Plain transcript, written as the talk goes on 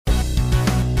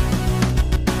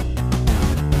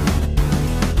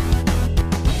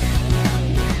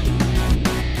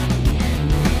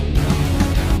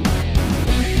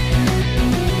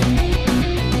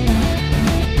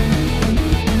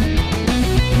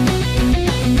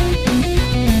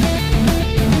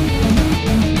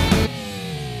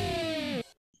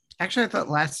Actually, I thought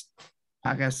last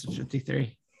podcast was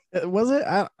 53. Was it?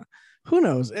 Who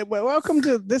knows? Welcome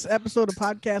to this episode of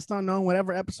Podcast Unknown,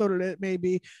 whatever episode it may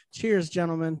be. Cheers,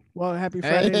 gentlemen. Well, happy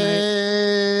Friday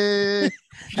night.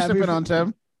 Happy sipping on,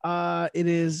 Tim? It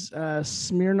is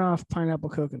Smirnoff pineapple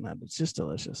coconut. It's just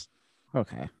delicious.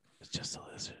 Okay. It's just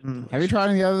delicious. Have you tried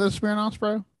any other Smirnoffs,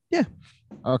 bro? Yeah.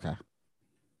 Okay.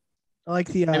 I like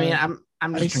the. I mean,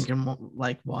 I'm just drinking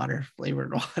like water,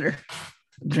 flavored water.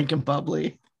 I'm drinking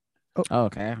bubbly. Oh,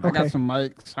 okay. I got some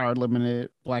Mike's Hard Lemonade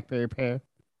Blackberry Pear.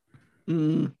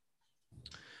 All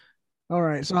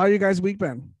right. So how you guys' week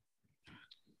been?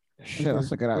 Shit,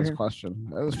 that's a good ass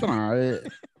question. It's been all right.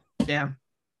 Yeah.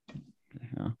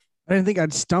 I didn't think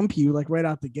I'd stump you like right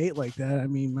out the gate like that. I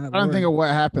mean, I don't think of what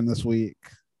happened this week.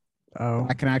 Oh,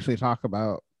 I can actually talk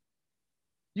about.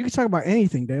 You can talk about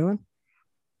anything, Dalen.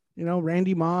 You know,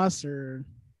 Randy Moss or,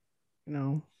 you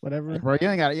know, whatever. Bro, you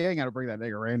ain't got to bring that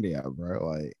nigga Randy up, bro.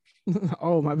 Like,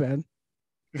 oh my bad.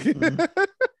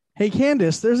 Hey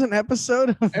Candace, there's an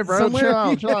episode. Hey bro,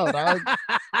 chill out, dog.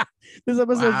 This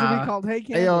episode should be called "Hey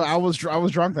Candace." Hey yo, I was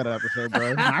drunk that episode,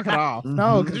 bro. Knock it off.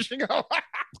 No, because she go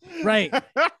right,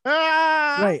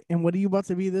 right. And what are you about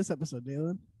to be this episode,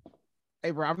 Dalen?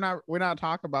 Hey bro, we're not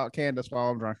talking about Candace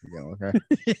while I'm drunk again, okay?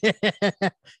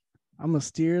 I'm gonna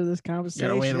steer this conversation.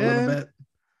 Gotta wait a little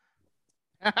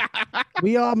bit.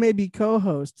 We all may be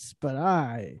co-hosts, but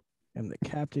am the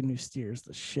captain who steers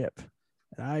the ship,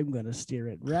 and I'm gonna steer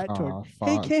it right toward.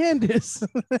 Hey, Candace,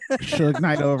 Suge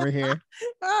Knight over here.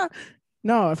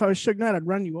 No, if I was Suge Knight, I'd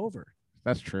run you over.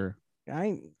 That's true. I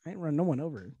ain't run no one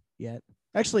over yet.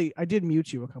 Actually, I did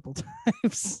mute you a couple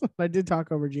times. I did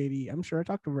talk over JD. I'm sure I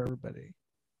talked over everybody.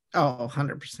 Oh,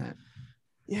 100%.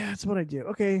 Yeah, that's what I do.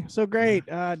 Okay, so great.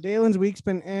 Dalen's week's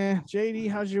been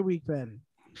JD, how's your week been?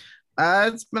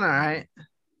 It's been all right.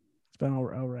 It's been all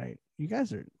right.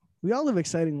 We all live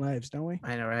exciting lives, don't we?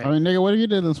 I know, right? I mean, nigga, what have you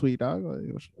did this week, dog? What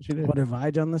you did? What have I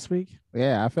done this week?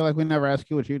 Yeah, I feel like we never asked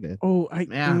you what you did. Oh,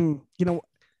 you know,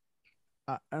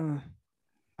 I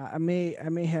may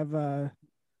have got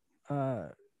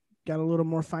a little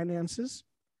more finances.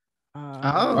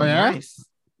 Oh yeah, nice.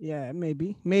 Yeah,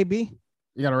 maybe. You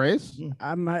got a raise?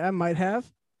 I might have.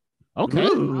 Okay.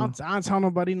 I'll tell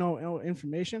nobody no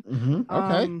information. Mm-hmm.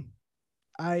 Okay.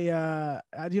 I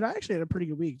actually had a pretty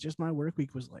good week. Just my work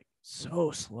week was like so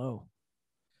slow.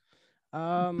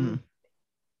 Had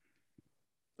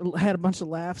a bunch of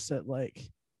laughs at like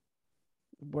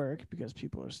work because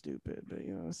people are stupid, but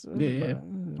you know. So, yeah.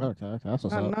 Okay. That's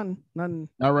what's up. None.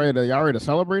 Y'all ready to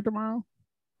celebrate tomorrow?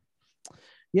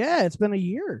 Yeah, it's been a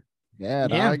year. Yeah,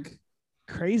 dog.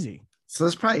 Crazy. So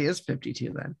this probably is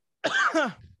 52 then.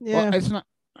 Yeah. Well,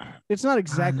 it's not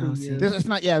exactly a year.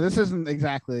 This isn't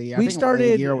exactly. I we think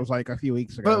started. The year was like a few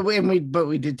weeks ago. But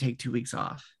we did take 2 weeks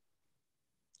off.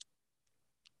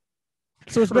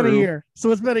 So it's been a year.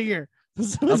 It's been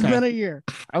a year.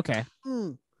 Okay.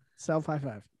 Self high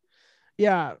five.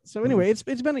 Yeah. So anyway, it's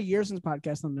been a year since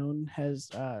Podcast Unknown has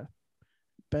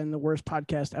been the worst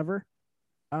podcast ever.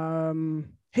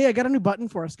 Hey, I got a new button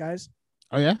for us, guys.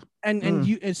 Oh yeah. And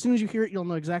you, as soon as you hear it, you'll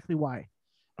know exactly why.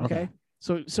 Okay.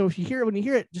 So if you hear it, when you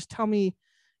hear it, just tell me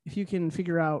if you can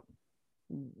figure out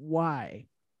why,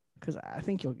 because I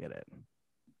think you'll get it.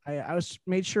 I was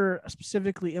made sure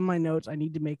specifically in my notes I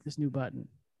need to make this new button.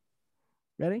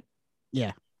 Ready?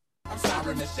 Yeah. I'm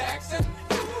sorry, Miss Jackson.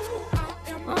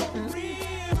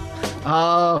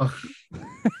 Oh.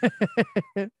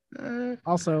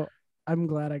 Also, I'm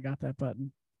glad I got that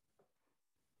button.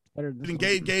 Better than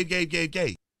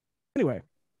Gay. Anyway.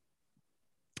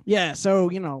 Yeah,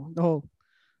 so you know the whole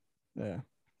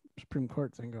Supreme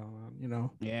Court thing going on, you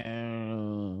know. Yeah.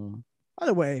 By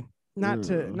the way, not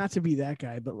to be that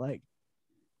guy, but like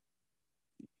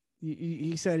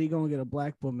he said he gonna get a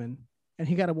black woman, and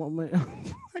he got a woman,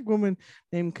 black woman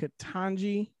named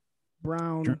Ketanji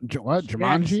Brown. What?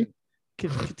 Jumanji?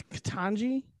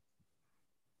 Ketanji?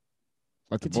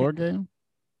 Like the board game?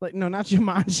 Like no, not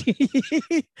Jumanji.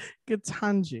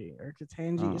 Ketanji or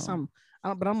Ketanji or something.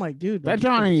 But I'm like, dude, that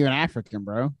John ain't even African,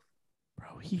 bro.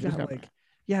 Bro, he got like,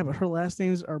 yeah, but her last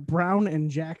names are Brown and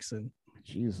Jackson.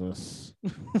 Jesus.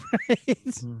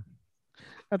 Right?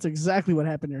 That's exactly what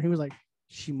happened there. He was like,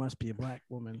 she must be a black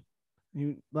woman.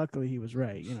 Luckily, he was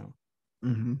right, you know.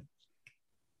 Mm-hmm.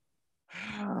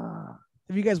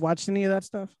 Have you guys watched any of that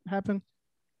stuff happen?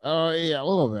 Oh, yeah, a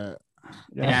little bit.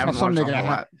 Yeah, I saw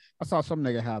some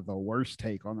nigga have the worst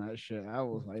take on that shit. I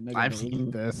was like, nigga, I've seen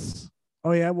this.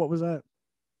 Oh, yeah? What was that?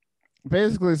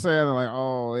 Basically saying like,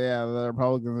 oh yeah, the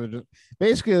Republicans are just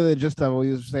basically the gist of what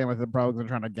he was saying, like the Republicans are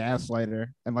trying to gaslight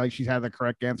her, and like she's had the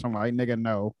correct answer. I'm like, nigga,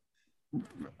 no.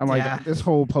 I'm like, this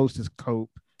whole post is cope.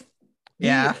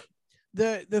 Yeah.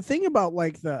 The thing about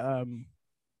like the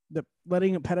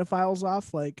letting pedophiles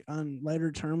off like on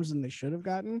lighter terms than they should have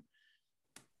gotten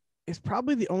is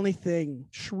probably the only thing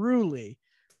truly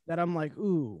that I'm like,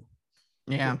 ooh,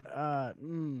 Yeah.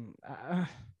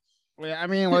 Yeah, I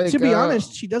mean, like to be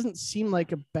honest, she doesn't seem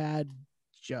like a bad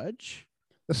judge.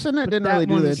 the Senate but didn't that really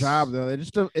do their one's- job though. It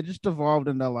just evolved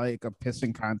into like a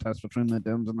pissing contest between the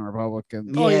Dems and the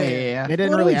Republicans. Oh, yeah, yeah. They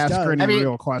didn't Well, it really always ask her does. any I mean,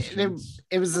 real questions.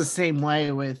 It was the same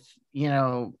way with,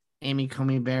 Amy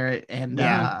Coney Barrett and,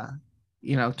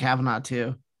 Kavanaugh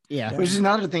too. Yeah. Which is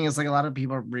another thing is like a lot of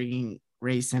people are bringing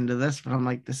race into this, but I'm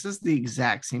like, this is the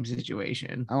exact same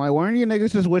situation. I'm like, weren't you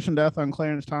niggas just wishing death on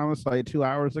Clarence Thomas like 2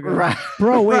 hours ago? Right.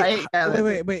 Bro, wait, Right.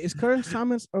 Yeah, wait. Is Clarence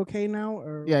Thomas okay now?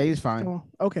 Or Yeah, he's fine. still-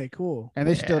 okay, cool. And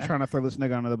they're still Yeah. trying to throw this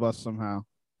nigga under the bus somehow.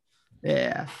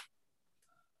 Yeah.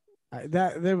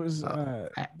 There was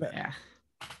Yeah.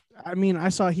 I mean, I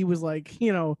saw he was like,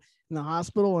 in the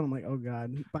hospital, and I'm like, oh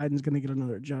god, Biden's gonna get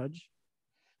another judge.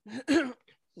 I'm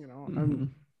Mhm.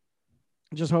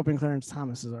 just hoping Clarence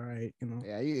Thomas is all right.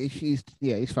 Yeah, he's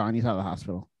fine. He's out of the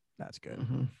hospital. That's good.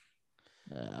 Mhm.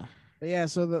 Yeah. But yeah,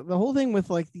 so the whole thing with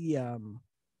like the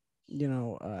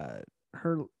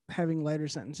her having lighter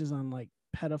sentences on like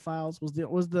pedophiles was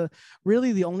the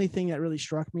really the only thing that really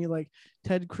struck me. Like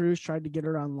Ted Cruz tried to get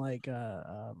her on like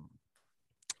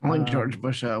Calling George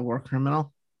Bush a war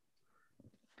criminal.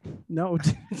 no.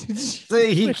 So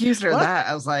he accused her of What? that.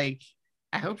 I was like,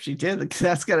 I hope she did because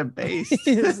that's got a base.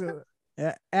 Is,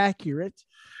 accurate.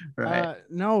 Right.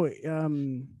 No,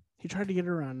 he tried to get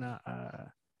her on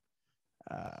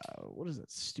what is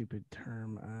that stupid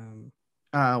term?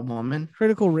 Woman.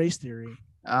 Critical race theory.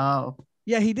 Oh.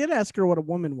 Yeah, he did ask her what a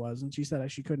woman was, and she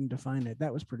said she couldn't define it.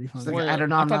 That was pretty funny. Like, I don't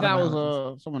know. I I'm thought not that a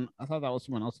was someone. I thought that was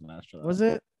someone else in the Astro. Was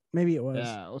it? Maybe it was.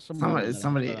 Yeah, it was somebody.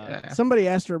 Somebody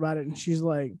asked her about it, and she's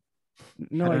like,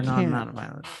 "No, I don't know, I'm can't." not a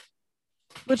violent.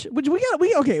 Which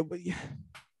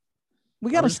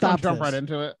we got to stop. Jump this. right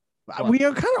into it. We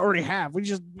kind of already have. We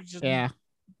just Yeah.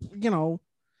 we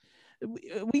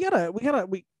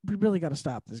really gotta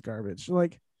stop this garbage.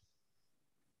 Like,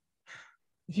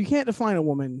 if you can't define a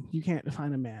woman, you can't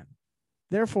define a man.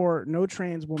 Therefore, no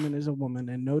trans woman is a woman,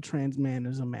 and no trans man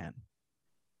is a man.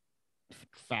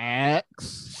 Facts.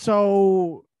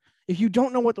 So, if you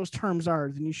don't know what those terms are,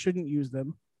 then you shouldn't use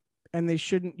them, and you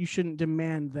shouldn't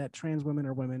demand that trans women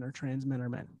are women or trans men are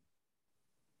men.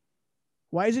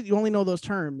 Why is it you only know those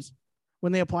terms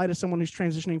when they apply to someone who's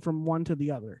transitioning from one to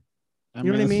the other? You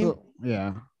know what I mean?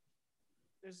 Yeah.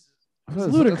 It's It's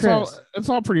ludicrous. it's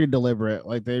all pretty deliberate.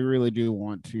 Like they really do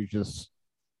want to just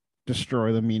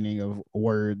destroy the meaning of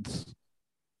words.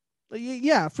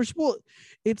 Yeah, well,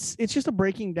 it's just a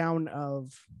breaking down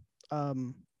of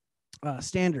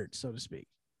standards, so to speak.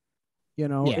 Yeah.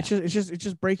 It's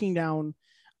just breaking down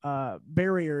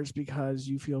barriers because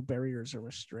you feel barriers are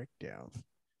restrictive.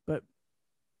 But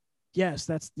yes,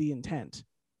 that's the intent.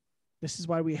 This is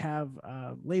why we have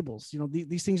labels.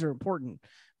 These things are important.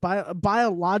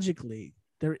 Biologically,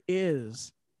 there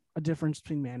is a difference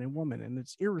between man and woman, and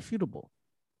it's irrefutable.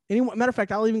 Matter of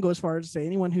fact, I'll even go as far as to say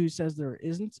anyone who says there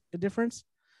isn't a difference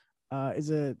is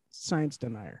a science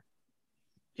denier.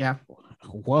 Yeah.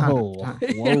 Whoa.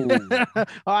 Whoa.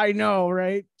 I know,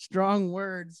 right? Strong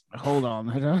words. Hold on.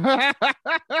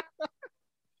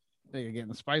 Nigga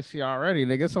getting spicy already.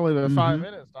 Nigga, it's only been 5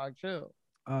 minutes, dog. Chill.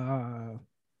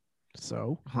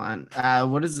 So Hold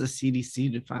on. What does the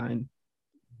CDC define?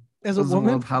 as a As a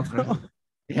woman, World Health Organization?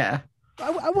 Yeah. I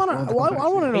want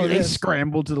to know They this.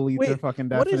 scrambled to delete Wait, their fucking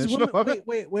What is definition of it.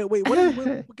 wait? What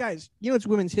is, guys? It's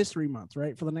Women's History Month,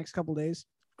 right? For the next couple days.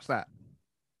 What's that?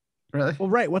 Really? Well,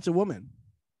 right. What's a woman?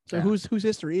 So Yeah. whose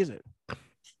history is it? I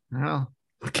don't know.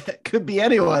 Could be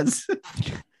anyone's.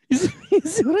 You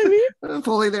see what I mean? If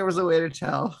only there was a way to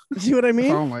tell. You see what I If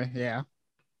mean? only, yeah.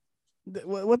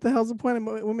 What the hell's the point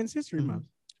of Women's History Month?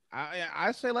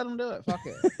 I say let them do it. Fuck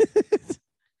it.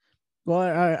 Well,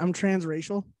 I'm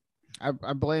transracial. I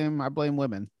blame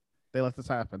women. They let this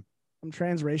happen. I'm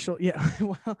transracial. Yeah.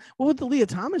 Well, with the Leah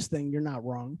Thomas thing, you're not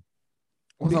wrong.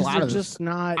 With a Because lot they're of this, just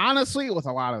not. honestly, with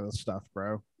a lot of this stuff,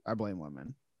 bro, I blame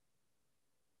women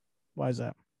Why is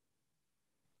that?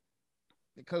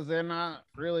 because they're not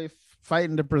really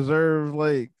fighting to preserve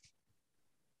like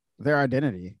their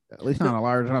identity, at least not on a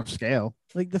large enough scale.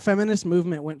 Like the feminist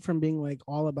movement went from being like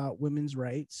all about women's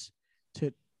rights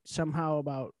to somehow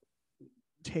about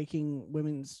taking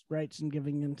women's rights and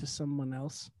giving them to someone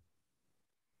else.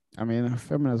 I mean,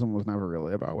 feminism was never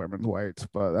really about women's rights,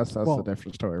 but that's Well, a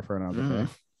different story for another mm.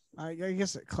 day. I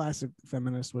guess a classic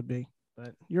feminist would be,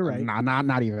 but you're right.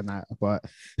 Not even that, but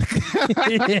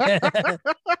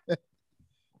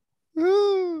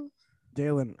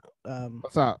Dalen,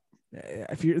 What's up?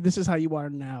 if you this is how you are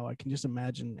now, I can just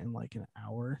imagine in like an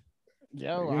hour.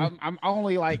 Yo, I'm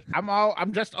only like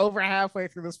I'm just over halfway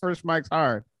through this first Mike's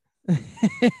Hard.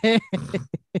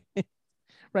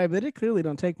 Right, but it clearly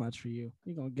don't take much for you.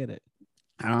 You're gonna get it.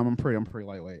 I'm pretty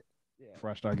lightweight before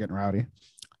I start getting rowdy. At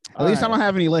All least I right. don't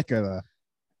have any liquor though.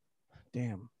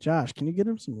 Damn, Josh, can you get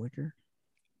him some liquor?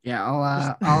 Yeah,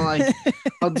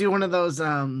 I'll do one of those.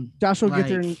 Josh will get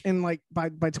there like- in like by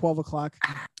 12 o'clock.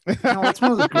 No, it's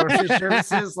one of those grocery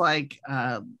services like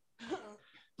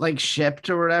shipped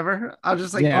or whatever. I'll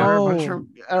just like Yeah.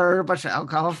 order a bunch of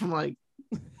alcohol from like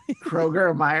Kroger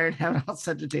or Meyer and have it all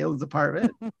sent to Dalen's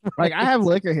apartment. Like I have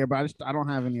liquor here, but I don't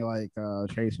have any like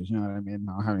chasers. You know what I mean?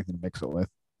 I don't have anything to mix it with.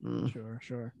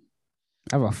 Sure.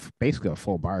 I have basically a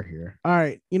full bar here. All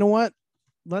right, you know what?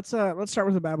 Let's start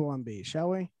with the Babylon Bee, shall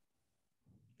we?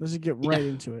 Let's just get right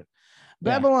into it.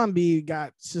 Yeah. Babylon Bee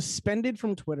got suspended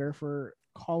from Twitter for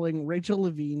calling Rachel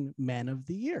Levine Man of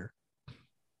the Year.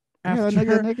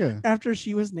 After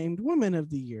she was named Woman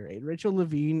of the Year. Rachel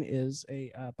Levine is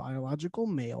a biological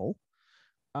male.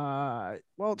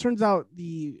 Well, it turns out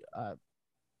the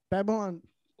Babylon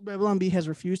Bee has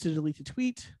refused to delete the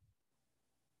tweet,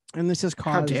 and this has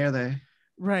caused. How dare they?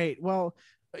 Right. Well,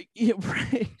 yeah,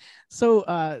 right.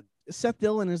 So Seth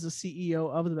Dillon is the CEO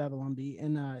of the Babylon Bee,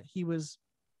 and he was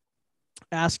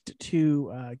asked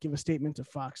to give a statement to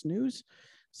Fox News.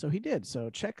 So he did. So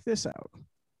check this out.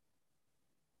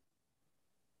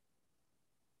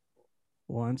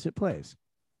 Once it plays.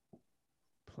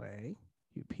 Play,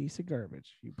 you piece of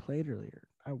garbage. You played earlier.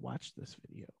 I watched this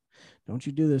video. Don't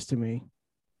you do this to me.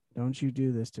 Don't you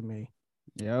do this to me.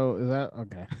 Yo, is that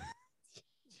okay?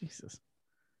 Jesus.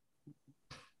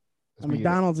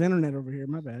 McDonald's internet over here.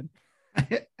 My bad. I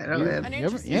don't have. An You ever-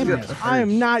 interesting yeah, choice. man. I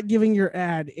am not giving your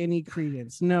ad any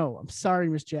credence. No, I'm sorry,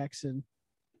 Miss Jackson.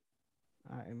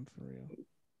 I am for real.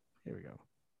 Here we go.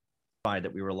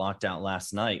 That we were locked out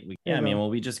last night. We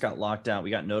just got locked out. We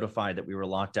got notified that we were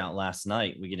locked out last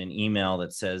night. We get an email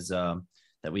that says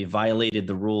that we violated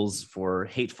the rules for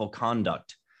hateful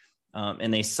conduct.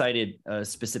 And they cited a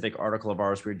specific article of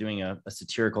ours. We were doing a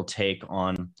satirical take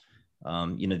on,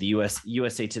 the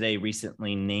USA Today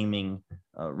recently naming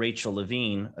Rachel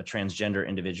Levine, a transgender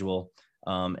individual,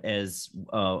 as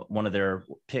one of their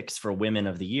picks for Women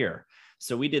of the Year.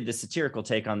 So we did the satirical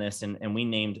take on this, and we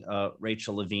named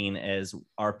Rachel Levine as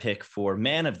our pick for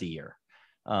Man of the Year.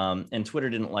 And Twitter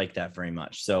didn't like that very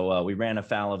much. So we ran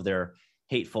afoul of their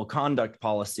hateful conduct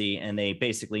policy, and they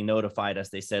basically notified us.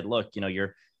 They said, look,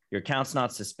 your account's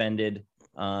not suspended.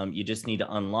 You just need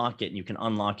to unlock it, and you can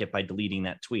unlock it by deleting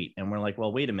that tweet. And we're like,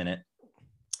 well, wait a minute.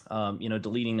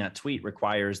 Deleting that tweet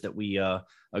requires that we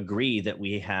agree that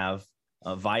we have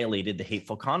violated the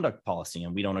hateful conduct policy,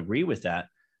 and we don't agree with that.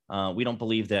 We don't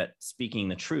believe that speaking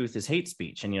the truth is hate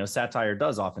speech. And, satire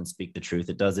does often speak the truth.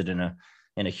 It does it in a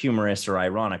humorous or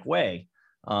ironic way.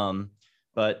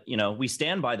 But we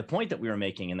stand by the point that we were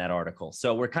making in that article.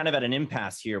 So we're kind of at an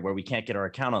impasse here where we can't get our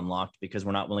account unlocked because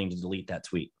we're not willing to delete that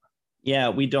tweet. Yeah,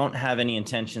 we don't have any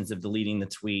intentions of deleting the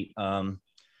tweet.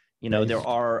 There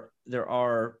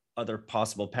are other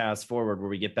possible paths forward where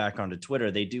we get back onto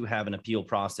Twitter. They do have an appeal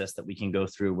process that we can go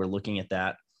through. We're looking at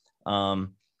that.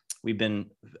 We've been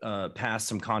passed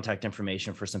some contact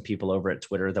information for some people over at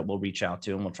Twitter that we'll reach out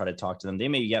to, and we'll try to talk to them. They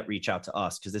may yet reach out to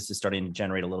us because this is starting to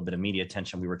generate a little bit of media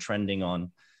attention. We were trending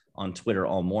on Twitter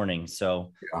all morning.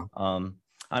 So I'm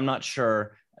not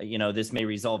sure, this may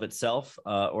resolve itself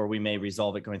or we may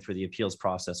resolve it going through the appeals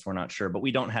process. We're not sure, but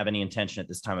we don't have any intention at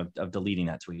this time of deleting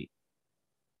that tweet.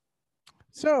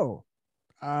 So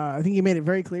I think he made it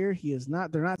very clear.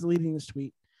 They're not deleting this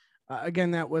tweet.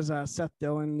 Again, that was Seth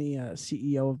Dillon, the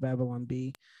CEO of Babylon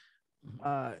Bee.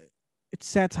 It's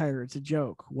satire. It's a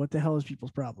joke. What the hell is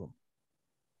people's problem?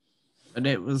 But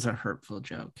it was a hurtful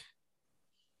joke.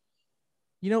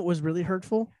 You know what was really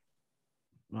hurtful?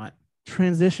 What?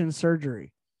 Transition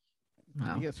surgery.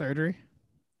 Wow. You get surgery?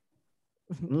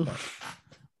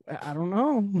 I don't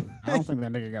know. I don't think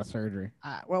that nigga got surgery.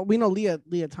 Well, we know Leah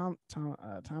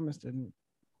Thomas didn't.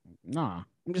 Nah,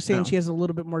 I'm just saying No. she has a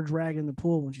little bit more drag in the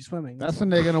pool when she's swimming. that's a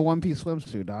nigga in a one-piece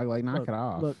swimsuit, dog. Like, knock it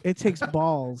off. Look, it takes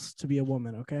balls to be a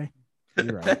woman, okay?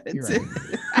 You're right. You're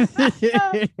That's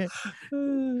right.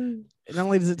 Not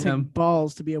only does it take Yeah.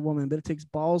 balls to be a woman, but it takes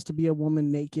balls to be a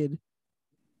woman naked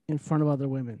in front of other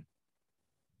women.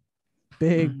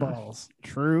 Big Mhm. balls.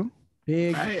 True.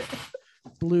 Big Right.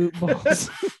 blue balls.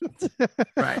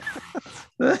 Right.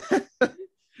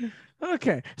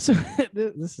 Okay, so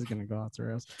this is gonna go off the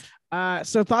rails.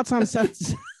 So thoughts on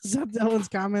Seth Dillon's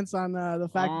comments on the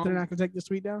fact that they're not gonna take this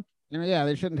tweet down? yeah,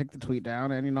 they shouldn't take the tweet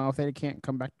down. And if they can't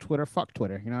come back to Twitter, fuck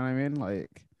Twitter. You know what I mean? Like,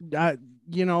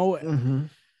 Mhm.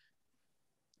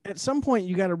 at some point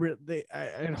you got to.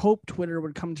 I hope Twitter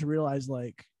would come to realize,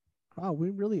 like, wow, we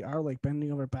really are like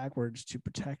bending over backwards to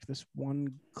protect this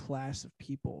one class of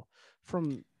people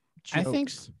from jokes. I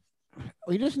think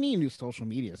we just need new social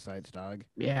media sites, dog.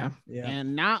 Yeah.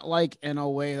 And not like in a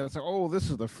way that's like, oh, this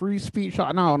is the free speech.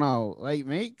 No, like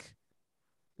make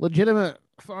legitimate,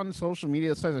 fun social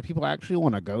media sites that people actually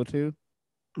want to go to.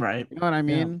 Right. You know what I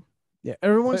mean? Yeah.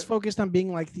 Everyone's focused on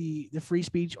being like the free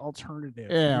speech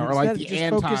alternative. Yeah, or like the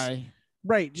anti.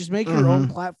 Right. Just make your own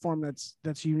platform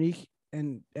that's unique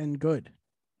and good.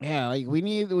 Yeah, like we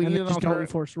need just don't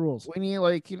enforce rules. We need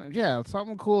like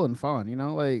something cool and fun.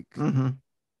 Like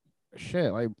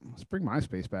shit. Like let's bring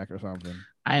MySpace back or something.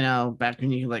 I know. Back when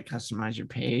you could like customize your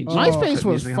page. MySpace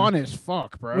was fun as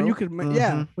fuck, bro. When you could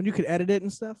when you could edit it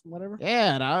and stuff, whatever.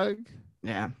 Yeah, dog.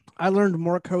 Yeah. I learned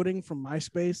more coding from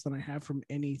MySpace than I have from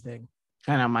anything.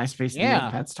 I know MySpace. Yeah,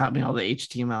 that's taught me all the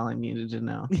HTML I needed to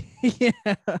know. Yeah.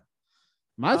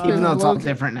 MySpace, even though it's all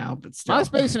different now, but still.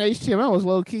 MySpace and HTML was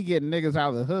low key getting niggas out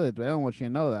of the hood, but I don't want you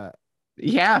to know that.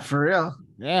 Yeah, for real.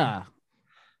 Yeah,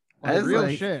 That is real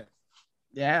like, shit.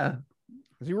 Yeah,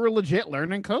 because you were legit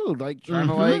learning code, like trying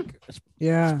to like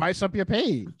spice up your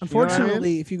page.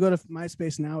 Unfortunately, if you go to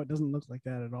MySpace now, it doesn't look like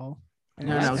that at all. And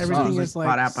no, everything is like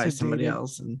bought out by sedated. somebody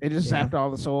else, and it just sapped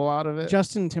all the soul out of it.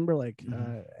 Justin Timberlake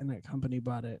and that company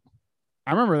bought it.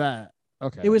 I remember that.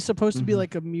 Okay, it was supposed to be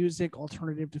like a music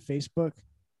alternative to Facebook.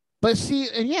 But see,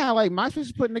 and like MySpace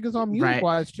is putting niggas on music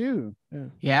wise too.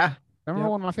 Yeah. I remember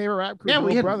one of my favorite rap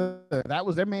groups, Brother. That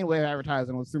was their main way of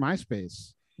advertising was through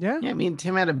MySpace. Yeah. Yeah, me and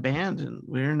Tim had a band, and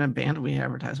we were in a band. We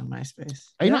advertised on MySpace.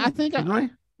 You know, I think I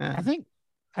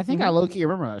low key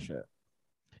remember that shit.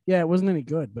 Yeah, it wasn't any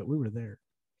good, but we were there.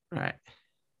 Right.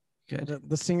 Good.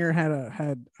 The singer had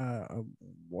a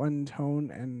one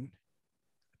tone and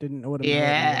didn't know what it was.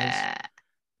 Yeah.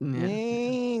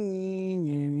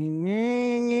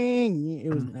 It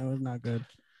was not good.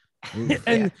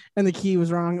 and the key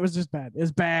was wrong. It was just bad. It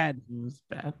was bad. It was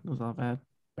bad. It was all bad.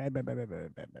 Bad.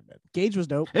 Gage was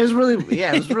dope. It was really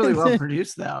well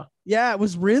produced though. Yeah, it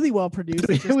was really well produced.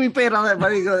 We paid all that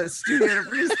money to go to the studio to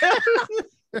produce that.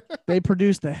 They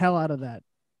produced the hell out of that.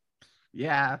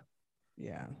 Yeah.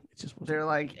 Yeah. It just was. They're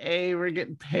like, hey, we're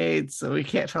getting paid, so we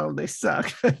can't tell them they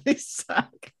suck. They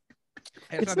suck.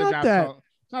 It's not that.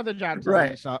 It's not the job.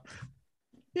 Right. Suck.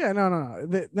 Yeah, no.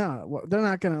 They're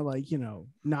not gonna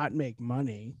not make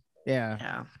money.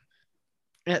 Yeah.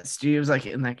 Yeah. Studio was like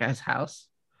in that guy's house.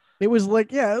 It was like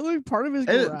part of his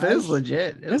garage. It was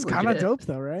legit. It's kind of dope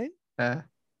though, right? Yeah.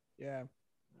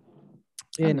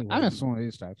 Anyway. I miss one of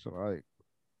these types of like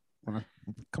when I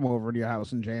come over to your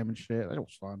house and jam and shit. That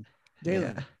was fun.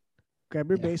 Dalen, grab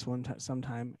your bass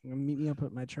sometime and meet me up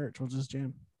at my church. We'll just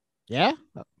jam. Yeah.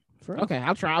 For real. Okay,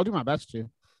 I'll try. I'll do my best to.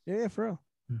 Yeah, for real.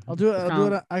 I'll do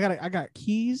it. I got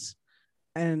keys,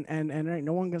 and ain't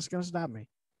no one gonna stop me.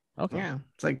 Okay. Yeah,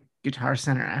 it's like Guitar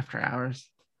Center after hours.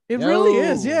 It really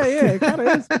is. Yeah, it kind of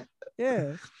is.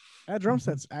 Yeah, that drum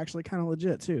set's actually kind of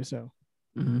legit too. So,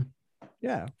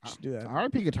 yeah, just do that.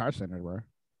 RIP Guitar Center, bro.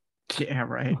 Yeah,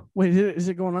 right. Wait, is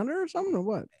it going under or something or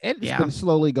what? It's been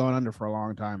slowly going under for a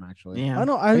long time, actually. Yeah, I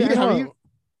know. Have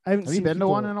Have you been to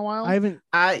one in a while? I haven't.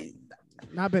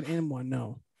 Not been in one.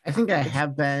 No. I think I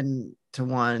have been to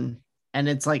one, and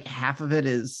it's like half of it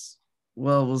is it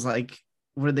was like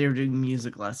where they were doing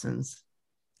music lessons.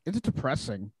 It's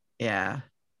depressing. Yeah.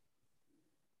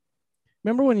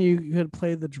 Remember when you could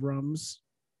play the drums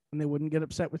and they wouldn't get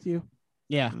upset with you?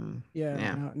 Yeah.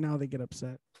 Yeah. Now they get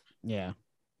upset. Yeah.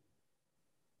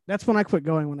 That's when I quit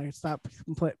going, when I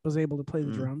was able to play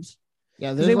the drums.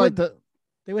 Yeah, they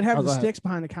would have the sticks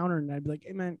behind the counter, and I'd be like,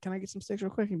 "Hey man, can I get some sticks real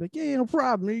quick?" And he'd be like, "Yeah, no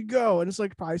problem. Here you go." And it's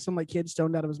like probably some kid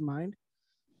stoned out of his mind.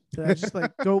 So I just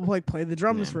go play the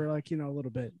drums for a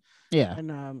little bit. Yeah.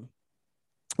 And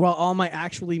while all my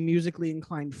actually musically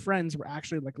inclined friends were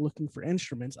actually looking for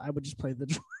instruments, I would just play the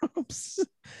drums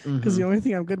because the only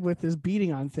thing I'm good with is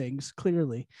beating on things.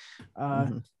 Clearly,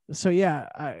 so yeah,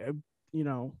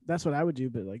 that's what I would do.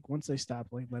 But once they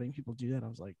stopped letting people do that, I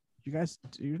was like, "You guys,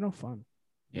 you're no fun."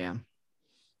 Yeah.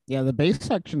 Yeah, the bass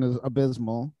section is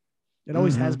abysmal. It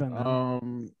always has been. Not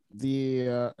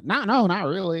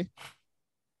really.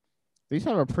 They used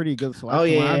to have a pretty good selection. Oh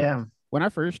yeah. When I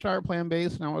first started playing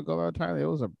bass and I would go all the time, it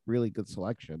was a really good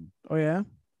selection. Oh yeah.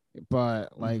 But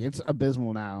it's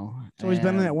abysmal now. It's always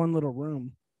been in that one little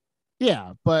room.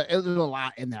 Yeah, but there's a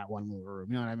lot in that one little room.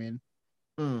 You know what I mean?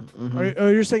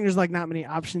 You're saying there's not many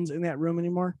options in that room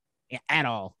anymore? Yeah, at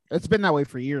all. It's been that way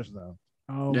for years though.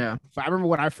 Oh yeah. So I remember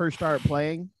when I first started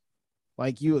playing,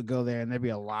 like you would go there and there'd be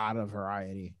a lot of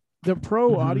variety. The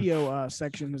pro Mhm. audio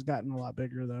section has gotten a lot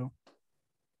bigger though.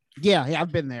 Yeah,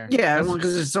 I've been there. Yeah, that's, well,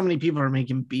 because there's so many people are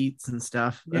making beats and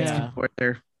stuff. That's Yeah. people right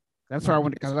there. that's where I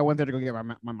went because I went there to go get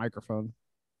my microphone.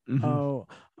 Mhm.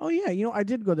 Oh yeah. You know, I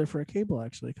did go there for a cable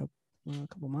actually a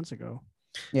couple months ago.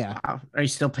 Yeah, Wow. Are you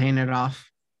still paying it off?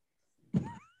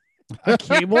 A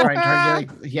cable? Probably charge you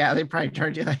like, yeah, they probably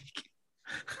charge you like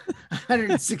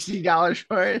 $160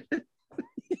 for it.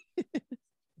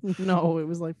 No, it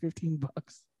was like $15.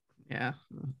 Yeah.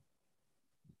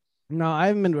 No, I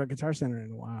haven't been to a Guitar Center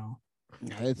in a while.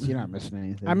 yeah, you're not missing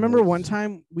anything. I remember one It's-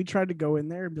 time we tried to go in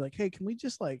there and be like, hey, can we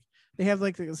just like, they have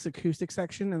like this acoustic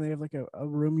section and they have like a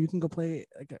room you can go play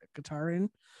like a guitar in. And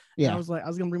Yeah, I was like, I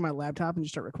was going to bring my laptop and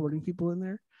just start recording people in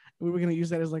there. We were going to use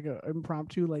that as like an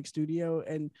impromptu like studio.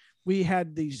 And we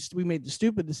made the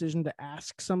stupid decision to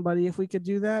ask somebody if we could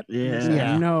do that. And they said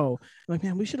Yeah. No. I'm like,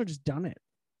 man, we should have just done it.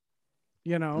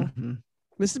 You know, Mhm.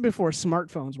 this is before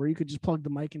smartphones where you could just plug the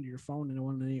mic into your phone and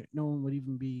no one would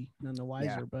even be none the wiser.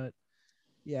 Yeah. But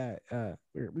yeah,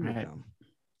 we were Right. dumb.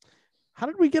 How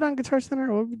did we get on Guitar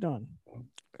Center? What have we done?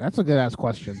 that's a good ass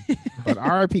question. But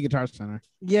RIP Guitar Center.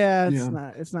 Yeah,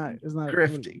 Yeah. it's not.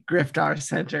 Grift our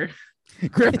center.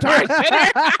 Guitar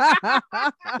Center.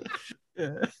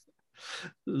 Yeah.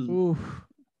 Oof.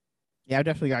 Yeah, I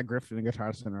definitely got grifted in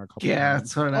Guitar Center a couple. Yeah, times.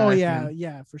 that's what Oh I yeah, think.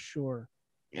 yeah, for sure.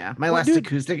 Yeah. My Well, last dude-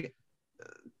 acoustic.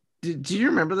 Do you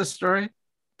remember the story,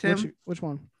 Tim? Which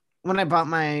one? When I bought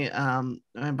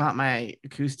my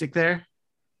acoustic there,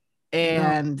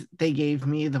 and they gave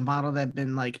me the model that had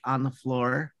been like on the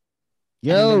floor. and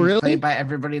Yo, been really? played by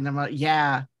everybody in the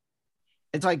yeah.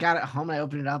 And so I got it home. I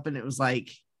opened it up, and it was like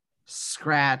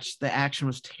scratched. The action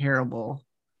was terrible.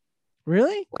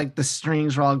 Really? Like the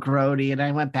strings were all grody. And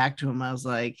I went back to him. I was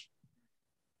like,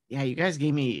 "Yeah, you guys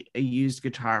gave me a used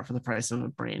guitar for the price of a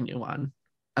brand new one."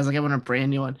 I was like, "I want a brand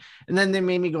new one." And then they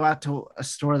made me go out to a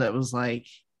store that was like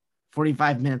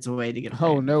 45 minutes away to get. A Oh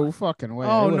brand new no one. fucking way.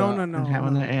 Oh They no would've- no And no. have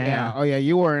one no. there. Yeah. Yeah. Oh yeah,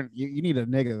 you weren't. You need a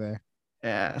nigga there.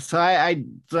 Yeah. So I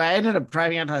ended up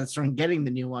driving out to the store and getting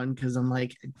the new one because I'm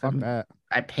like, Fuck that.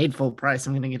 I paid full price.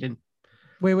 I'm gonna get in.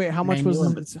 Wait. How much Man, you was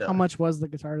love it still. how much was the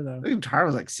guitar though? The guitar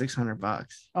was like $600.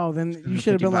 Oh, then you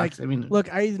should have been like, I mean,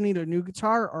 look, I either need a new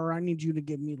guitar or I need you to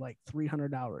give me like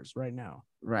 $300 right now.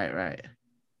 right.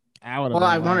 I would. Well,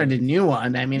 I wanted a new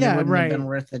one. I mean, Yeah, it wouldn't have been right.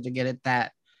 worth it to get it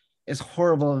that as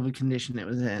horrible of a condition it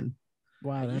was in.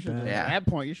 Wow, that bad. Yeah. At that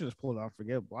point, you should just pull it off.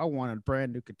 Forgettable. I wanted a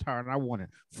brand new guitar, and I want it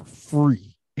for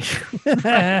free.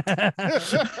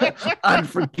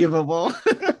 Unforgivable.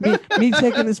 me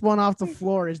taking this one off the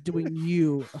floor is doing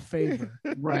you a favor.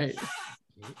 Right.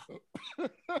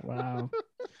 Wow.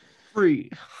 Free.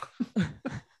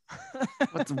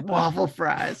 What's waffle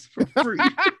fries for free?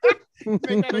 Make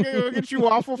that nigga go get you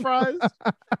waffle fries.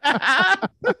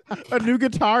 A new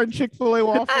guitar and Chick-fil-A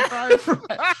waffle fries. For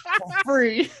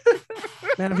free.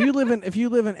 Man, if you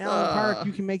live in Allen Park, Uh.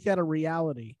 you can make that a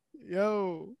reality.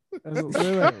 Yo. That's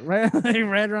literally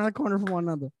right around the corner from one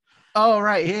another. Oh,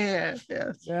 right. Yeah.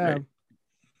 Yes. Yeah. Right.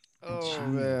 Oh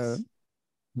Jeez.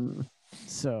 man.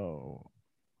 So,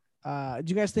 do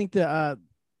you guys think the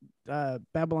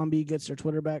Babylon Bee gets their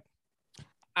Twitter back?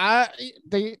 I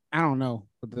don't know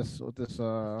with this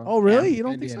Oh, really? You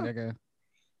don't think Indian so? nigga.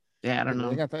 Yeah, I don't know.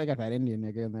 They got that Indian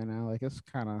nigga in there now. Like it's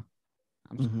kind of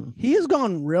Mhm. He has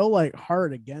gone real like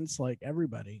hard against like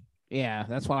everybody. yeah.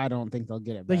 That's why I don't think they'll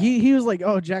get it. Like Back. he was like,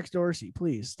 "Oh, Jax Dorsey,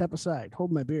 please step aside,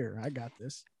 hold my beer. I got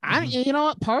this." You know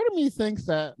what? Part of me thinks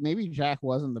that maybe Jack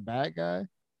wasn't the bad guy.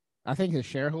 I think his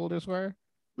shareholders were.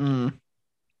 Mm.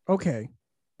 Okay,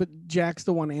 but Jack's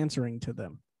the one answering to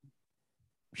them.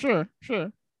 Sure.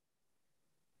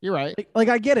 You're right. Like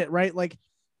I get it, right? Like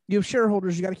you have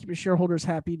shareholders, you got to keep your shareholders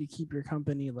happy to keep your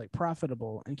company like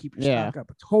profitable and keep your Yeah. stock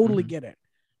up. I totally Mhm. get it.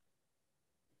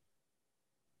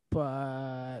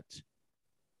 But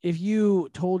if you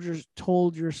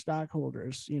told your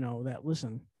stockholders, you know, that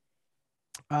listen,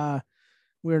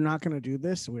 we're not going to do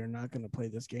this, we're not going to play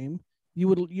this game,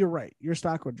 you're right, your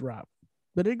stock would drop,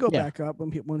 but it'd go Yeah. back up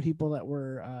when people that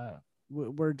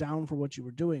were down for what you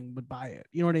were doing would buy it.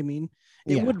 You know what I mean?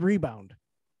 It Yeah. would rebound.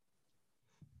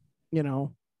 You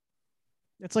know,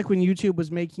 it's like when YouTube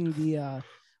was making the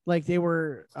like they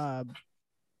were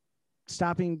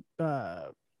stopping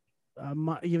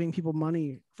giving people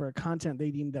money for content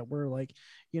they deemed that were like,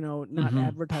 you know, not Mhm.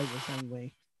 advertiser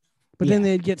friendly, but then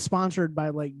they'd get sponsored by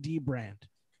like D brand.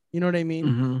 You know what I mean?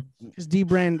 Mhm. Because D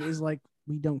brand is like,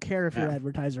 we don't care if you're Yeah.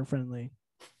 advertiser friendly.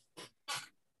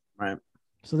 Right.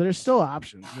 So there's still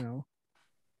options, you know.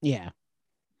 Yeah.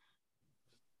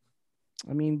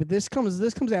 I mean, but this comes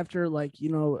after, like,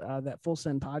 that Full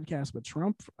Send podcast with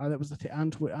Trump that was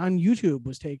on YouTube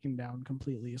was taken down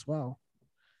completely as well.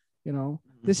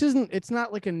 This it's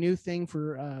not like a new thing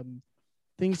for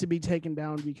things to be taken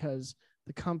down because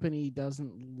the company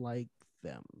doesn't like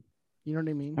them. You know what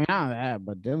I mean? I mean, not that,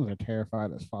 but Dems are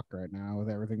terrified as fuck right now with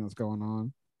everything that's going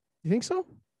on. You think so?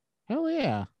 Hell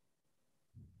yeah.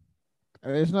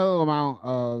 There's no amount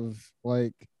of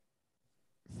like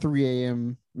 3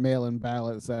 a.m. mail-in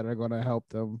ballots that are going to help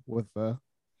them with the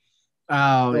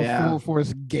full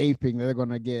force gaping they're going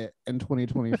to get in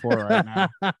 2024 right now.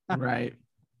 Right.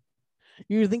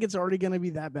 You think it's already going to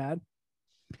be that bad?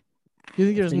 You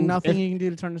think there's nothing you can do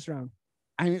to turn this around?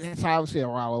 I mean, it's obviously a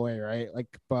while away, right? Like,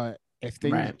 but if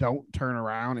things don't turn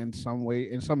around in some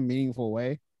way, in some meaningful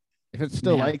way, if it's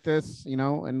still like this,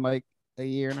 in like a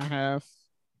year and a half,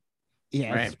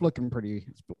 it's looking pretty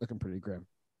grim.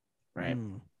 Right.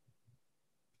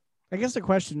 I guess the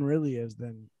question really is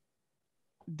then,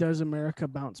 does America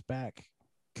bounce back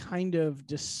kind of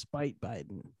despite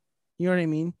Biden? You know what I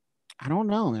mean? I don't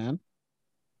know, man.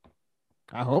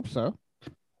 I hope so.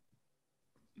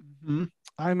 Mm-hmm.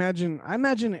 I imagine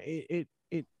it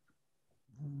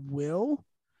will,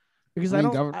 because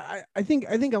I think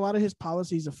a lot of his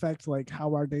policies affect like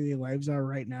how our daily lives are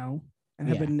right now and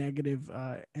have been negative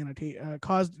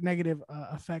caused negative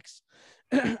effects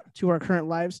to our current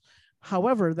lives.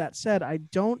 However, that said, I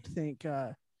don't think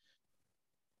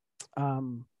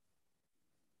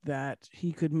that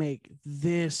he could make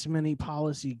this many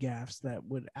policy gaffes that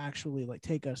would actually like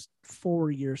take us 4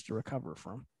 years to recover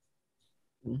from.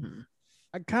 Mm-hmm.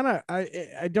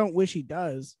 I don't wish he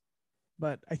does,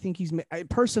 but I think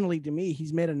personally, to me,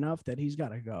 he's made enough that he's got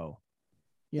to go.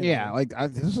 Like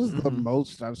this is the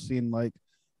most I've seen like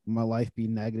my life be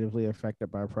negatively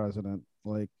affected by a president.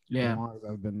 Like, as long as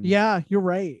I've been. Yeah, you're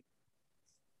right.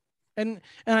 And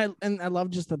I love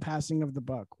just the passing of the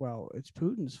buck. Well, it's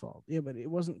Putin's fault. Yeah, but it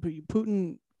wasn't.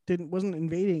 Putin wasn't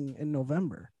invading in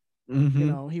November.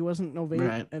 Mm-hmm. He wasn't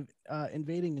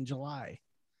invading in July.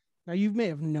 Now, you may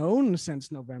have known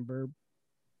since November,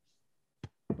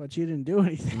 but you didn't do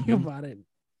anything about it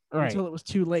until it was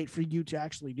too late for you to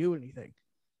actually do anything.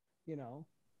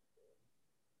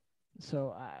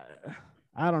 So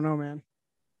I don't know, man.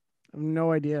 I have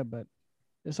no idea, but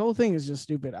this whole thing is just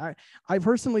stupid. I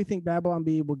personally think Babylon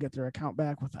Bee will get their account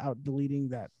back without deleting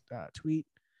that tweet,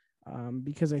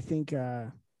 because I think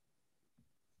I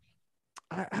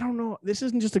don't know. This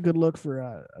isn't just a good look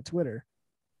for Twitter.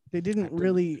 They didn't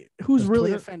really. Who's really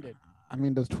Twitter, offended? I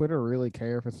mean, does Twitter really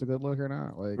care if it's a good look or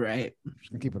not? Like, right?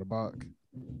 Just gonna keep it a buck.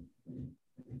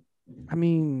 I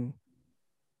mean,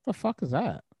 what the fuck is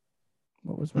that?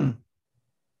 What was what?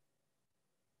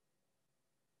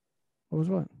 What was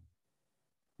what? It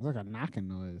was like a knocking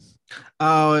noise.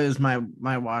 Oh, it was my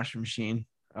washing machine.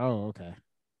 Oh, okay.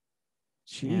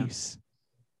 Jeez.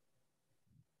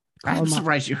 Yeah. I'm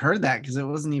surprised you heard that because it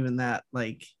wasn't even that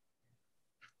like.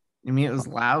 I mean, it was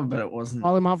loud, but it wasn't.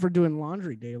 Call him out for doing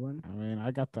laundry, Dalen. I mean,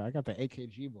 I got the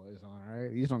AKG boys on,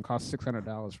 right? These don't cost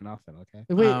 $600 for nothing, okay?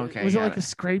 Wait, was it like a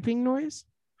scraping noise?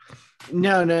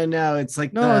 No. It's like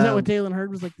is that what Dalen heard?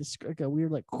 Was like a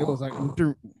weird like. It was like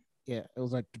it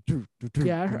was like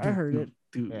yeah, I heard it.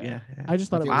 Yeah. I just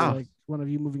thought it was like one of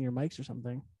you moving your mics or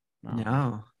something.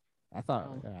 No. I thought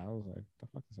I was like, the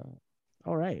fuck is that?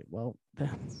 All right, well,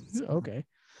 that's okay.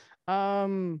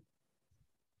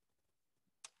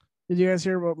 Did you guys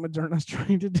hear what Moderna's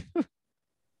trying to do?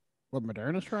 What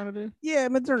Moderna's trying to do? Yeah,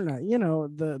 Moderna.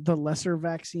 The lesser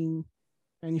vaccine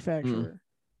manufacturer.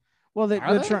 Well, they're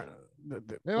trying.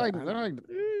 They're like. I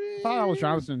thought it was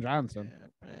Johnson & Johnson.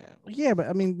 Yeah, but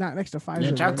I mean, not next to Pfizer.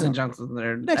 Yeah, Johnson & Johnson.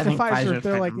 They're next to Pfizer.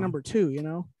 They're like number 2.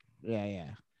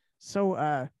 Yeah.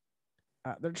 So,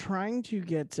 they're trying to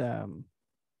get the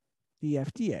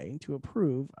FDA to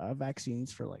approve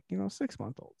vaccines for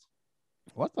 6-month-olds.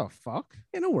 What the fuck?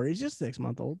 Yeah, no worries, just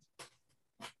 6-month-olds.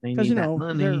 Because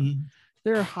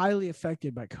they're highly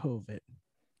affected by COVID.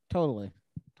 Totally.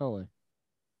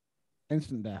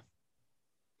 Instant death.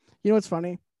 You know what's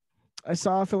funny? I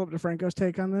saw Philip DeFranco's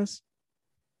take on this.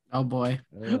 Oh boy.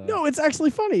 No, it's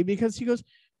actually funny because he goes,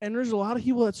 and there's a lot of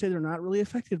people that say they're not really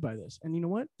affected by this. And you know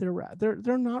what?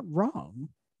 They're not wrong.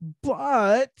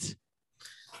 But,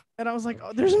 and I was like,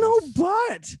 oh, there's no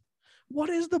but. What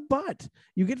is the but?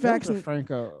 You get vaccinated.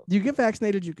 You get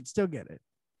vaccinated, you can still get it.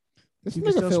 This you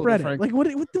can still spread it. Like what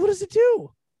does it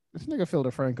do? This nigga Phil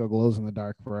DeFranco glows in the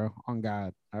dark, bro. On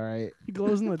God. All right. He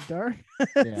glows in the dark?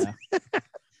 Yeah.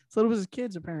 So it was his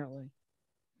kids, apparently.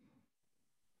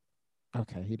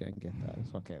 Okay, he didn't get that.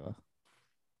 It's okay though.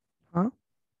 Huh?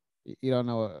 You don't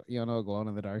know what glowing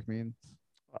in the dark means?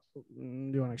 Do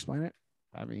you want to explain it?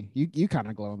 I mean, you kind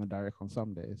of glow in the dark on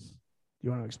some days. Do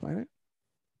you want to explain it?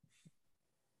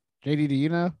 JD, do you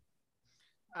know?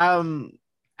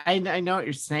 I know what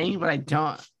you're saying, but I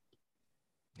don't.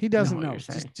 He doesn't what know. you're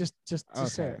saying. Just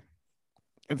say it.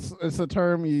 It's a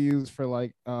term you use for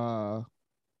like the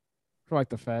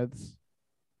feds,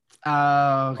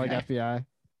 Oh, okay. like FBI.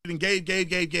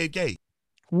 Gay.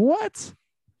 What?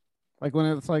 Like when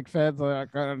it's like feds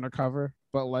like undercover,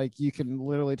 but like you can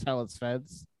literally tell it's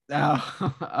feds.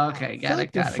 Oh, okay. I Got feel it.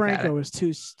 like Got it. DeFranco is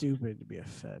too stupid to be a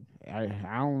Fed. I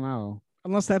don't know.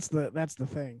 Unless that's the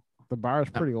thing. The bar is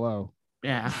pretty low.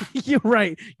 Yeah. You're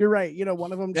right. You know,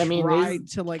 one of them I mean, tried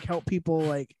to like help people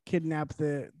like kidnap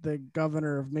the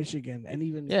governor of Michigan, and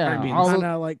even Yeah, all kind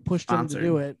of like pushed him to sponsored.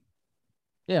 do it.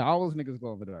 Yeah, all those niggas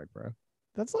glow in the dark, bro.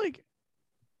 That's like,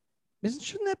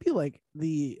 shouldn't that be like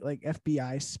the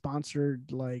FBI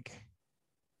sponsored like,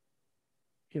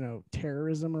 you know,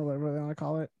 terrorism or whatever they want to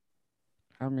call it?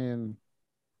 I mean,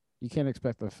 you can't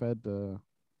expect the Fed to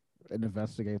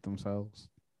investigate themselves.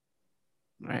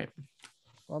 Right.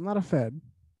 Well, I'm not a Fed.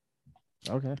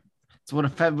 Okay. That's what a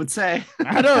Fed would say.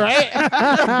 I know, right?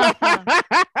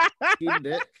 You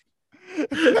dick.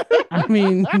 I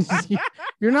mean,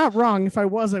 you're not wrong. If I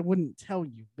was, I wouldn't tell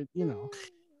you. But you know.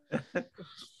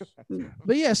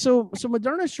 But yeah, so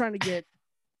Moderna's trying to get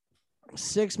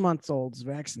 6-month-olds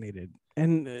vaccinated,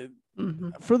 and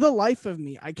for the life of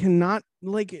me, I cannot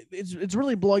like it's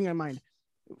really blowing my mind.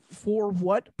 For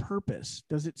what purpose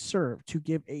does it serve to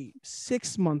give a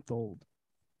 6-month-old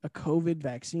a COVID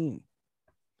vaccine?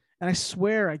 And I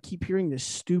swear I keep hearing this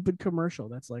stupid commercial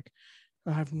that's like,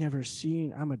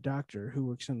 I'm a doctor who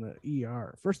works in the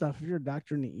ER. First off, if you're a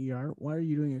doctor in the ER, why are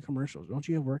you doing a commercial? Don't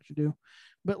you have work to do?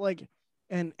 But like,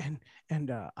 I've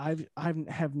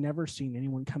never seen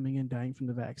anyone coming in dying from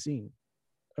the vaccine.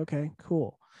 Okay,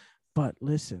 cool. But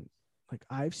listen, like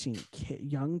I've seen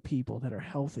young people that are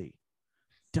healthy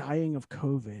dying of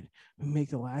COVID who make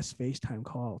the last FaceTime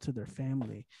call to their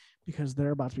family because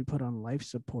they're about to be put on life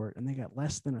support and they got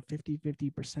less than a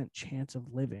 50% chance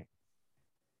of living.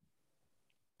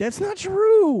 That's not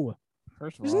true.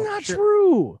 First of It's all, not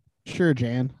true. Sure,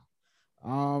 Jan.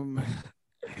 I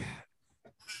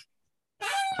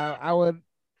would.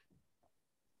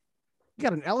 You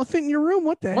got an elephant in your room?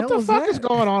 What the hell? What the is fuck that? is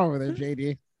going on over there,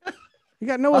 JD? You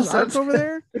got Noah's Also, Ark over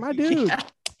there? My dude. Yeah.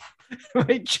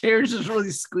 My chair's just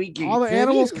really squeaky. All the JD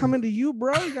animals is coming to you,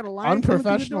 bro. You got a lion coming through the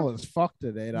Unprofessional door? as fuck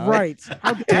today, dog. Right.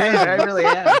 How Yeah, dare you? I really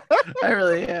am. I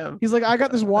really am. He's like, I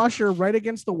got this washer right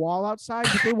against the wall outside,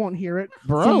 but they won't hear it.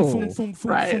 Bro. Foom, foom, foom, foom,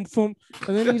 Right. foom, foom.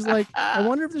 And then he's like, I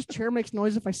wonder if this chair makes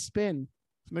noise if I spin.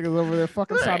 Niggas over there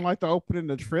fucking sound like the opening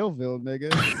to Trailville,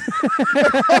 nigga.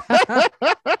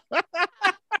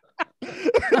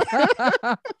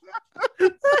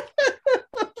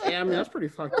 Yeah, I mean that's pretty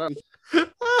fucked up.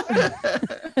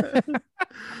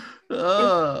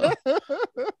 Oh.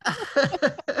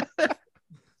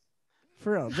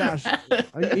 For real, Josh,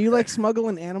 are you like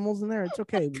smuggling animals in there? It's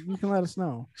okay. But you can let us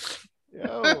know.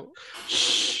 Yo.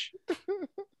 Shh.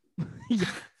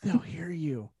 They'll hear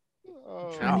you.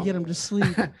 Oh. Trying to get them to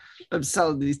sleep. I'm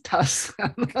selling these tusks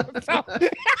on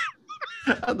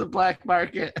the black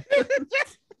market.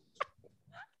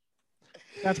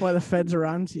 That's why the feds are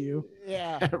on to you.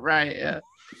 Yeah. Right. Yeah.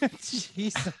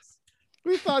 Jesus.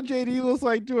 We thought JD was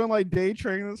like doing like day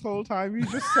trading this whole time.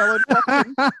 He's just selling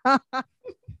fucking.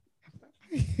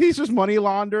 He's just money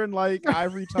laundering like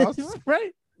ivory tusks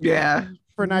Right. Yeah.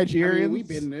 for Nigerians. we've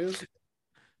been new.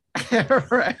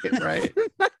 Right. Right.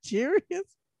 Nigerians.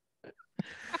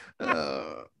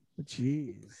 Oh,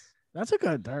 Jeez. That's a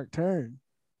good dark turn.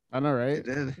 I know, right? it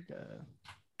did.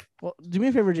 Well, do me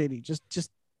a favor, JD.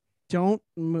 Just don't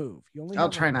move. You only I'll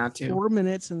have try like not to. 4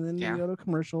 minutes and then Yeah. you go to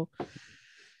commercial.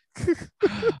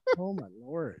 Oh my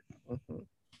Lord.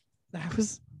 That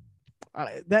was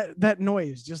that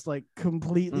noise just like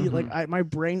completely like my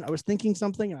brain, I was thinking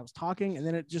something and I was talking and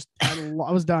then it just I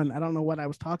was done. I don't know what I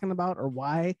was talking about or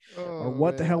why or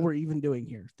what the hell we're even doing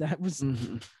here. That was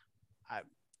Mhm.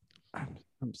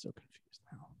 I'm so confused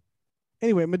now.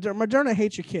 Anyway, Moderna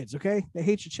hates your kids, okay? They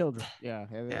hate your children. Yeah.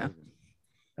 Yeah.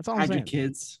 That's all I'm Hide your saying.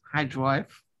 kids. Hide your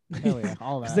wife. Hell yeah.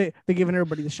 All 'Cause that. they're giving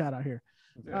everybody the shout out here.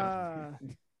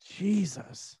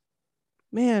 Jesus,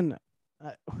 man.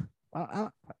 Did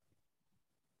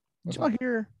y'all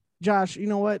hear, Josh? You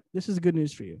know what? This is good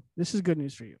news for you.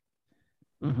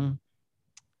 Mm-hmm.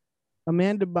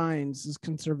 Amanda Bynes'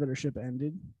 conservatorship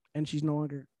ended, and she's no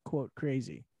longer quote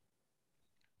crazy.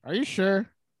 Are you sure?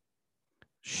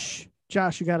 Shh,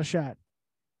 Josh, you got a shot.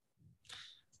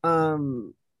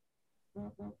 Have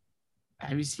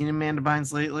you seen Amanda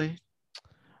Bynes lately?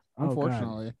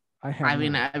 Unfortunately, I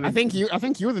mean, I think you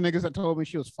were the niggas that told me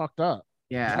she was fucked up.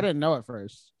 yeah, I didn't know at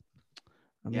first.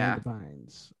 Amanda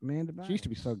Bynes. She used to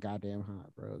be so goddamn hot,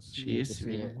 bro. She used to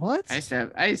be. What? I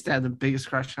used to have the biggest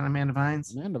crush on Amanda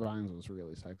Bynes. Amanda Bynes was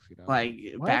really sexy, though. Like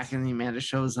back in the Amanda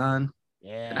shows on.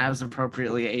 Yeah. And I was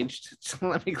appropriately aged. So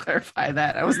let me clarify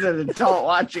that. I wasn't an adult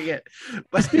watching it.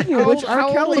 But Speaking of which,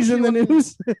 R. Kelly's in the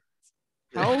news.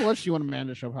 How old was she when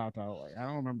Amanda show popped out? Like, I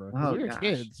don't remember. Oh, We were gosh.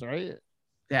 kids, right?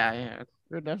 yeah.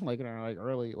 We were definitely in our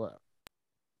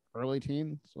early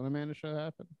teens when Amanda show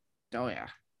happened. Oh yeah.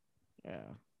 Yeah.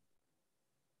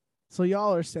 So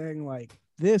y'all are saying like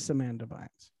this Amanda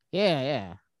Bynes.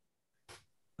 Yeah.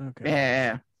 Okay.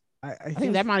 Yeah. I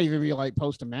think that might even be like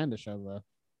post Amanda show though.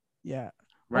 Yeah.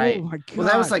 Right. Oh my God. Well,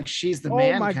 that was like she's the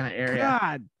man kind of area.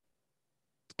 God.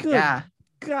 Good Yeah.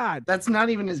 God. That's not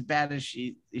even as bad as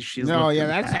she's. No, looked yeah, in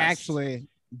the that's past. actually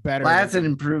better. Well, that's an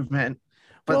improvement.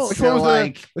 But Well, still,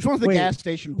 which one's the wait, gas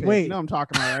station pig? wait. You know what I'm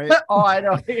talking about, right? oh, I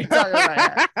know what you're talking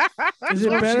about. Yeah. Is it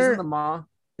Well, she's better? in the mall.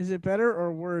 Is it better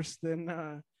or worse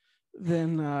than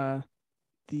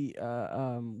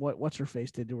what's her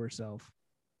face did to herself?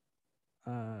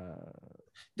 Yeah,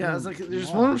 I was like, there's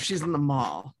one where she's in the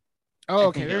mall. Oh,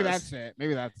 okay. think Maybe it was. that's it.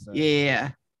 Maybe that's it.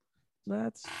 Yeah.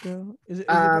 Let's go. Is it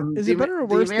The better or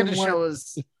worse the than Amanda what? show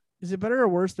was. Is it better or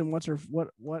worse than what's her what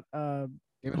Demi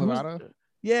who's- Lovato?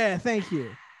 Yeah, thank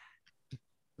you.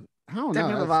 I don't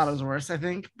Demi know. Lovato's worse, I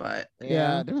think, but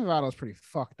Yeah, Demi Lovato's pretty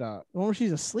fucked up. The one where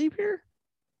she's asleep here?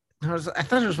 I thought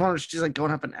there was one where she's like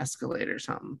going up an escalator or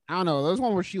something. I don't know. There's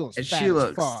one where she looks And fat she as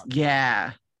looks, fuck.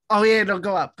 yeah. Oh yeah, no,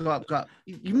 go up.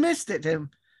 You missed it, Tim.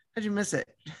 How'd you miss it?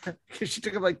 Because she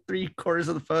took up like 3/4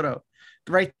 of the photo,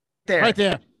 right there. Right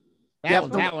there.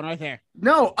 Yep. That one right there.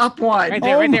 No, up one. Right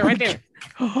there, right there, my right there.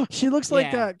 God. She looks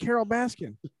like Yeah. Carol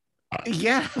Baskin.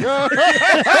 Yeah.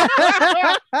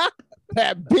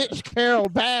 That bitch Carol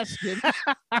Baskin.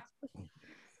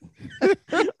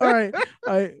 All right.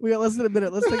 We got less than a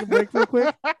minute. Let's take a break real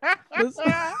quick. Bro, she's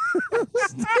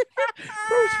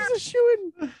a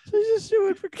shoo-in. She's a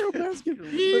shoo-in for Carol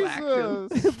Baskin.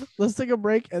 Jesus. Let's take a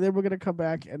break, and then we're gonna come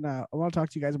back, and I want to talk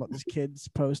to you guys about this kid's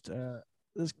post.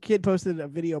 This kid posted a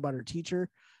video about her teacher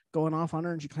going off on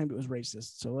her, and she claimed it was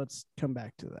racist. So let's come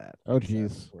back to that. Oh,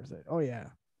 jeez. Worth it. Oh yeah,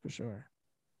 for sure.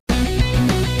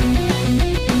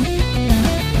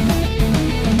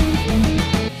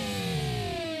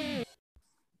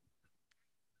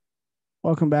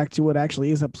 Welcome back to what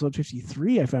actually is episode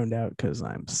 53. I found out because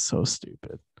I'm so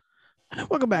stupid.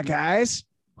 Welcome back, guys.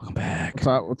 Welcome back.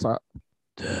 What's up?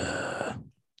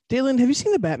 Dalen, have you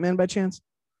seen the Batman by chance?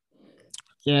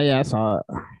 Yeah, I saw it.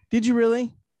 Did you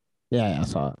really? Yeah, I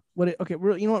saw it. Okay,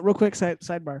 you know what? Real quick,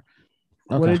 sidebar.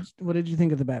 Okay. What did you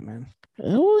think of the Batman?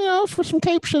 Well, for some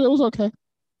cape shit, it was okay.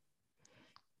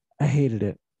 I hated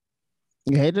it.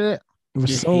 You hated it? It was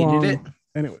You so hated long, it?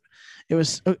 and it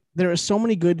was there were so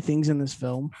many good things in this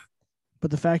film,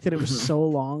 but the fact that it was Mhm. so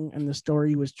long and the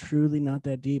story was truly not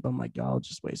that deep, I'm like, y'all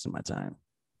just wasting my time.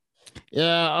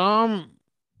 Yeah.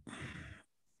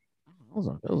 It was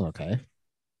okay.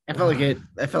 I felt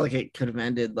like it could have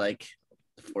ended like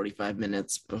 45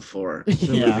 minutes before the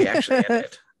Yeah. movie actually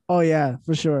ended. Oh yeah,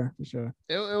 for sure.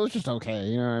 It was just okay.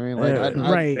 You know what I mean? Like,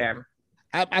 Right. Yeah.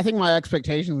 I think my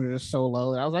expectations were just so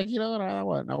low that I was like, you know what? I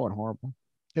wasn't horrible.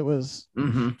 It was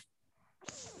Mm-hmm.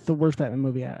 the worst Batman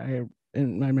movie I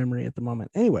in my memory at the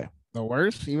moment. Anyway, The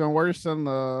worst, even worse than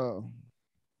the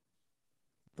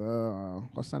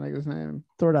what's that nigga's name?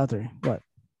 throw it out there. What?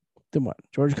 Then what?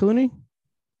 George Clooney?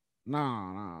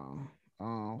 No.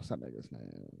 What's that nigga's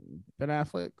name? Ben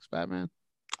Affleck's Batman.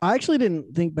 I actually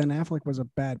didn't think Ben Affleck was a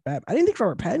bad Batman. I didn't think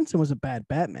Robert Pattinson was a bad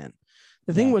Batman.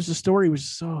 The thing Yeah. was the story was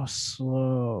so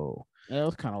slow. Yeah, it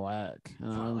was kind of whack.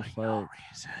 I'm just like, I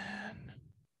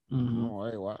Mm-hmm. don't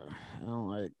like what I don't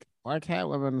like. Why can't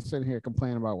women sit here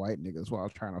complaining about white niggas while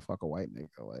trying to fuck a white nigga?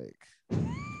 Like,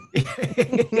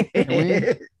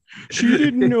 She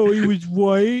didn't know he was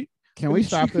white. can we She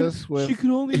stop could- this with? She could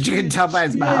only. You see can tell by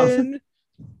his mouth. skin.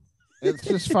 It's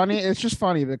just funny. It's just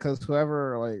funny because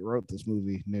whoever like wrote this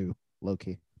movie knew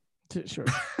Loki. Sure.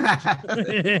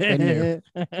 They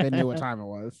knew what time it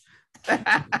was.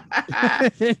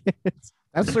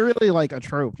 That's really like a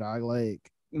trope, dog. Like,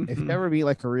 if you ever meet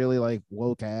like a really like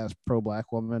woke ass pro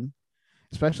black woman,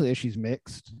 especially if she's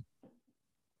mixed,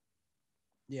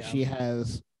 Yeah. she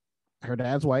has her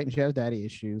dad's white and she has daddy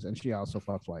issues, and she also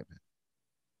fucks white men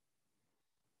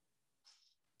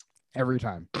every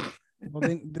time. Well,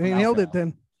 they nailed it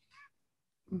then.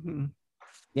 Mhm.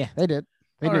 Yeah, they did.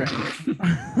 They All did.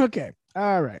 right. Okay.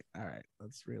 All right.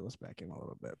 Let's reel this back in a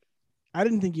little bit. I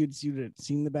didn't think you'd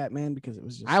seen the Batman because it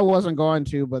was just. I wasn't going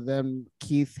to, but then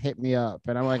Keith hit me up,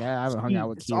 and I'm like, I haven't hung out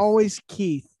with It's Keith. always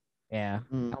Keith. Yeah.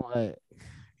 I'm like,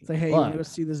 it's like, hey, you want to go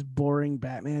see this boring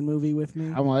Batman movie with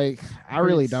me? I'm like, I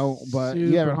really don't, but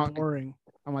you haven't boring.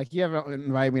 I'm like, you haven't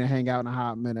invited me to hang out in a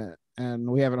hot minute, and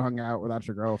we haven't hung out without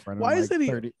your girlfriend. Why is it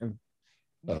 30 in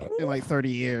like 30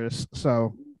 years?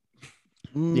 So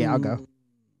yeah, I'll go.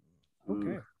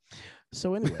 Okay.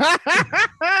 So anyway.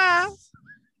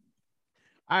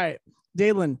 All right,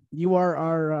 Dalen, you are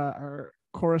our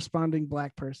corresponding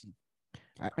black person.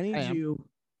 I need you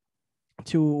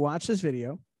to watch this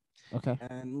video, okay,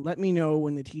 and let me know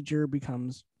when the teacher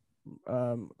becomes,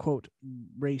 quote,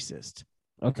 racist.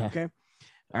 Okay. Okay.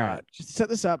 All right. Just to set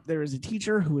this up, there is a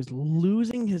teacher who is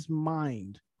losing his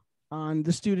mind on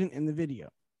the student in the video.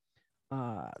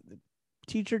 The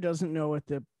teacher doesn't know at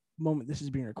the moment this is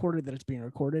being recorded that it's being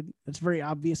recorded. It's very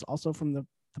obvious also from the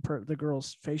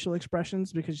girl's facial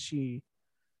expressions, because you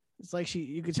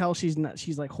could tell she's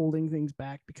like holding things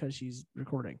back because she's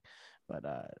recording. But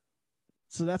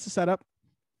so that's the setup.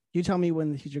 You tell me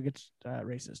when the teacher gets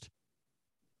racist.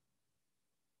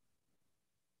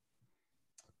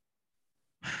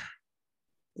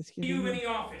 You in the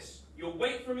office. You'll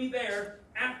wait for me there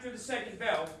after the second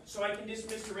bell so I can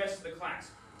dismiss the rest of the class.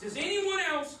 Does anyone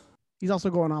else? He's also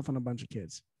going off on a bunch of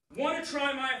kids. Want to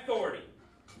try my authority?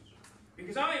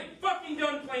 Because I am fucking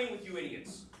done playing with you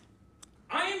idiots.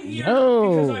 I am here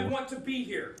because I want to be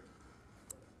here.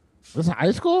 This is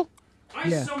high school? I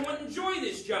somewhat enjoy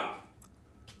this job.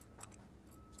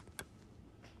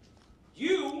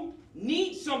 You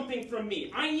need something from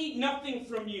me. I need nothing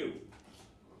from you.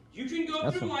 You can go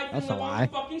through life and live on the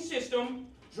fucking system,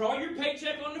 draw your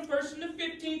paycheck on the 1st and the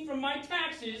 15th from my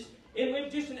taxes, and live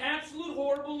just an absolute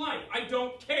horrible life. I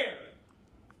don't care.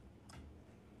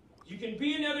 You can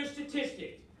be another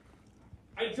statistic.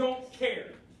 I don't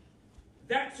care.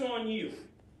 That's on you.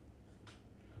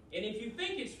 And if you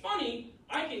think it's funny,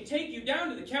 I can take you down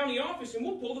to the county office and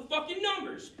we'll pull the fucking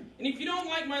numbers. And if you don't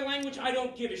like my language, I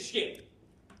don't give a shit.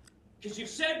 Because you've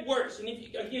said worse. And if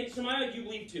you, again, Samaya, you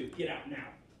leave too. Get out now.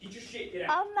 Get your shit. Get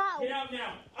out. I'm not. Get out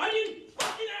now. I didn't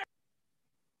fucking out.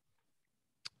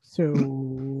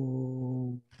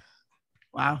 So,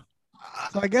 wow.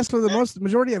 So I guess for the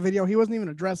majority of the video, he wasn't even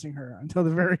addressing her until the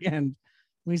very end.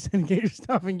 We said, get your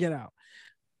stuff and get out.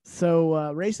 So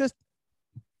racist?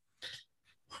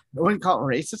 I wouldn't call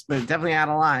it racist, but definitely out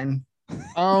of line.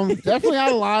 Definitely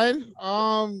out of line.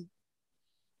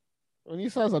 When he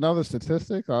says another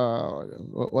statistic,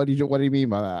 what do you mean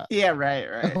by that? Yeah,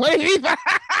 right. What do you mean by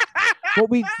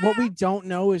what we don't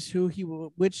know is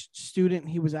which student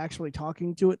he was actually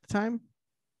talking to at the time.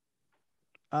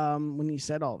 When he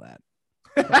said all that.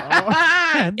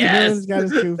 Yes. Got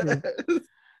his goofy.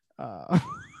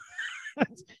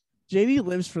 JD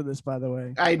lives for this, by the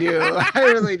way. I do. I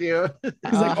really do. He's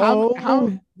like,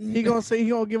 how he gonna say he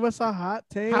gonna give us a hot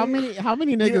take? How many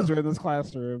niggas are in this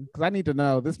classroom? Because I need to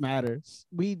know. This matters.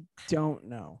 We don't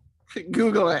know.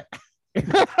 Google it.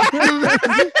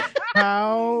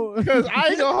 How? Because I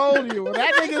ain't gonna hold you. When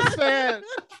that nigga said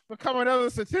become another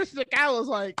statistic, I was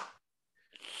like,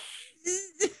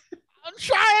 I'm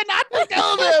trying not to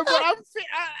go there, but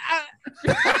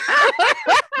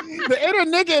the inner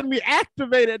nigga in me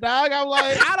activated, dog. I'm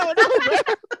like, I don't know,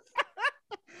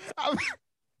 man.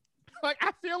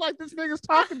 I feel like this nigga's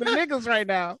talking to niggas right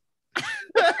now.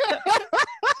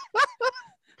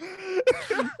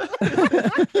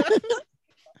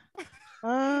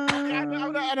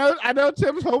 I know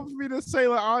Tim's hoping for me to say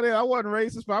like, oh, I wasn't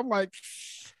racist, but I'm like,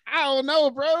 I don't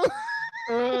know, bro.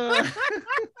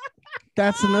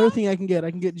 That's another thing I can get.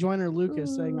 I can get Joyner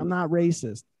Lucas saying I'm not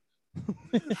racist.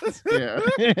 Yeah.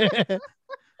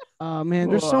 Man,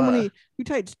 there's so many.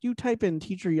 You type in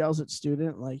teacher yells at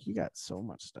student, like you got so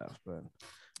much stuff. But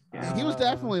yeah, he was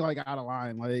definitely like out of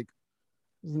line, like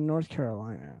in North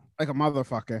Carolina, like a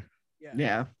motherfucker.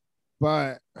 Yeah.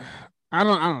 But I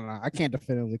don't know. I can't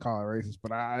definitively call it racist,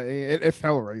 but it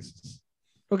felt racist.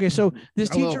 Okay, so this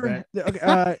teacher.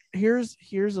 Here's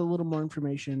a little more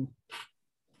information.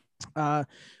 A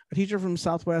teacher from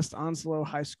Southwest Onslow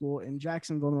High School in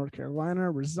Jacksonville, North Carolina,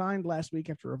 resigned last week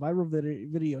after a viral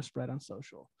video spread on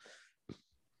social.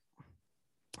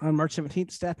 On March 17th,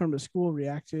 staff member of the school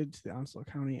reacted to the Onslow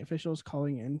County officials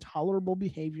calling it intolerable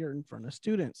behavior in front of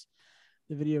students.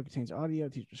 The video contains audio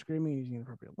of teachers screaming using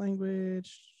inappropriate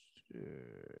language.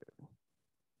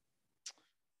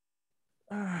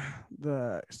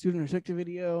 The student who took the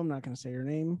video, I'm not going to say her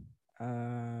name.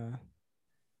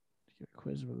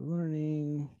 Quiz with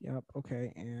learning. Yep.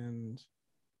 Okay. And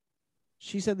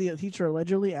She said the teacher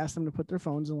allegedly asked them to put their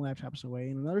phones and laptops away,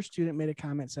 and another student made a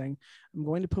comment saying, "I'm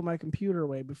going to put my computer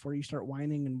away before you start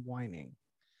whining and whining."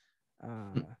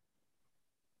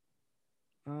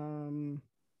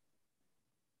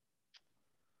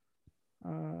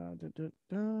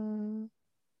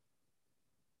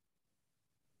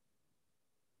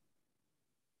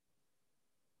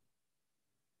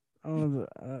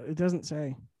 It doesn't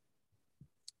say,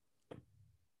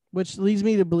 which leads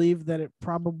me to believe that it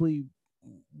probably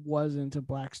wasn't a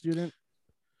black student,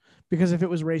 because if it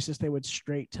was racist, they would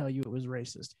straight tell you it was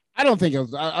racist. I don't think it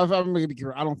was. I'm gonna be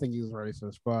clear. I don't think he was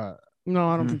racist, but no,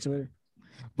 I don't think so either.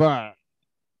 But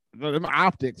the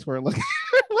optics were looking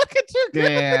too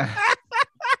good. Yeah.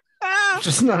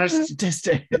 Just not a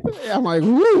statistic. I'm like,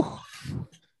 woo.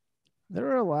 There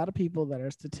are a lot of people that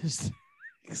are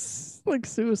statistics, like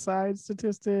suicide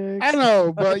statistics. I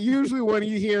know, but usually when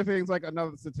you hear things like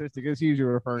another statistic, it's usually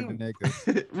referring to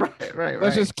niggas. Right.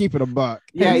 Let's just keep it a buck.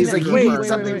 Yeah, he's like, you wait, need wait,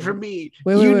 something wait. from me.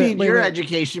 Wait, you wait, need wait, your wait.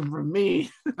 education from me.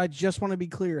 I just want to be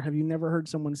clear. Have you never heard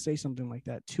someone say something like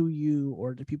that to you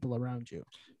or to people around you?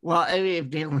 Well, I mean, if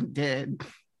Dalen did.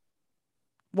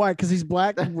 Why? Because he's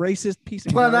black, racist, piece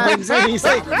of Well, garbage. no, he's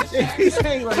saying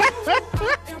like,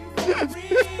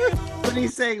 but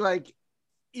he's saying like,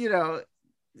 you know,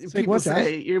 people what,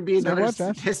 say you're being Say another what,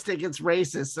 Josh? statistic, it's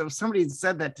racist. So if somebody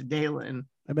said that to Dalen,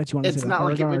 I bet you want to It's say that not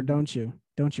like hard it R, would- don't you?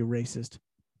 Don't you, racist?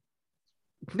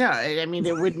 no, I mean,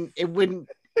 it wouldn't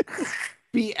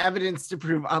be evidence to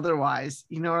prove otherwise.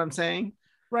 You know what I'm saying?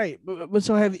 Right. But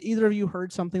so have either of you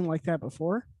heard something like that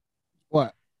before?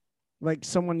 What? Like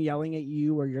someone yelling at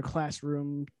you or your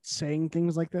classroom saying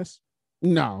things like this?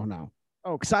 No.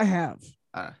 Oh, because I have.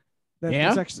 Yeah?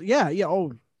 That's actually, yeah.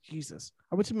 Oh, Jesus.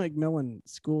 I went to McMillan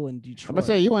School in Detroit. I'm gonna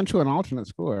say you went to an alternate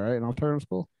school, right? An alternative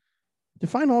school.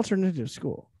 Define alternative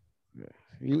school.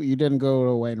 You didn't go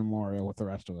to Wayne Memorial with the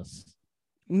rest of us.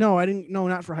 No, I didn't. No,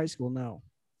 not for high school. No.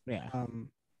 Yeah.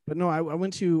 But no, I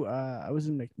went to. I was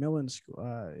in McMillan School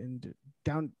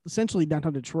essentially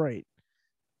downtown Detroit,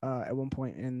 at one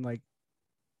point, and like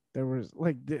there was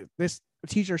like this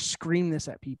teacher screamed this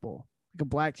at people, like a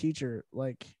black teacher,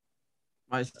 like.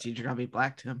 Why is the teacher gotta be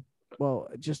black to him? Well,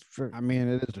 just for. I mean,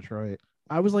 it is Detroit.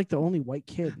 I was like the only white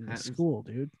kid in the school,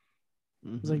 dude.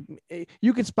 Mm-hmm. It was like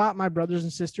you could spot my brothers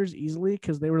and sisters easily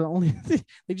because they were the only.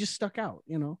 They just stuck out,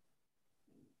 you know.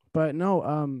 But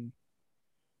no,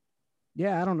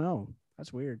 yeah, I don't know.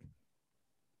 That's weird.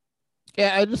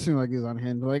 Yeah, I just seem like he's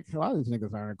unhinged. Like a lot of these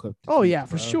niggas aren't equipped. Oh yeah,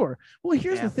 for sure. Well,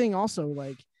 here's Yeah. the thing, also,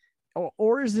 like,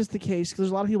 or is this the case? Because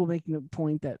there's a lot of people making the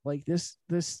point that like this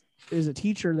is a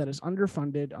teacher that is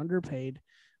underfunded, underpaid,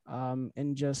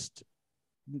 and just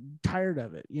tired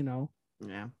of it, you know.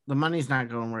 Yeah, the money's not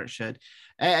going where it should.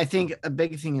 I think a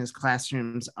big thing is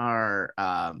classrooms are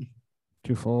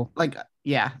Too full. like,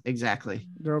 yeah, exactly.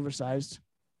 They're oversized.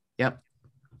 Yep.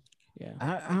 Yeah.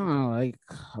 I don't know, like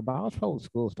about public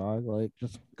schools, dog. Like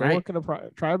just go Right. work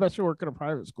at try your best to work at a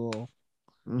private school.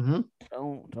 Mm-hmm.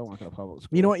 Don't work at a public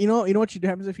school. You know what? You know what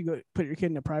happens if you go put your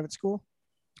kid in a private school?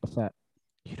 What's that?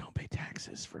 You don't pay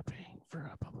taxes for paying for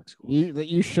a public school.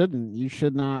 You shouldn't. You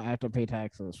should not have to pay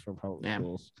taxes for public Yeah.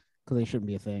 schools because they shouldn't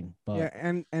be a thing. But Yeah,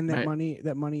 and that Right.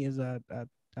 money is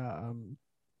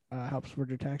helps with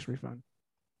your tax refund.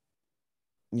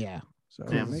 yeah, So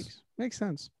Yeah. it makes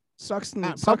sense. Sucks in,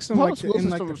 Nah, sucks in public like school in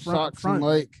like system the front. sucks. And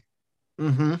like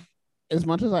Mm-hmm. as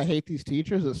much as I hate these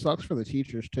teachers, it sucks for the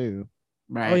teachers too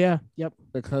Right. Oh yeah, yep.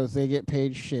 because they get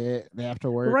paid shit. They have to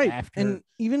work Right. after. And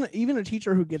even a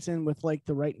teacher who gets in with like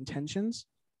the right intentions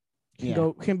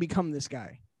can become this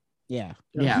guy. yeah,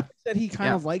 You know, Yeah. He said he kind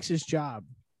Yeah. of likes his job,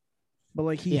 but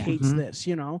like he Yeah. hates Mhm. this,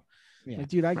 you know. yeah. Like,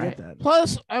 dude, I Right. get that.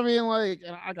 Plus, I mean, like,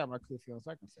 and I got my clue feelings.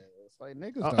 I can say this. Like,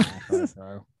 niggas don't act right,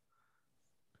 bro.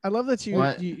 I love that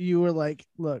What? you were like,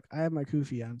 look, I have my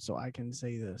kufi on, so I can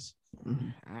say this.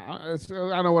 Mhm.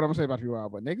 I know what I'm gonna say about you all,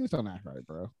 but niggas don't act right,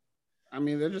 bro. I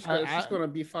mean, they're just I- it's just I- going to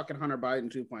be fucking Hunter Biden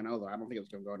 2.0, though. I don't think it's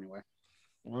going to go anywhere.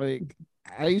 Like,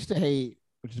 I used to hate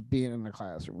just being in the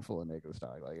classroom full of niggas,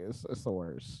 dog. Like, it's the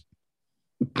worst.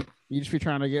 You just be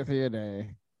trying to get through your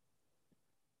day.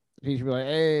 Teacher be like,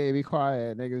 "Hey, be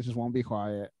quiet." Niggas just won't be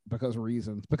quiet because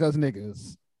reasons, because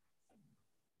niggas,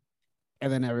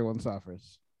 and then everyone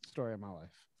suffers. Story of my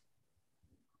life.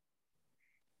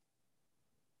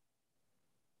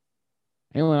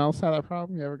 Anyone else have that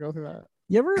problem? You ever go through that?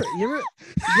 You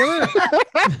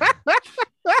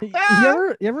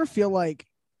ever feel like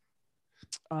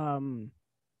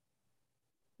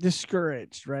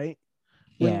discouraged, right?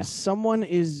 When Yeah. someone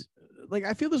is like,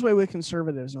 I feel this way with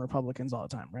conservatives and Republicans all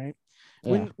the time, right?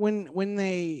 Yeah. When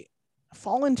they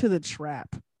fall into the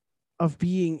trap of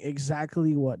being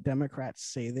exactly what Democrats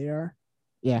say they are.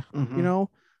 Yeah. Mhm. You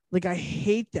know, like I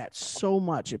hate that so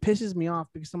much. It pisses me off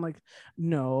because I'm like,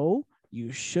 no,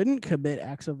 you shouldn't commit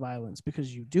acts of violence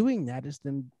because you doing that is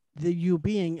you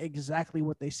being exactly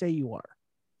what they say you are.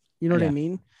 You know what I Yeah.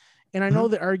 mean? And I know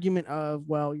the argument of,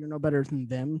 well, you're no better than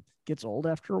them gets old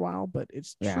after a while, but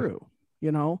it's true,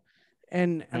 you know?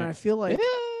 And I feel like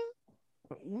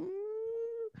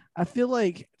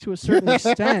to a certain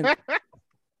extent,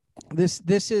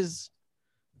 this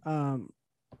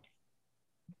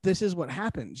is what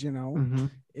happens, you know, Mhm.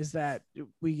 is that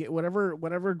we get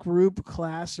whatever group,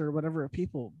 class, or whatever of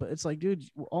people, but it's like, dude,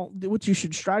 what you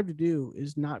should strive to do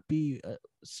is not be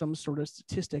some sort of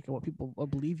statistic of what people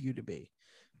believe you to be.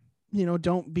 You know,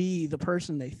 don't be the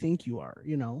person they think you are,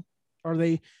 you know, or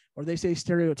they say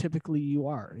stereotypically you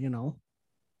are, you know.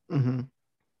 Mhm.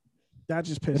 That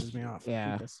just pisses me off.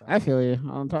 Yeah, I feel you.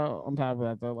 On top of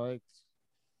that, though, like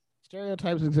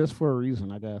stereotypes exist for a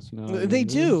reason, I guess. You know, what I they mean?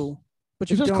 do, but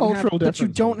you it's just don't have, cultural but you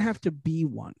don't differences. have to be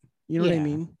one. You know what I Yeah.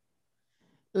 mean?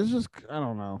 It's just, I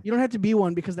don't know. You don't have to be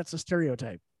one because that's a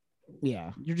stereotype.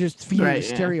 Yeah, You're just feeding Right, the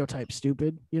yeah. stereotype,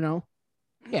 stupid. You know?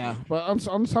 yeah, but on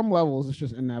some levels, it's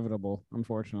just inevitable.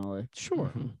 Unfortunately,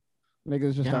 Sure. Mhm.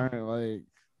 niggas just Yeah. aren't like.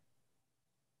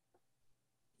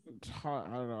 It's hard,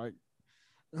 I don't know. Like,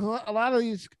 a lot of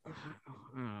these, I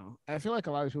don't know. I feel like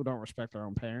a lot of people don't respect their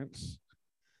own parents.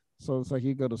 So it's like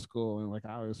you go to school and like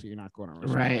obviously you're not going to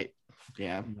respect, Right.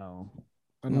 Yeah. you know,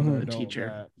 another Mhm. adult Teacher.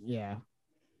 that- yeah.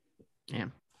 Yeah.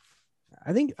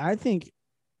 I think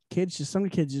some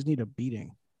kids just need a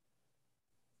beating.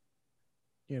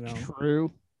 You know?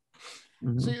 True.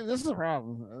 Mhm. See, this is a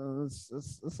problem. This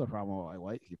is a problem with like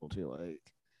white people too. Like,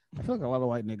 I feel like a lot of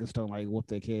white niggas don't like whoop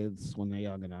their kids when they're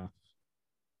young enough.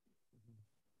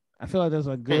 I feel like there's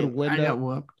a good I window. got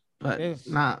whooped, but It's-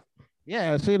 not.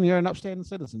 Yeah, see, you're an upstanding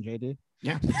citizen, JD.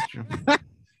 Yeah, that's true.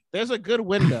 There's a good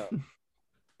window.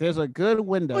 There's a good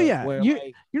window. Oh yeah, where, you're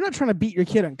like, not trying to beat your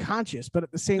kid unconscious, but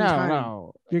at the same time,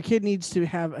 no. your kid needs to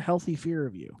have a healthy fear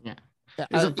of you.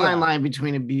 There's a fine line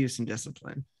between abuse and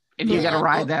discipline, and you Yeah, got to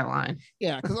ride that line.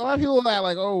 Yeah, because a lot of people are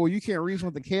like, "Oh, you can't reason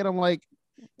with the kid." I'm like,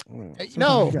 Sometimes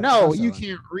no, you gotta no, cuss you at 'em.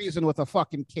 can't reason with a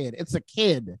fucking kid. It's a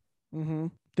kid. Mm-hmm.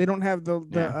 They don't have the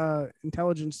Yeah.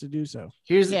 intelligence to do so.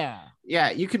 Yeah,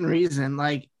 you can reason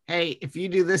like, hey, if you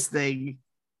do this thing,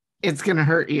 it's gonna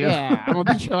hurt you. Yeah, I'm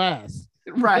gonna beat your ass.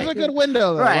 Right. There's a good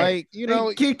window, though. Right. Like, you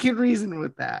know, kid can reason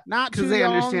with that. not 'cause too they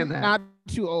young, understand that. not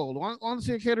too old. Once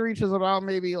your kid reaches about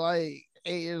maybe like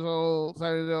 8 years old,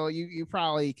 7 years old, you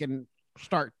probably can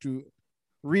start to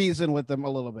reason with them a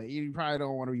little bit. You probably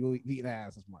don't want to be beating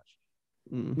ass as much.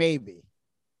 Mm. Maybe.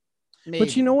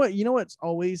 But you know what? You know what's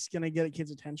always gonna get a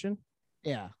kid's attention?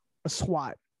 Yeah. A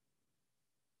SWAT.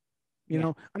 You Yeah.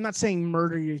 know, I'm not saying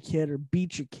murder your kid or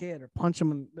beat your kid or punch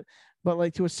them, but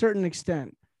like to a certain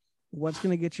extent, what's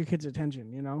gonna get your kid's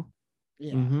attention? You know,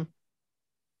 Yeah. Mhm.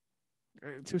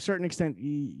 To a certain extent,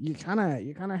 you kind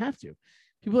of have to.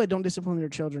 People that don't discipline their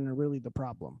children are really the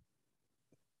problem.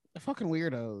 They're fucking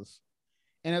weirdos.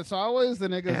 And it's always the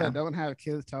niggas Yeah. that don't have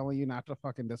kids telling you not to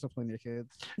fucking discipline your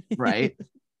kids. Right.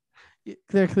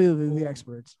 They're clearly the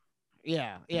experts.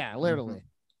 Yeah, literally.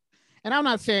 And I'm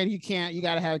not saying you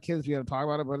got to have kids, you got to talk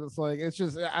about it, but it's like, it's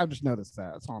just, I've just noticed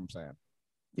that. That's all I'm saying.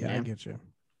 Yeah, I Yeah. get you.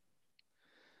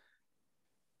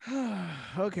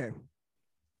 Okay,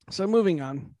 so moving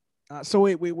on. So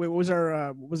wait, what was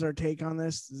our take on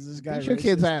this? Is this guy Beat your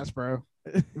kid's racist? ass, bro.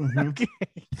 Mhm. Okay.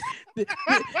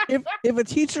 if a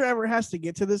teacher ever has to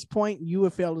get to this point, you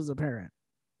have failed as a parent.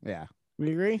 Yeah.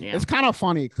 We agree? Yeah. It's kind of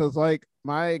funny because like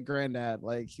my granddad,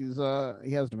 like he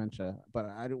has dementia, but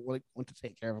I went to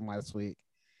take care of him last week.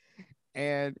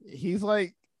 And he's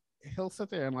like, he'll sit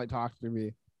there and like talk to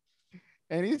me.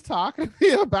 And he's talking to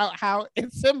me about how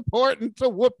it's important to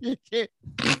whoop your kid.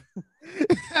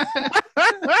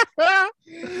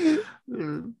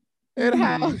 Mm. And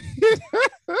how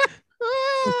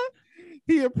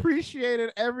he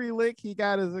appreciated every lick he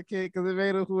got as a kid because it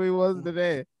made him who he was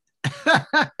today.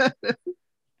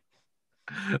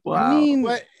 Wow. I mean,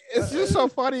 But it's just so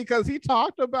funny because he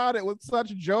talked about it with such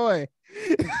joy.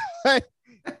 Like,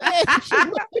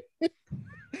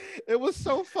 it was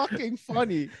so fucking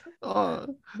funny.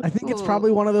 Oh. I think it's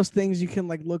probably one of those things you can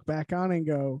like look back on and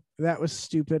go, that was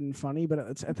stupid and funny, but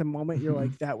it's at the moment you're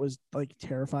like, that was like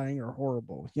terrifying or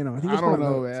horrible. You know, I think I it's one don't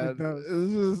of know, those. It's man. like those- It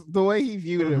was just, the way he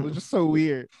viewed it was just so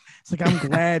weird. It's like, I'm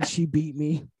glad she beat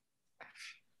me.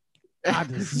 I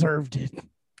deserved it.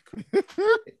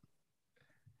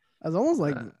 I was almost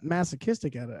like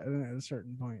masochistic at a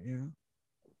certain point, you know.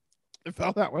 It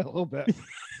felt that way a little bit.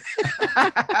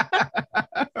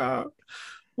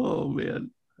 Oh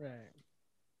man. Right.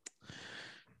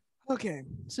 Okay,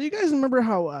 so you guys remember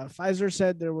how Pfizer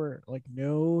said there were like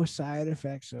no side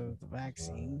effects of the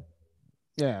vaccine?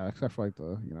 Yeah, except for like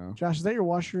the, Josh, is that your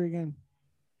washer again?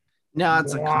 No,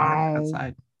 it's a car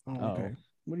outside. Oh, Oh. okay.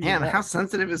 What do you Man, want? how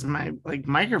sensitive is my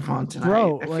microphone tonight?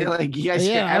 Bro, I feel like you guys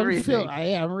yeah, hear everything.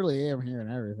 I really am hearing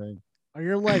everything. Are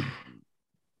you like,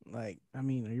 I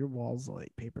mean, are your walls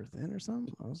like paper thin or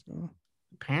something?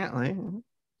 Apparently,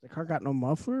 The car got no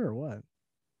muffler or what?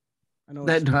 I know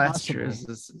that's possible. true.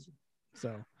 This is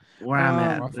So where I'm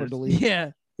at. Muffler There's- delete.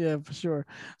 yeah, for sure.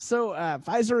 So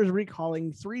Pfizer is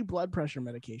recalling 3 blood pressure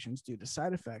medications due to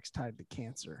side effects tied to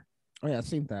cancer. Oh yeah, I've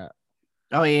seen that.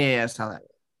 Oh yeah, I saw that.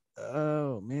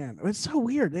 Oh man, it's so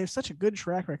weird. They have such a good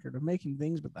track record of making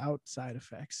things without side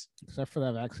effects. Except for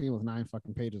that vaccine with 9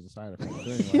 fucking pages of side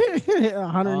effects. Anyway,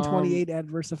 128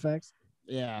 adverse effects.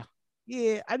 yeah.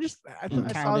 Yeah, I saw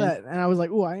Counting. that and I was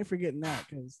like, oh, I ain't forgetting that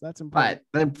because that's important.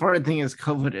 But the important thing is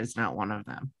COVID is not one of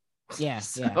them. Yeah,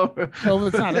 So- yeah.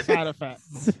 COVID's not a side effect.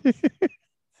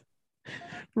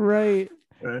 Right.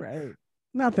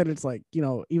 Not that it's like,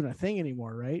 even a thing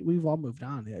anymore, right? We've all moved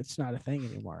on. It's not a thing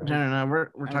anymore. Right? No.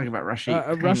 We're talking about Russia.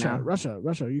 Ukraine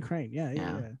Russia, Ukraine. Yeah.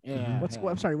 Yeah.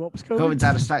 I'm sorry. What was COVID? COVID's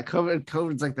out of stock.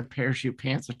 COVID's like the parachute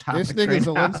pants with topic. This nigga right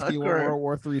Zelensky now. World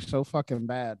War III so fucking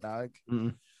bad, dog.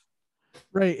 Mm.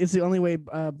 Right. It's the only way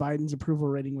Biden's approval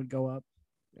rating would go up.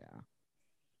 Yeah.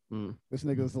 Mm. This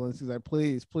nigga Zelensky's like,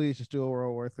 please just do a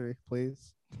World War III,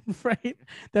 please. Right.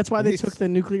 That's why they Please. took the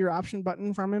nuclear option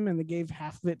button from him and they gave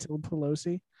half of it to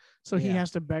Pelosi. So he Yeah.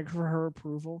 has to beg for her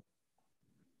approval.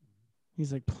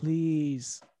 He's like,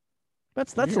 please.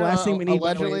 That's the hear, last thing we need.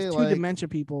 allegedly, Two like- dementia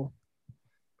people.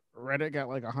 Reddit got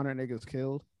like 100 niggas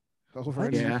killed over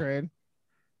What? in Yeah. Ukraine.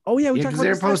 Oh yeah, we Yeah, talked because about they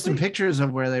were this last posting week. pictures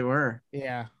of where they were.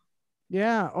 Yeah.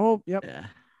 Yeah. Oh, yep. Yeah.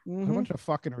 Mhm. A bunch of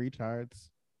fucking retards.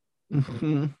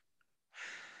 Mhm.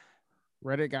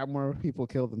 Reddit got more people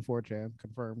killed than 4chan,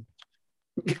 confirmed.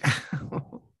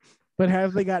 But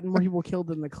have they gotten more people killed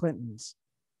than the Clintons?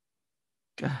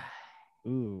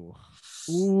 Ooh.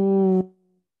 Ooh.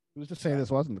 Who's to say this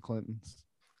wasn't the Clintons?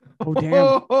 Oh damn.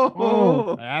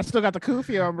 Oh. I still got the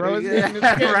kufi on, bro. It's Yeah, getting, it's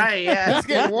getting, right, yeah. It's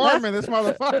getting warm in this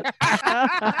motherfucker.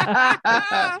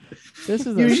 This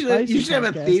is You a should spicy have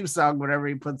a podcast. theme song whenever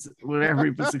he puts the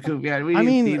kufi on. We I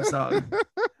need mean- a theme song.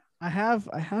 I have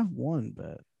one,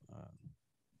 but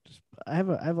just I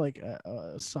have like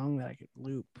a song that I could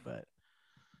loop, but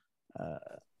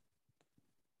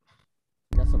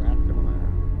Got some African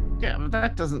on Yeah, but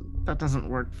that doesn't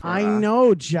work for I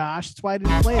know, Josh. That's why I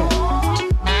didn't play it.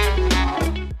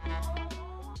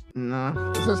 No.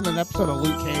 there. This isn't an episode of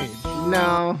Luke Cage.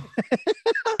 No.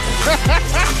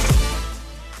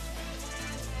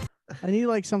 I need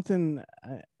like something.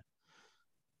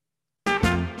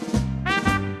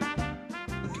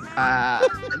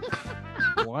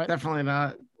 What? Definitely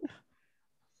not.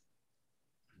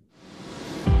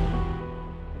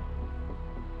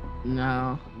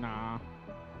 No. Nah.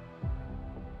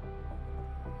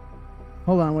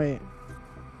 Hold on, wait.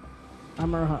 Oh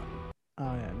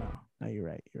yeah, no, you're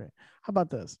right. You're right. How about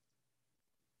this?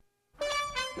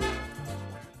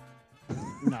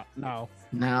 No.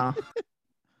 No.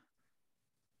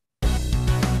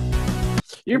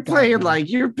 You're playing like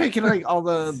you're picking like all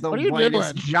the What are you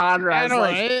whitest doing? genres, I know,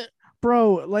 like right?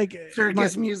 Bro, like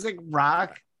circus music,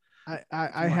 rock.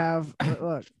 I have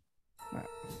look.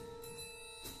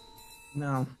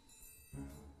 No.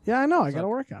 Yeah, I know. I gotta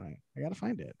work on it. I gotta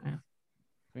find it.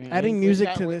 Man, Adding we music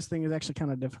got- to this thing is actually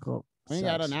kind of difficult. We ain't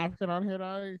got Sucks. an African on here,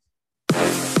 dog.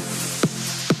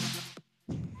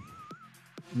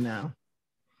 No.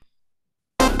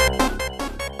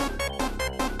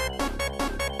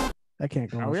 I can't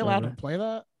go. Are on we allowed to forever. play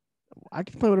that? I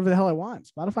can play whatever the hell I want.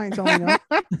 Spotify ain't telling me no.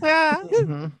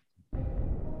 Mhm.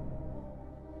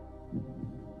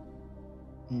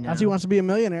 No. Ozzy wants to be a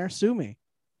millionaire. Sue me.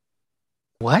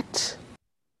 What?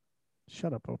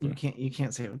 Shut up, You Oprah.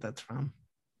 can't say what that's from.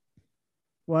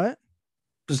 What?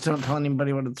 Just don't tell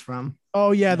anybody what it's from.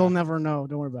 Oh yeah, they'll never know.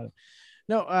 Don't worry about it.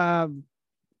 No.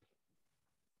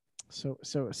 So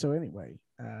anyway,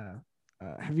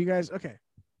 have you guys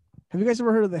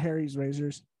ever heard of the Harry's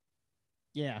razors?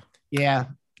 Yeah. Yeah,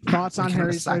 Thoughts on They kinda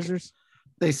Harry's suck. razors?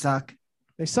 they suck.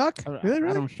 They suck. I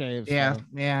Really? don't shave. Yeah, so-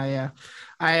 yeah.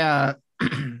 I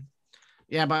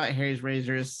yeah, about Harry's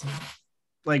razors,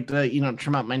 like the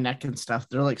trim out my neck and stuff.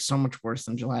 They're like so much worse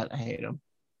than Gillette. I hate them.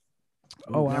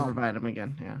 Oh, wow. Never buy them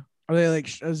again. Yeah. Are they like?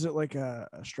 Is it like a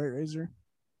straight razor?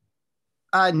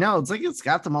 No, it's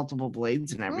got the multiple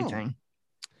blades and everything.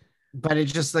 But it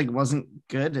just like wasn't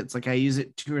good. It's like I use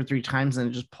it 2 or 3 times and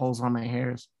it just pulls on my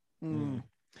hairs.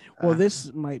 Well,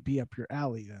 this might be up your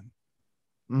alley then.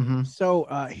 Mm-hmm. So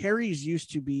Harry's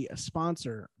used to be a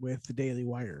sponsor with the Daily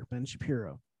Wire, Ben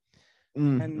Shapiro.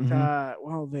 And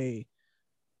well, they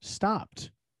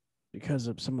stopped because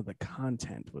of some of the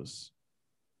content was.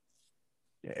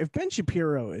 If Ben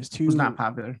Shapiro is was not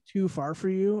popular, too far for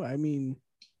you, I mean,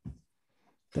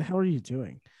 the hell are you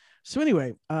doing? So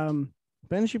anyway,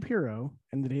 Ben Shapiro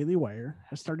and the Daily Wire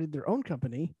has started their own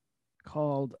company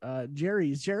called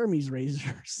Jeremy's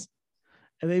Razors,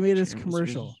 and they made this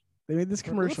commercial. They made this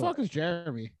commercial. Who the fuck is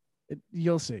Jeremy?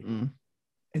 You'll see.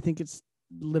 I think it's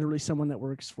literally someone that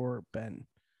works for Ben.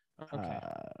 Okay.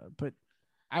 But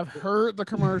I've heard the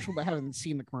commercial, but haven't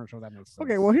seen the commercial. That makes sense.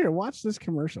 Okay, well, here, watch this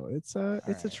commercial. It's a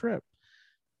right. trip.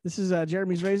 This is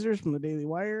Jeremy's Razors from the Daily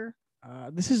Wire.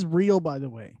 This is real, by the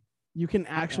way. You can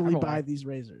actually buy these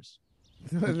razors.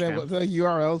 the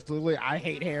URL is literally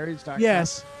IHateHarrys.com.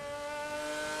 Yes.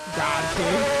 God, dude.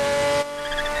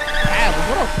 Adam,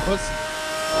 what a pussy.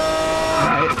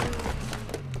 right?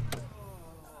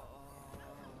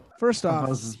 First off,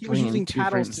 Suppose he was using two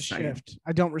paddles frames to a second. shift.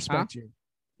 I don't respect you.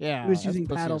 Yeah, He was that's using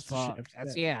pussy paddles as to fuck. shift.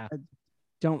 That's I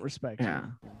don't respect Yeah.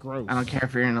 you. Gross. I don't care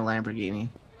if you're in a Lamborghini.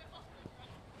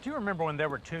 Do you remember when there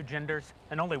were 2 genders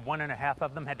and only 1.5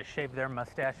 of them had to shave their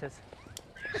mustaches?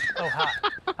 Oh, hi.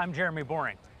 I'm Jeremy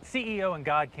Boring, CEO and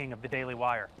God King of the Daily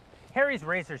Wire. Harry's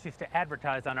Razors used to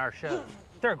advertise on our shows.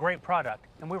 They're a great product,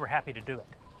 and we were happy to do it.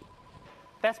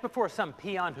 That's before some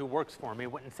peon who works for me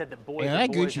went and said that boys are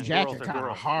that boys Gucci and jacket girls are kinda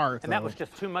girls. hard, and that though. was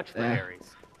just too much for Yeah.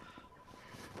 Harry's.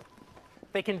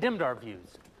 They condemned our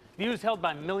views. Views held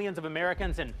by millions of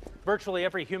Americans and virtually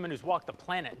every human who's walked the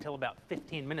planet until about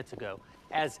 15 minutes ago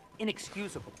as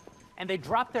inexcusable. And they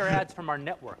dropped their ads from our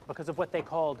network because of what they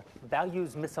called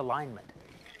values misalignment.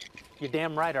 You're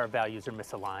damn right our values are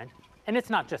misaligned. And it's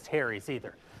not just Harry's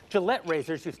either. Gillette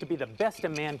razors used to be the best a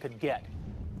man could get.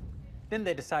 Then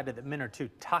they decided that men are too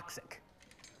toxic.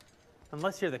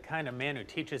 Unless you're the kind of man who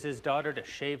teaches his daughter to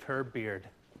shave her beard.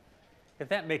 If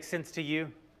that makes sense to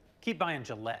you, keep buying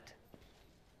Gillette.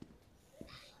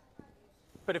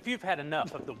 But if you've had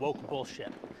enough of the woke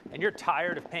bullshit, and you're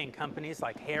tired of paying companies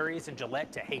like Harry's and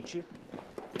Gillette to hate you,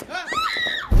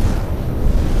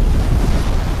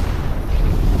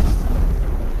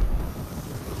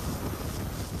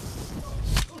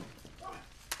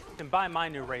 then buy my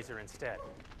new razor instead.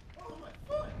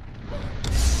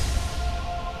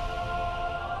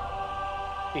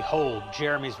 Behold,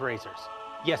 Jeremy's razors.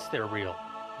 Yes, they're real.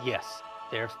 Yes,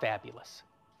 they're fabulous.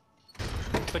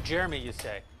 But Jeremy, you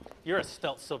say, you're a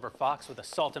spelt silver fox with a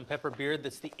salt and pepper beard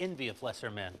that's the envy of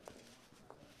lesser men.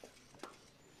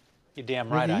 You're damn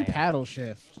right I am. paddle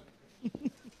shift.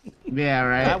 Yeah,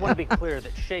 right. I want to be clear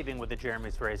that shaving with a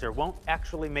Jeremy's razor won't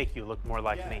actually make you look more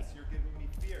like me. You're giving me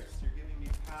fierce. You're giving me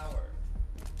power.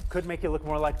 Could make you look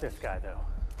more like this guy, though.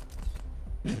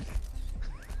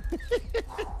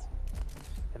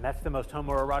 And that's the most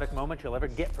homoerotic moment you'll ever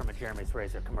get from a Jeremy's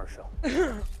razor commercial.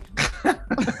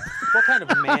 What kind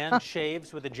of man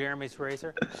shaves with a Jeremy's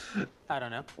razor? I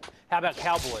don't know. How about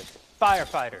cowboys,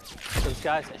 firefighters, those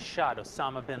guys that shot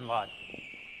Osama bin Laden?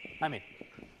 I mean,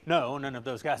 no, none of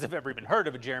those guys have ever even heard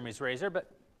of a Jeremy's razor, but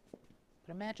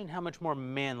imagine how much more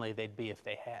manly they'd be if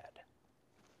they had.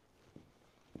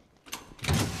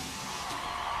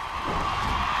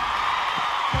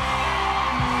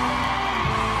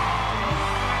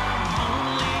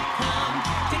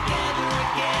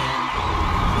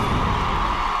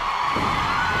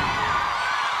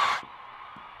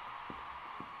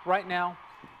 Right now,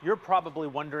 you're probably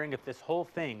wondering if this whole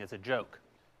thing is a joke.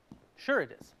 Sure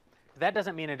it is. But that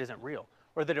doesn't mean it isn't real,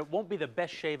 or that it won't be the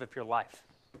best shave of your life.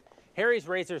 Harry's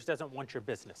Razors doesn't want your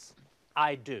business.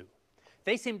 I do.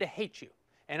 They seem to hate you,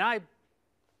 and I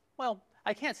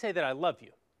can't say that I love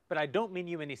you, but I don't mean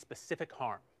you any specific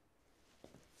harm.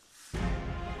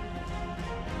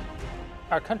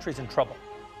 Our country's in trouble.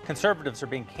 Conservatives are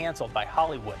being canceled by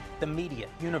Hollywood, the media,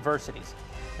 universities,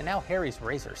 and now Harry's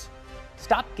Razors.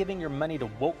 Stop giving your money to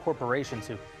woke corporations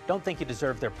who don't think you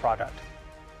deserve their product.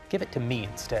 Give it to me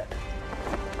instead.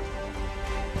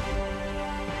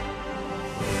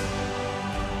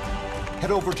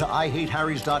 Head over to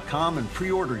IHateHarrys.com and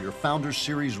pre-order your Founders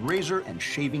Series razor and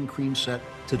shaving cream set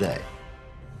today.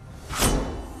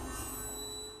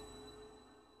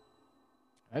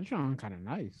 That John kind of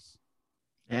nice.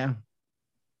 Yeah.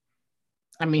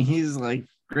 I mean, he's like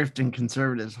grifting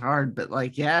conservatives hard, but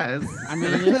like, yeah. I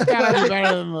mean, it's gotta be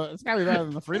better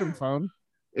than the Freedom Phone.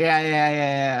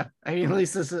 Yeah. I mean, at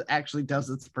least this actually does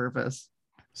its purpose.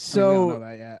 So, I don't know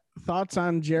that yet. thoughts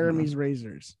on Jeremy's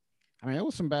razors? I mean, there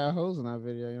was some bad hoes in that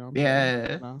video, you know.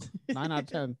 Yeah. No, 9 out of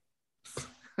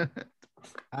 10.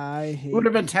 I hate. Would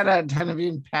have been 10 out of 10 if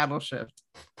you didn't paddle shift.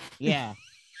 Yeah.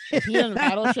 If he didn't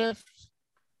paddle shift,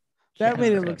 that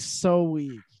made it look so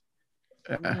weak.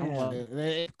 I'm like,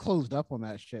 they closed up on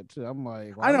that shit too. I'm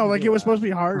like, I know, like it was supposed to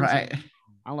be hard, right?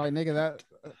 I'm like, nigga,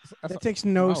 that takes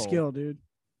no skill, dude.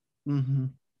 Mm-hmm.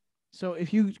 So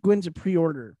if you go into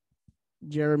pre-order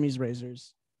Jeremy's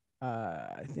razors,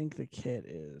 I think the kit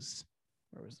is,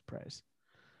 where was the price?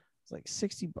 It's like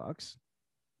 $60.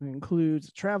 It includes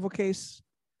a travel case,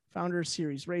 Founder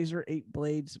Series razor,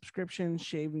 8-blade subscription,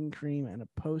 shaving cream, and a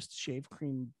post-shave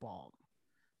cream balm.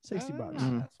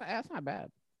 $60. That's not bad.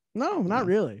 No, not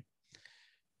really.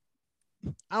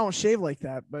 I don't shave like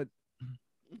that, but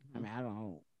I mean, I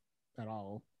don't at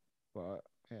all. But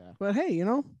yeah. But hey,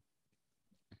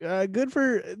 good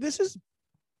for this is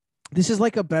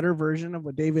like a better version of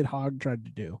what David Hogg tried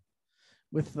to do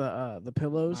with the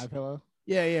pillows. My pillow.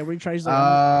 Yeah, where he tries like,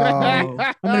 I'm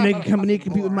gonna make a company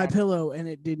compete with My Pillow, and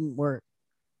it didn't work.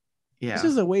 Yeah, this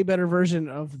is a way better version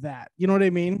of that. You know what I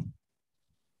mean?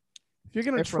 If you're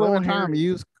gonna troll time,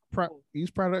 use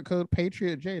product code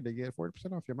PatriotJ to get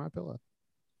 40% off your My Pillow.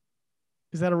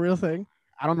 Is that a real thing?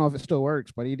 I don't know if it still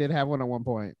works, but he did have one at one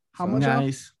point. How much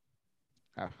nice.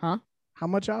 off? How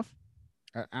much off?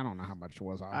 I don't know how much it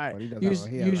was off. All right. But he does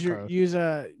use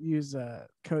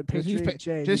code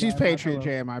PatriotJ. Just use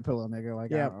PatriotJ and My Pillow, nigga.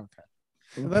 Like, yeah. Okay.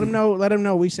 Let him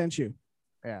know we sent you.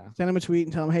 Yeah. Send him a tweet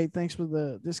and tell him, hey, thanks for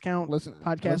the discount.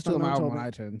 Podcast to him album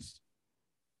on iTunes.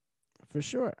 For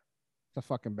sure. It's a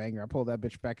fucking banger. I pulled that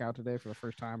bitch back out today for the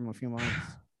first time in a few months.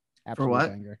 For what?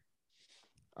 Banger.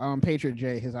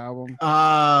 PatriotJ, his album.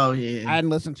 Oh yeah. I hadn't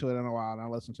listened to it in a while, and I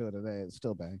listened to it today. It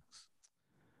still bangs.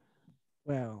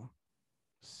 Well,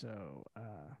 so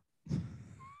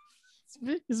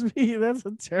it's me. That's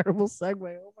a terrible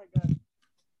segue. Oh my god.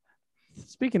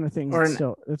 Speaking of things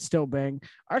that still bang,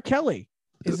 R. Kelly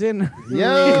is in.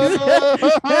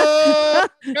 Oh,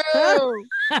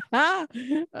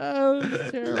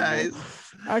 nice.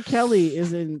 R. Kelly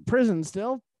is in prison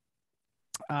still.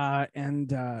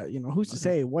 And who's to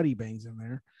say what he bangs in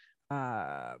there?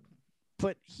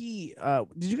 But he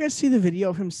did you guys see the video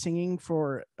of him singing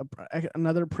for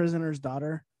another prisoner's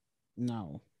daughter?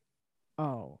 No.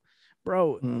 Oh,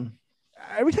 bro.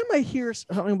 Every time I hear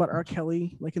something about R.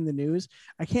 Kelly, like in the news,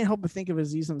 I can't help but think of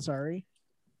Aziz Ansari.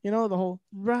 You know, the whole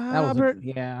Robert.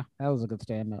 That was a good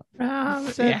stand-up.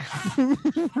 Robert. Yeah.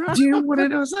 Do you want to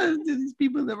know something to these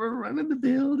people that were running the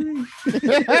building?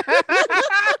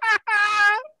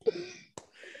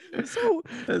 So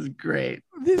that's great.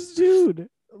 This dude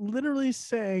literally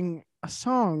sang a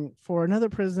song for another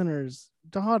prisoner's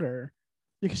daughter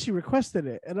because she requested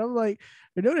it. And I'm like,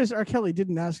 I noticed R. Kelly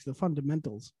didn't ask the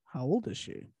fundamentals. How old is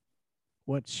she?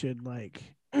 What should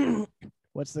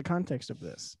what's the context of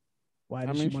this? Why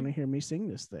does she want to hear me sing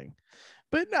this thing?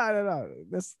 But no.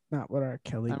 That's not what R.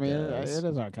 Kelly does. It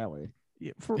is R. Kelly.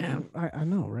 Yeah, I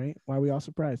know, right? Why are we all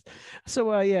surprised?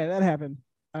 So that happened.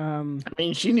 I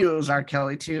mean, she knew it was R.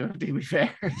 Kelly too, to be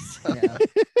fair. So. Yeah.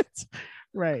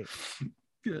 Right.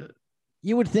 Good.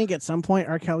 You would think at some point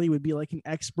R. Kelly would be like an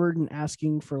expert in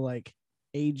asking for like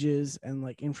ages and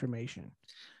like information.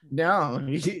 No,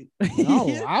 he kind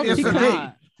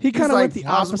of went the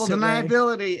possible opposite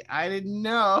deniability. Way. I didn't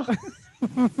know.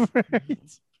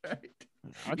 Right.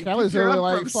 R. Kelly's literally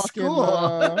like fucking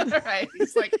right.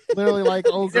 He's like literally like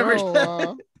old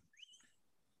girl.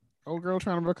 Old girl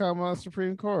trying to become a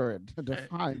Supreme Court, a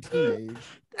defined teenage.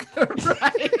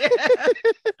 Right.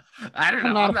 I don't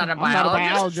know. I'm not a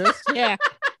biologist. Yeah.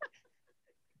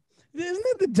 Isn't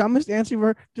that the dumbest answer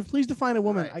ever? To please define a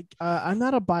woman. Right. I'm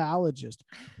not a biologist.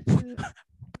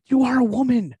 You are a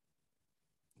woman.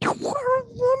 You are a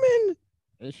woman.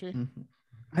 Is she?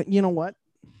 You know what?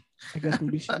 I guess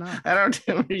maybe she's not. I don't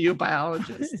know. Are you a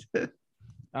biologist?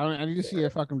 I need to see your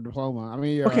fucking diploma. I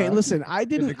mean, okay. Listen, I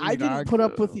didn't put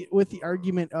up with the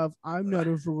argument of I'm not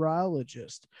a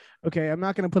virologist. Okay, I'm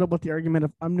not going to put up with the argument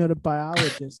of I'm not a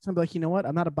biologist. I'm like, you know what?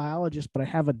 I'm not a biologist, but I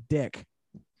have a dick.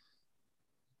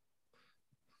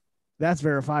 That's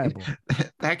verifiable.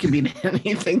 That could mean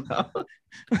anything, though.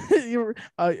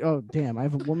 Oh, damn! I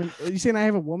have a woman. Are you saying I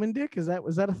have a woman dick? Was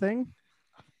that a thing?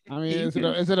 I mean,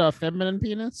 is it a feminine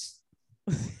penis?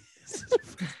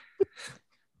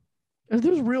 Are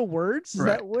those real words? Is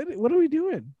that what are we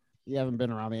doing? You haven't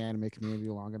been around the anime community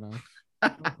long enough.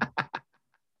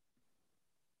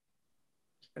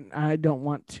 I don't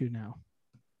want to now.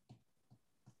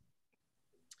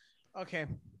 Okay.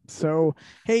 So,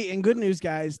 hey, and good news,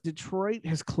 guys. Detroit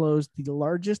has closed the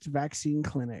largest vaccine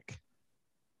clinic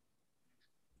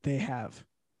they have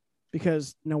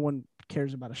because no one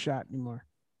cares about a shot anymore.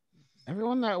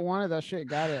 Everyone that wanted that shit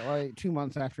got it like 2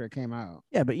 months after it came out.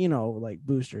 Yeah, but like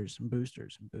boosters and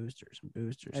boosters and boosters and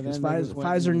boosters. And Because then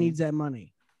Pfizer needs that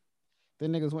money.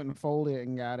 Then niggas went and folded it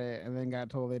and got it, and then got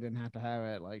told they didn't have to have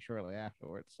it like shortly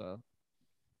afterwards. So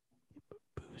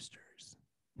boosters.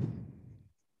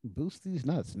 Boost these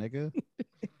nuts, nigga.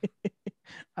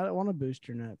 I don't want to boost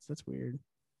your nuts. That's weird.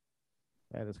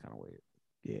 That is kind of weird.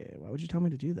 Yeah, why would you tell me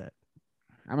to do that?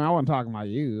 I mean, I wasn't talking about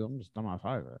you. I'm just talking about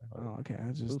Pfizer. Oh, okay.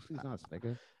 I just Boost these nuts,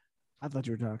 nigga. I thought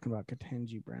you were talking about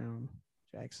Ketanji Brown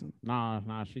Jackson.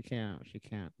 Nah, she can't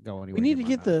go anywhere. We need to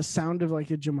get the sound of like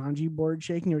a Jumanji board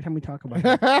shaking every time we talk about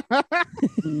it.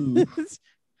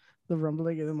 The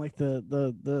rumbling and then like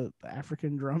the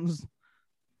African drums.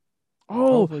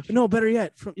 Oh no! Better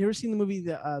yet, you ever seen the movie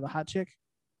the Hot Chick?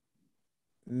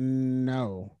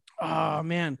 No. Oh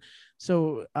man!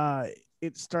 So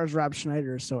it stars Rob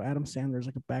Schneider. So Adam Sandler's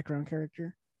like a background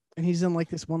character, and he's in like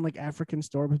this one like African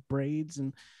store with braids,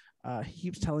 and he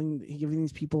keeps giving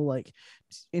these people like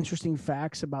interesting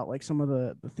facts about like some of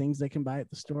the things they can buy at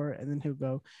the store, and then he'll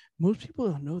go, most people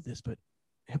don't know this, but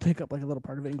he'll pick up like a little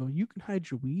part of it and go, you can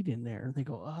hide your weed in there, and they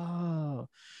go, oh,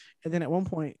 and then at one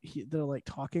point they're like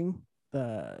talking,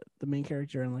 the main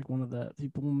character and like one of the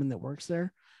woman that works there,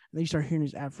 and then you start hearing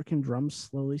these African drums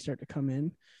slowly start to come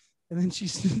in, and then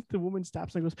the woman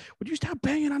stops and goes, would you stop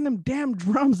banging on them damn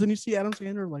drums? Then you see Adam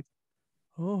Sandler like,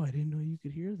 oh, I didn't know you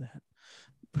could hear that.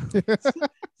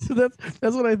 So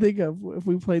that's what I think of if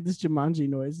we played this Jumanji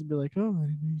noise and be like, oh, I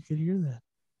didn't know you could hear that.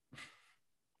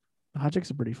 The Hot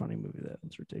Chick's a pretty funny movie.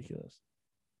 That's ridiculous.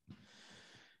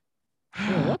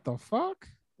 Yeah, what the fuck?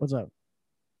 What's up?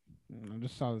 I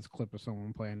just saw this clip of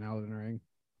someone playing Elden Ring.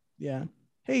 Yeah.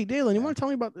 Hey, Dalen, you want to tell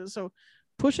me about this? So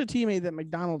Pusha T made that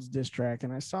McDonald's diss track,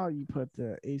 and I saw you put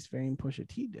the Ace Fame Pusha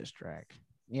T diss track.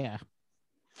 Yeah.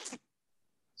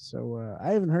 So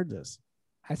I haven't heard this.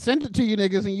 I sent it to you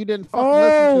niggas and you didn't fucking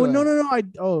Oh, listen to it.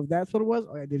 no. That's what it was?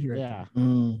 Oh, I did hear it. Yeah.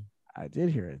 I did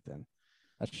hear it then.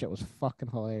 That shit was fucking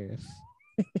hilarious.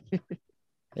 And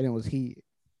it was heat.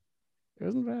 It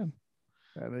wasn't bad.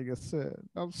 That nigga said,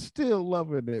 I'm still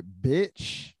loving it,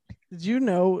 bitch. Did you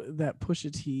know that Pusha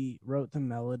T wrote the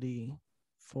melody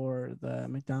for the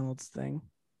McDonald's thing?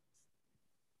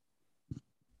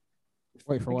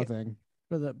 Wait, for what thing?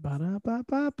 For the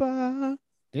ba-da-ba-ba-ba.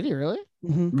 Did he really?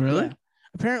 Mm-hmm. Really? Yeah.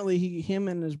 Apparently, him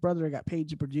and his brother got paid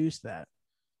to produce that.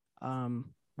 Wow.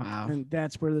 And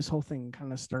that's where this whole thing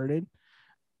kind of started.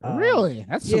 Really?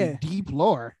 That's some deep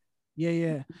lore.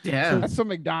 Yeah. Yeah. So that's some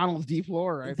McDonald's deep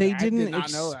lore, right? They there. didn't I did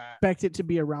not know that. expect it to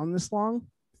be around this long,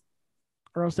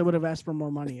 or else they would have asked for more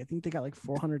money. I think they got like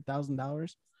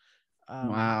 $400,000.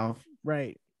 Wow.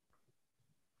 Right.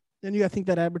 Then I think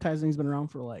that advertising's been around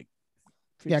for like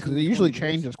 15, because it usually 20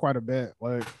 years. changes quite a bit.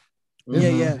 Like,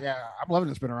 yeah. I'm loving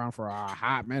it's been around for a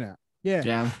hot minute.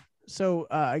 Yeah. So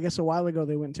I guess a while ago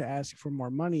they went to ask for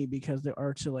more money because they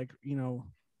are to like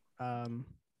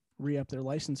re-up their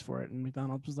license for it, and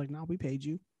McDonald's was like, "No, we paid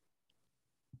you."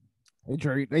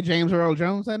 They James Earl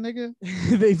Jones that nigga.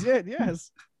 They did,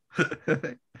 yes.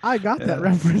 I got that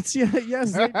reference. Yeah,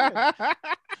 yes, they did.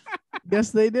 Yes,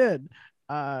 they did.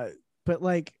 But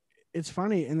like, it's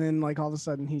funny, and then like all of a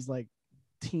sudden he's like,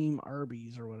 Team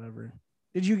Arby's or whatever.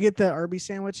 Did you get the Arby's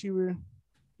sandwich? You were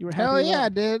happy Hell about? yeah, I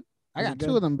did. I got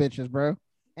two of them bitches, bro,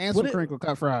 and some crinkle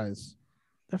cut fries.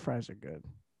 The fries are good.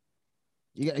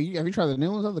 Have you tried the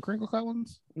new ones of the crinkle cut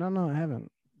ones? No, I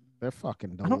haven't. They're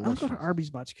fucking delicious. I don't go to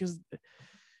Arby's much because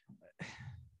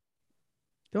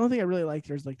the only thing I really like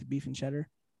there is like the beef and cheddar.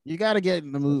 You got to get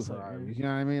in the mood for Arby's. You know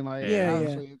what I mean? Like,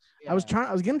 yeah. I was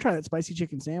gonna try that spicy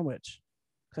chicken sandwich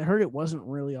because I heard it wasn't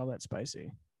really all that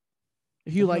spicy.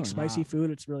 If you like spicy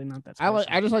food, it's really not that spicy.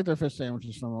 I just like their fish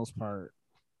sandwiches for the most part.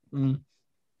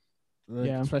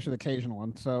 Yeah, especially the Cajun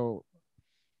one. So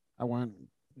I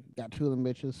got two of them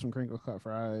bitches, some crinkle cut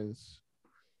fries,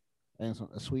 and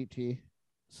a sweet tea.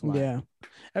 Slap. Yeah,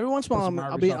 every once in a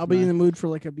while I'll be in the mood for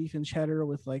like a beef and cheddar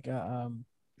with like a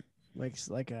like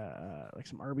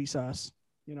some Arby's sauce.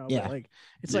 You know, yeah. But like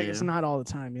it's like it's not all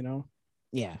the time. You know.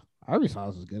 Yeah, Arby's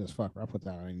sauce is good as fuck. I'll put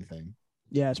that on anything.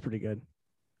 Yeah, it's pretty good.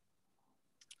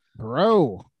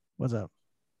 Bro, what's up?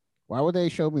 Why would they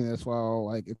show me this while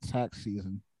like it's tax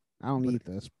season? I don't need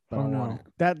this, but I want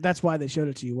it. That's why they showed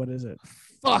it to you. What is it?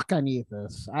 Fuck, I need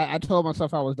this. I told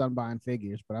myself I was done buying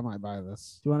figures, but I might buy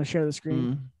this. Do you want to share the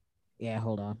screen? Yeah,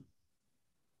 hold on.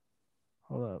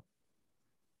 Hold up.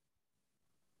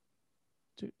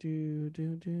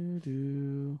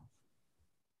 Do.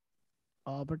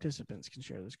 All participants can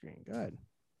share the screen. Good.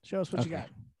 Show us what you got.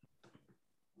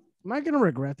 Am I gonna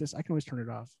regret this? I can always turn it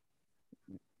off.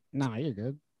 Nah, you're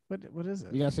good. What is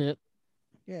it? You guys see it?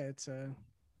 Yeah, it's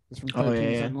It's from 13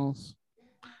 yeah. Sentinels.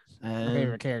 My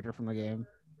favorite character from the game.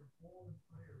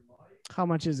 How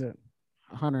much is it?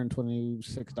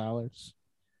 $126.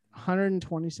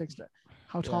 $126.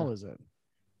 How tall is it?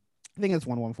 I think it's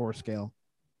 1/14 scale.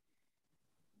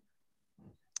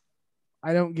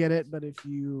 I don't get it, but if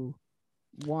you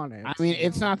want it, I mean,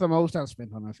 it's not the most I've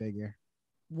spent on a figure.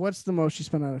 What's the most you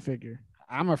spent on a figure?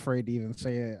 I'm afraid to even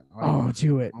say it.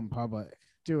 Do it on public.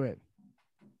 Do it.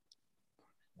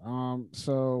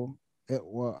 So it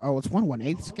was. Oh, it's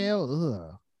 1/18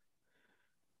 scale.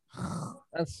 Ugh.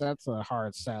 That's a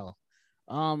hard sell.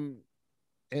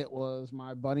 It was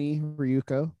my bunny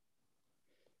Ryuko,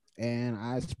 and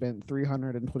I spent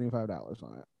 $325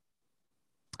 on it.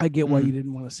 I get why you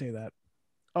didn't want to say that.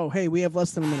 Oh, hey, we have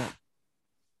less than a minute.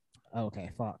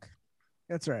 Okay, fuck.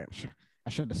 That's right. I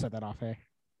should have said that off air.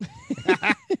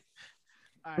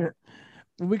 All right.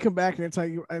 When we come back and I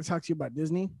talk to you about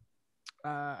Disney,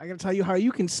 I got to tell you how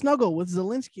you can snuggle with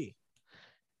Zelensky,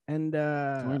 and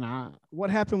Why not? what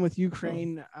happened with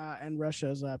Ukraine and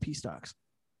Russia's peace talks.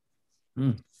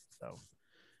 So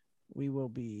we will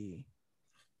be.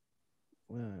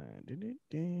 I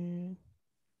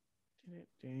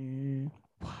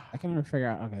can never figure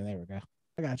out. Okay, there we go.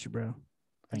 I got you, bro.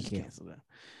 Thank you. Cancel that.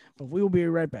 But we will be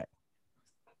right back.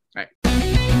 All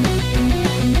right.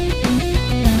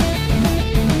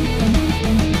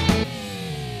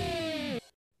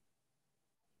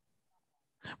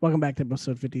 Welcome back to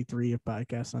episode 53 of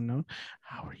Podcast Unknown.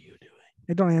 How are you doing?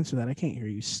 Hey, don't answer that. I can't hear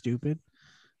you, stupid.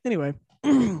 Anyway,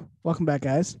 welcome back,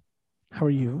 guys. How are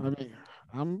you? I mean,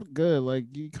 I'm good. Like,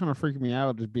 you kind of freak me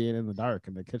out just being in the dark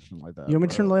in the kitchen like that. You want me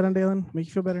to turn the light on, Dalen? Make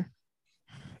you feel better?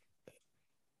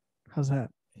 How's that?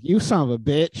 You son of a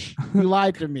bitch. You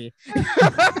lied to me.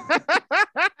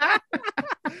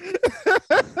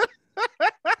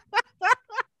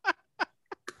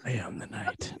 I am the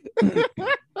night. I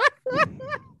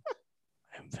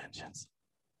am vengeance.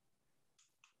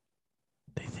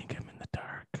 They think I'm in the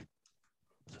dark.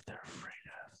 That's what they're afraid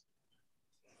of.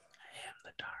 I am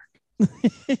the dark.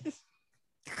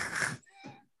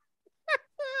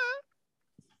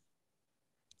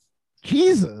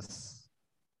 Jesus.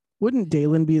 Wouldn't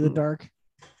Dalen be the dark?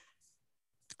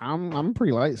 I'm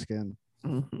pretty light skinned.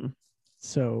 Mm-hmm.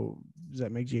 So does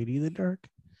that make JD the dark?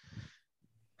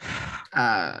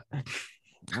 I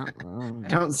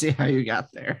don't see how you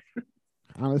got there.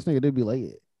 This nigga did be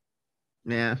late.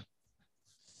 Yeah.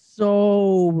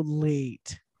 So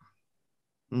late.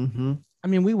 Mm-hmm. I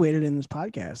mean, we waited in this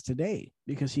podcast today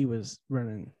because he was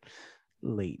running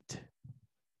late.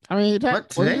 I mean,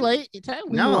 What, was he today? late?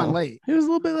 No. He wasn't late. He was a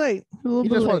little bit late. He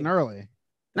just wasn't early.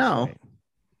 No. Right.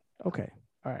 Okay.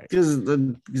 All right. Because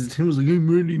Tim was like, I'm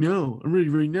ready now. I'm ready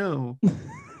right now. This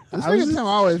I was nigga Tim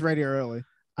always ready early.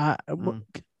 I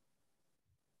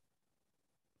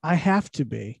have to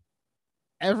be.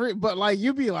 But like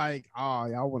you be like, oh,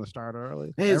 y'all want to start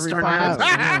early? Hey, it's Every starting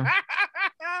time. out.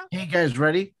 Hey, guys,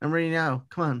 ready? I'm ready now.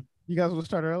 Come on. You guys will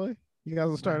start early? You guys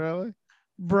will start early?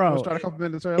 Bro, We'll start a couple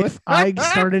minutes early. if I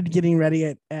started getting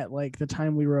ready at like the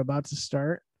time we were about to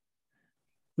start,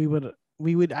 I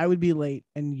would be late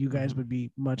and you guys would be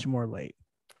much more late.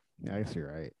 Yeah, I guess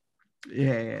you're right.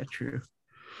 Yeah, true.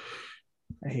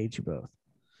 I hate you both.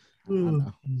 I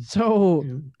know. So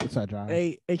What's that, John?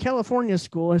 a California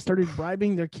school has started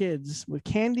bribing their kids with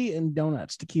candy and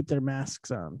donuts to keep their masks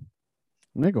on.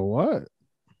 Nigga, what?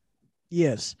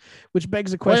 Yes, which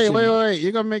begs the question. Wait.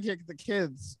 You're going to make the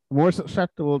kids more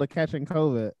susceptible to catching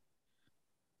COVID.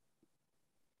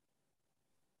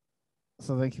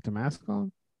 So they keep the mask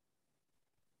on?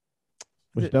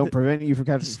 Which don't prevent you from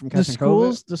catching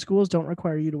COVID? The schools don't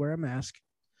require you to wear a mask,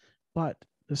 but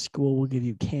the school will give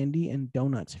you candy and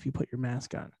donuts if you put your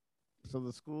mask on. So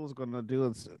the school's going to do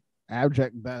its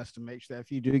abject best to make sure that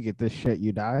if you do get this shit,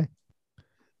 you die?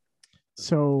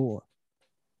 So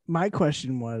my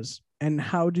question was, and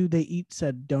how do they eat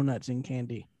said donuts and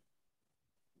candy?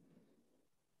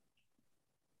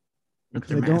 With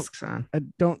their I don't- masks on. I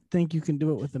don't think you can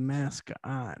do it with a mask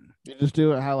on. You just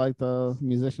do it how like the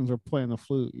musicians are playing the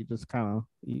flute. You just kind of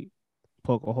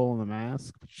poke a hole in the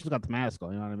mask. But you still got the mask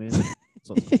on, you know what I mean?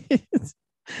 So, They're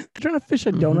trying to fish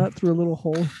a donut through a little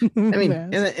hole. I mean,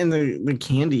 in the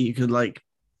candy, you could like,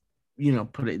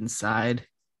 put it inside.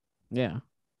 yeah.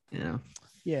 Yeah,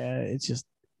 it's just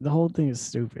the whole thing is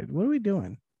stupid. What are we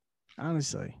doing?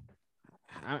 Honestly.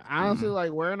 I honestly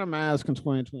like wearing a mask in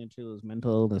 2022 is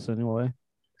mental illness anyway.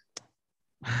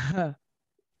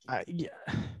 Yeah.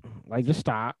 Like, just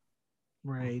stop.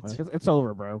 Right. Like, it's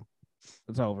over, bro.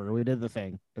 It's over. We did the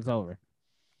thing. It's over.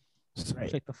 Just Right.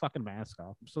 take the fucking mask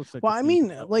off. I'm so sick. Well, of I seeing mean,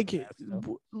 people like with masks,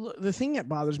 though. the thing that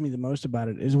bothers me the most about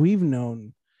it is we've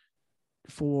known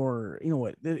for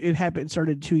what it happened. It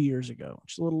started 2 years ago.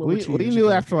 Just a little over 2 We years knew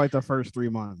ago. after like the first 3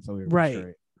 months. So we were Right.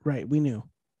 straight. Right. We knew.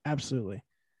 Absolutely.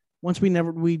 Once we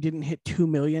didn't hit 2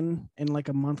 million in like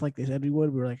a month like they said we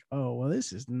would, we were like, oh, well,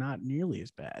 this is not nearly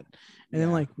as bad. And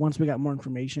then like once we got more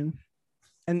information,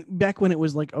 and back when it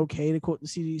was like okay to quote the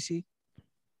CDC,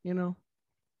 and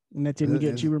that didn't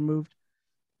get you removed.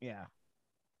 Yeah.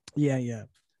 Yeah.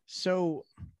 So,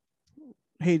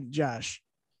 hey, Josh.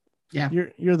 Yeah.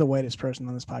 You're the whitest person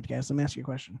on this podcast. Let me ask you a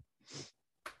question.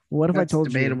 What if I told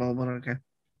debatable, you? But okay.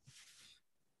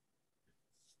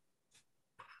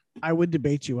 I would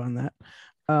debate you on that.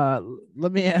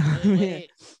 Let me.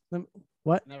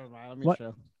 What? Never mind. Let me What?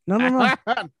 show. No.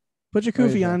 Put your kufi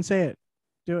Crazy. on. Say it.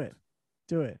 Do it.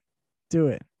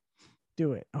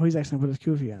 Oh, he's actually gonna put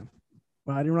his kufi on.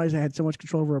 Wow, I didn't realize I had so much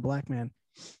control over a black man.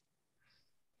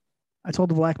 I told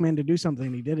the black man to do something,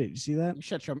 and he did it. You see that? You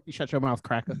shut your mouth,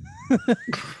 cracker.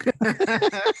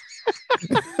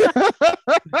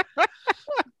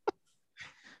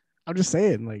 I'm just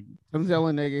saying, like, I'm the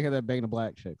only nigga here that banged a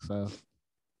black chick, so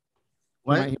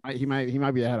What? He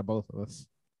might be ahead of both of us.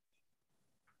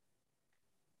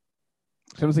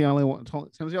 Tim's the only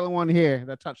one here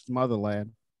that touched the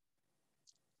motherland.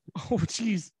 oh,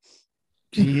 jeez.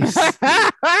 Jeez.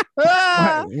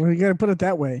 Well, you gotta put it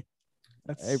that way.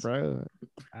 That's Hey, bro.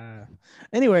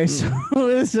 Anyway, so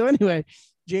anyway,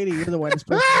 JD, you're the whitest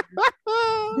person.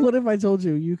 What if I told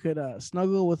you could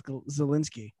snuggle with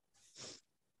Zelensky?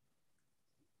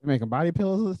 You making body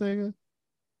pillows with this nigga?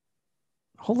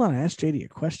 Hold on, I asked JD a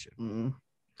question.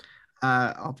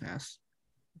 I'll pass.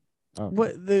 Oh.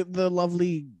 What the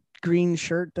lovely green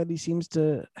shirt that he seems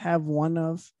to have one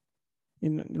of?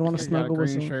 You want to snuggle with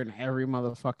green him? shirt in every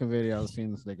motherfucking video I've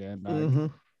seen this nigga in. Dog. Mm-hmm.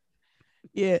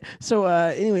 Yeah. So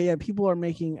anyway, yeah, people are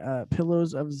making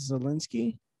pillows of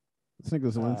Zelensky. This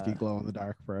nigga Zelensky glow in the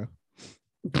dark, bro.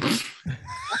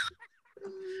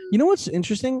 You know what's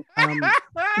interesting?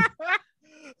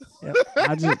 Yep,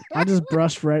 I just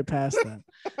brushed right past that.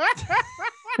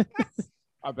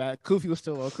 I bet Kofi was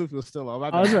still low.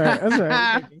 My Oh, that's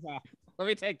right. Let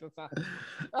me take this off.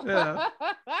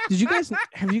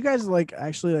 Have you guys like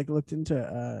actually like looked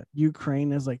into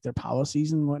Ukraine as like their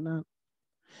policies and whatnot?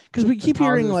 Because we keep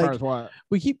hearing like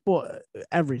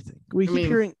everything. We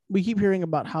keep hearing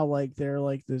about how like they're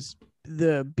like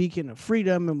the beacon of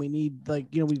freedom, and we need we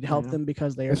need to help them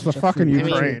because they are. It's the fucking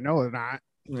Ukraine. No, they're not.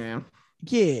 Yeah.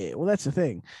 Well, that's the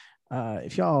thing.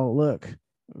 If y'all look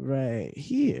right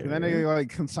here, and then they like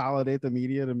consolidate the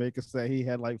media to make us say he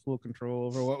had like full control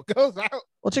over what goes out.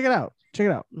 Well, check it out.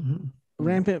 Mm-hmm.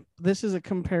 Rampant. This is a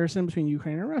comparison between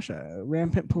Ukraine and Russia.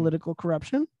 Rampant political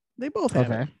corruption. They both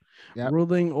have it. Yep.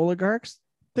 Ruling oligarchs.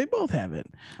 They both have it.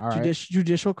 All right.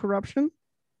 Judicial corruption.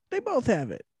 They both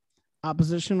have it.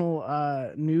 Oppositional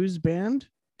news banned.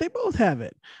 They both have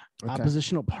it. Okay.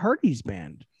 Oppositional parties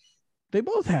banned. They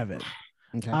both have it.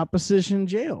 Okay. Opposition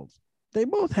jailed. They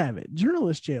both have it.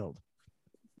 Journalists jailed.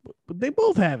 But they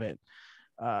both have it.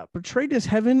 Portrayed as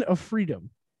heaven of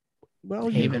freedom. Well,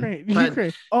 Haven.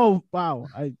 Ukraine. Oh, wow.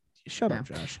 Shut up,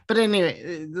 Josh. But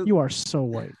anyway, You are so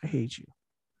white. I hate you.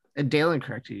 Dalen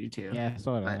corrected you too. Yeah,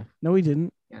 so did I. No, he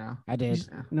didn't. You know, I did.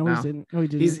 No, he didn't. No, he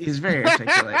didn't. He's very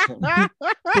articulate.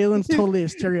 Dalen's totally a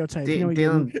stereotype.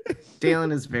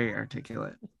 Dalen is very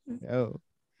articulate. Yo,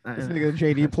 this nigga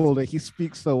JD pulled it. He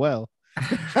speaks so well.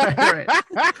 right.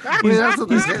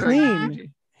 He's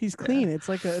clean. He's clean. It's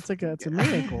a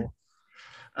miracle.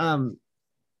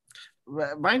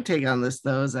 My take on this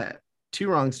though is that two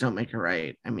wrongs don't make a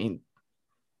right. I mean,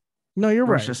 no, you're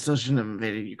right. Russia still shouldn't have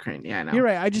invaded Ukraine. Yeah, I know. You're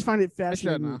right. I just find it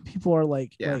fascinating. People are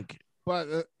like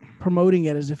promoting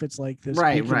it as if it's like this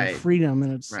freedom,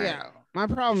 and it's yeah. My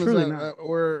problem is that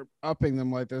we're upping them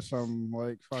like there's some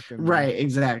like fucking right.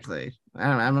 Exactly.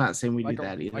 I'm not saying we do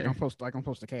that either. I'm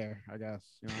supposed to care, I guess.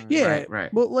 You know what I mean? Yeah,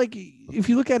 right. Well, like if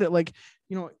you look at it, like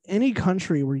any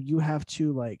country where you have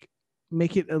to like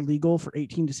make it illegal for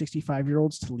 18 to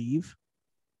 65-year-olds to leave.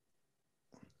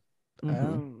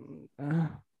 Mm-hmm.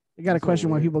 I got a question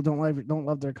why people don't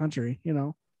love their country,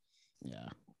 Yeah.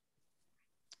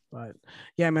 But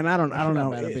yeah, man, I don't know.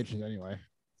 Bitches anyway.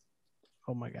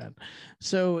 Oh my god.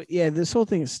 So yeah, this whole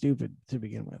thing is stupid to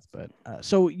begin with. But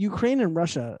so Ukraine and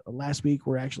Russia last week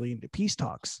were actually into peace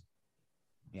talks.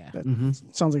 Yeah. That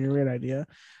sounds like a great idea.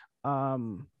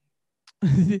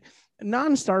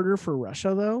 Non-starter for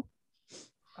Russia though.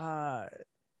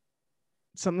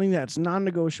 Something that's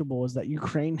non-negotiable is that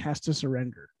Ukraine has to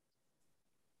surrender.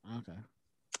 Okay.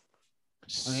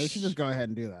 I mean, you should just go ahead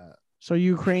and do that. So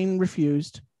Ukraine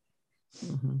refused.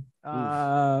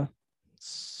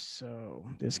 So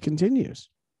this continues.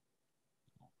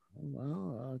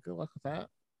 Well, good luck with that.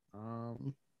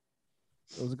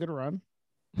 It was a good run.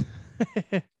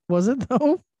 Was it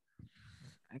though?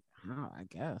 I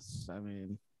guess. I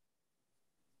mean,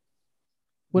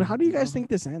 Well, how do you guys think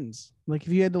this ends? Like,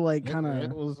 if you had to like kind it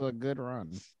of, was a good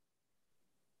run.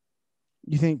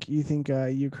 you think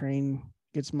Ukraine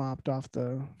gets mopped off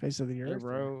the face of the Hey, earth?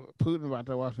 bro, Putin about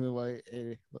to watch me like,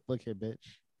 hey, look here, bitch.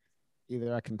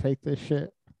 Either I can take this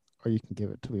shit or you can give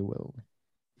it to me willingly.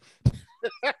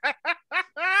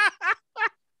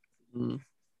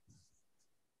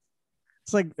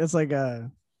 It's like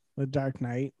the Dark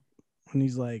Knight when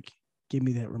he's like, "Give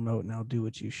me that remote and I'll do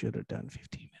what you should have done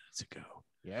 15 minutes ago."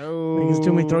 Yo, Like, his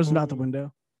doom, he throws it out the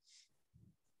window.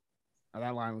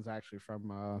 That line was actually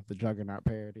from the Juggernaut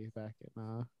parody back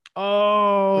in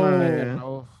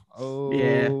Oh,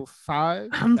 oh 05.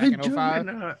 I'm Back the in 05.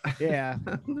 Juggernaut. Yeah,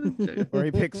 where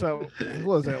he picks up. Who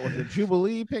was it? Was it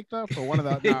Jubilee picked up or one of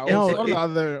the? No, it No, was one of the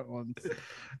other ones.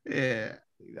 Yeah.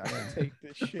 I can take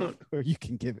this shit, or you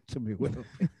can give it to me willingly.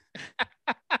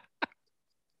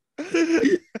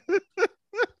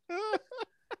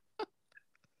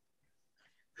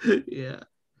 Yeah.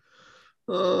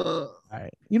 all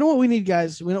right. You know what we need,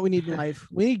 guys? We know what we need in life.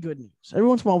 We need good news. Every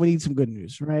once in a while, we need some good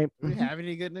news, right? Do we have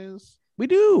any good news? We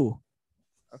do.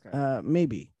 Okay.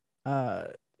 Maybe.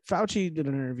 Fauci did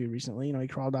an interview recently. You know, he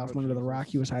crawled out from under the rock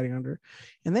he was hiding under,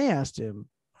 and they asked him,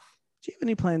 "Do you have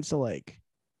any plans to like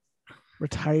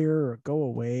retire or go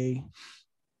away?"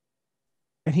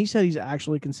 And he said he's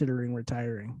actually considering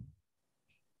retiring.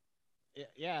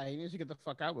 Yeah, he needs to get the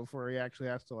fuck out before he actually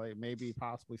has to like maybe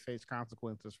possibly face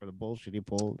consequences for the bullshit he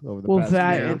pulled over the past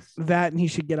years. And he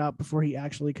should get out before he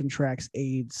actually contracts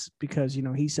AIDS, because you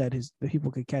know he said the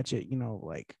people could catch it. You know,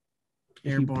 like if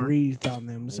he Airborne. breathed on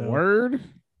them. So Word.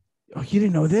 Oh, you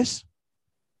didn't know this?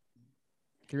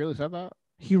 He really said that?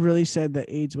 He really said that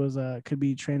AIDS was could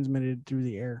be transmitted through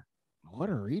the air. What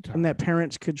a retard. And that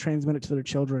parents could transmit it to their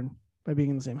children by being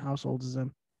in the same household as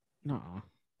them. No.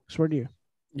 Swear to you.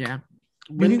 Yeah.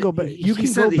 You can go back. You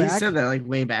can go He back. said that like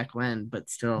way back when, but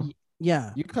still.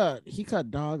 Yeah. He cut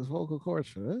dog's vocal cords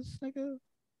for this nigga?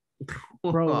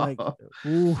 Bro, like,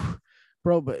 ooh,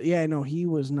 bro, but yeah, no, he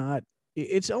was not.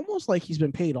 It's almost like he's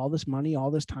been paid all this money,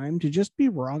 all this time to just be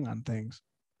wrong on things.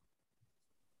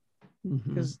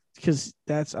 Because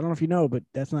that's, I don't know if you know, but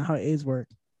that's not how AIDS work.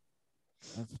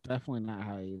 That's definitely not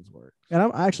how AIDS works. And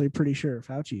I'm actually pretty sure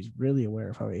Fauci's really aware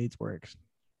of how AIDS works.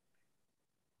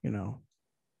 You know,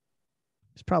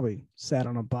 he's probably sat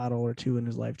on a bottle or two in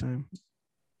his lifetime.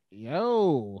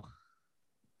 Yo.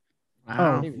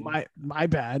 Wow. Oh, my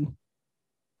bad.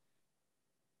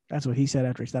 That's what he said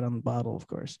after he sat on the bottle, of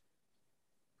course.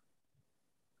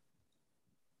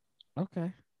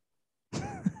 Okay.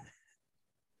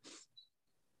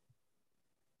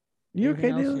 You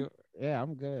okay, dude? Yeah,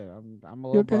 I'm good. I'm a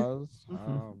little okay? buzzed.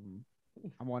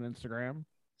 I'm on Instagram.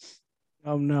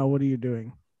 Oh no, what are you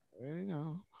doing? You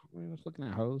know, I'm just looking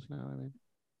at hoes now. I mean,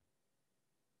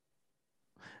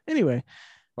 anyway,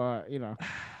 but you know,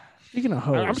 speaking of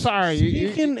hoes, I'm sorry.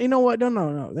 You know what?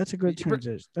 No. That's a good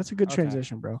transition. That's a good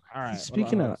transition, bro. All right.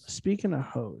 Speaking of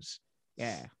hoes,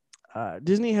 yeah.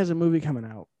 Disney has a movie coming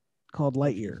out called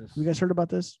Lightyear. Have you guys heard about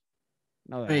this?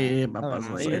 No, it's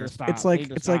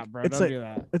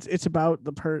about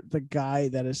the guy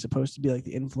that is supposed to be like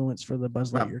the influence for the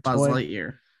Buzz Lightyear Buzz toy.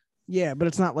 Lightyear. Yeah, but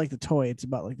it's not like the toy. It's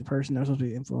about like the person that's supposed to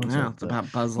be the influence. No, it's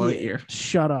about Buzz Lightyear. Yeah,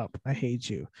 shut up. I hate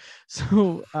you.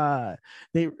 So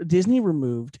Disney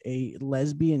removed a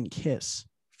lesbian kiss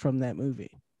from that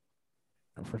movie.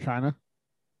 For China?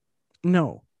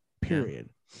 No, period.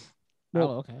 Yeah.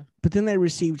 Well, okay. But then they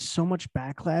received so much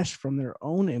backlash from their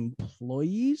own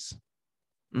employees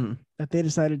that they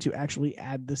decided to actually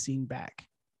add the scene back.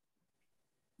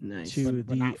 Nice.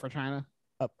 But not for China?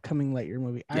 Upcoming Lightyear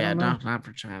movie. Yeah, not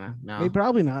for China. No. Maybe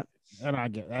probably not. And I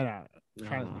get that.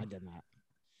 China's not getting that.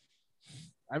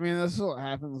 I mean, this is what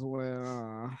happens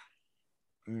when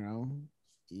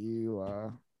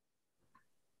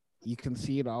you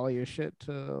concede all your shit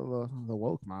to the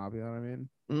woke mob, you know what I mean?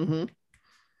 Mm-hmm.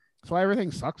 That's why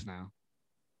everything sucks now.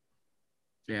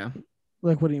 Yeah.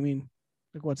 Like, what do you mean?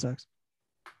 Like, what sucks?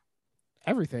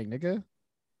 Everything, nigga.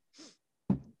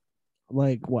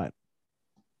 Like what?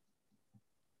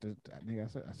 I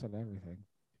said everything.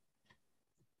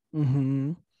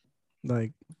 Mm-hmm.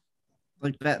 Like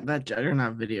that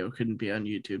Juggernaut video couldn't be on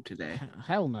YouTube today.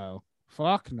 Hell no.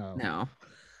 Fuck no. No.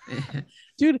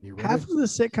 Dude, half of the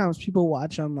sitcoms people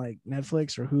watch on like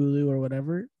Netflix or Hulu or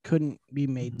whatever couldn't be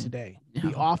made today.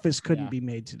 No. The Office couldn't be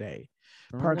made today.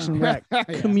 Parks and Rec,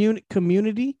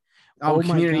 Community. Oh,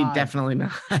 Community, definitely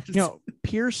not. You know,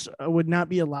 Pierce would not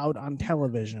be allowed on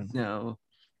television. No.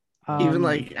 Even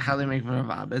like how they make fun of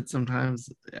Abed sometimes.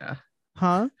 Yeah.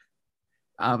 Huh?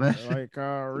 Abed. Like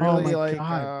Oh really my like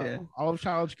God. Yeah. all of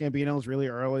Childish Gambino's really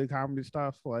early comedy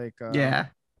stuff, like Yeah.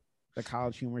 the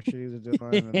college humor shit he was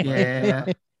doing. And, Yeah.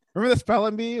 remember the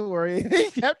spelling bee where he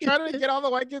kept trying to get all the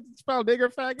white kids to spell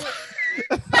nigger faggot?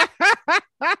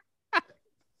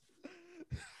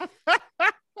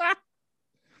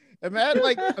 And man,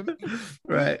 like,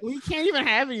 Right. we can't even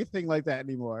have anything like that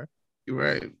anymore.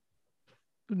 Right.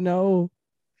 No.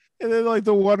 And then like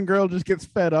the one girl just gets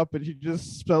fed up and she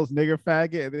just spells nigger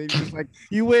faggot, and then he's just like,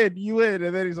 you win.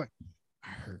 And then he's like, I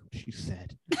heard what she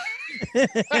said.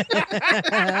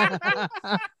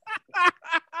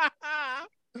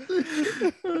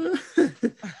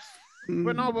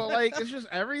 But no, but like it's just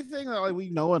everything that like we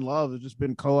know and love has just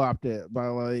been co-opted by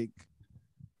like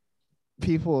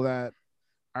people that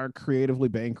are creatively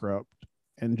bankrupt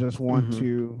and just want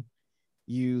to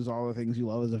use all the things you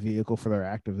love as a vehicle for their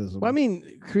activism. Well, I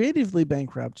mean, creatively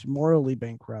bankrupt, morally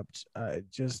bankrupt,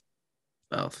 just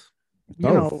both.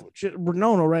 No,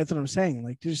 right. That's what I'm saying.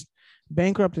 Like, just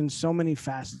bankrupt in so many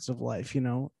facets of life.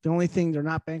 The only thing they're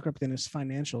not bankrupt in is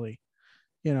financially.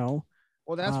 Well,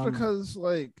 that's because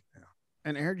like,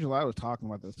 and Eric July was talking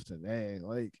about this today.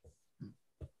 Like,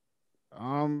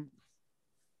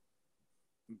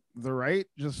 the right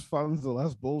just funds the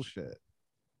less bullshit.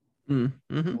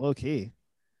 Low key.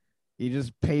 You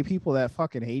just pay people that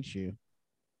fucking hate you.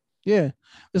 Yeah,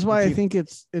 that's why I think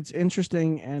it's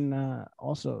interesting and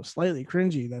also slightly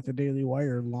cringy that the Daily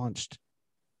Wire launched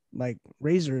like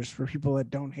razors for people that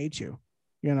don't hate you.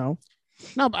 No,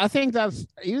 but I think that's,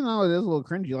 even though it is a little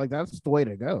cringy, like that's the way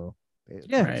to go. It's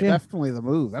definitely the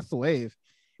move. That's the wave.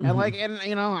 And like, and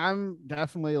I'm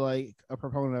definitely like a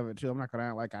proponent of it too. I'm not gonna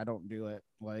act like I don't do it.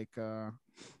 Like, I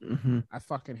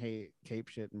fucking hate cape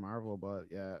shit in Marvel, but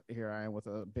yeah, here I am with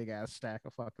a big ass stack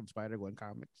of fucking Spider-Gwen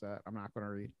comics that I'm not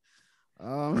gonna read.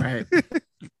 Right.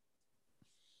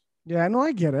 Yeah, I know,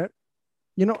 I get it.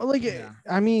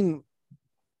 I mean,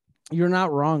 you're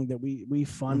not wrong that we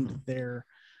fund their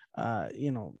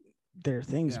their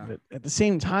things, but at the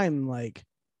same time, like,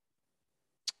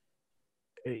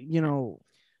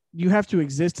 you have to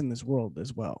exist in this world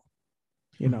as well.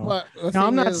 Now,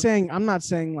 I'm not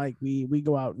saying like we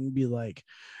go out and be like,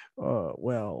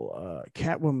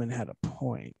 Catwoman had a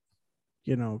point,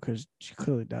 because she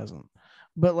clearly doesn't.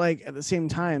 But like at the same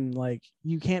time, like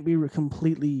you can't be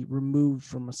completely removed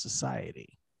from a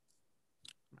society.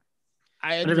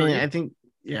 I think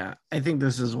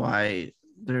this is why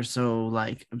they're so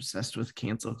like obsessed with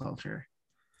cancel culture,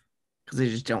 because they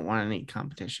just don't want any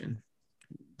competition.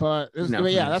 But that's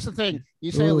the thing.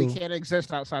 You say we can't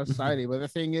exist outside society, but the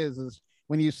thing is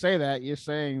when you say that, you're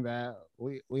saying that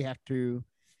we have to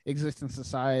exist in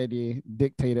society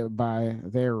dictated by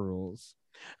their rules.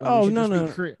 Oh, no.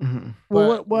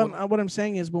 Well, what I'm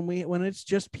saying is when it's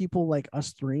just people like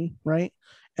us three, right?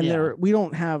 And we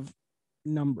don't have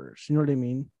numbers. You know what I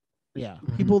mean? Yeah.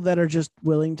 People that are just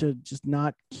willing to just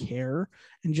not care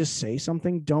and just say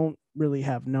something don't really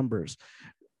have numbers.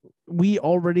 We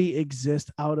already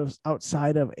exist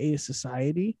outside of a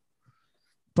society,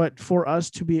 but for us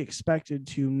to be expected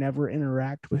to never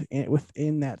interact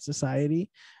within that society,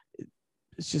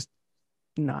 it's just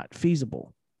not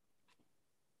feasible.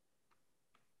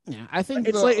 Yeah, I think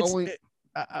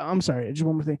I'm sorry, just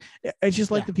one more thing. It's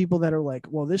just like the people that are like,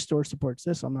 well, this store supports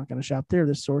this, I'm not going to shop there.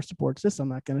 This store supports this, I'm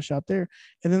not going to shop there.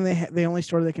 And then the only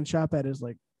store they can shop at is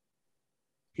like,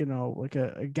 like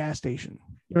a gas station.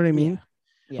 You know what I mean?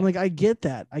 Yeah. I'm like, I get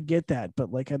that,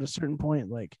 but like at a certain point,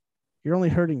 like you're only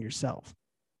hurting yourself.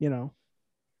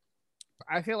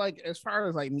 I feel like as far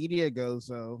as like media goes,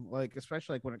 though, like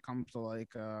especially like when it comes to like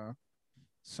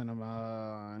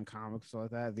cinema and comics, stuff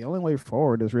like that, the only way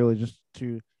forward is really just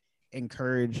to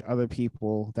encourage other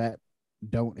people that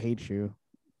don't hate you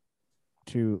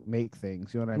to make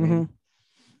things. You know what I mean?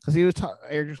 Because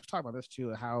Eric was talking about this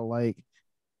too, how like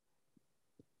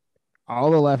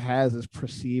all the left has is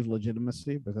perceived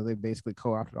legitimacy because they basically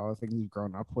co-opted all the things we've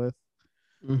grown up with.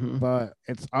 But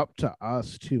it's up to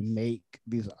us to make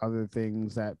these other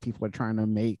things that people are trying to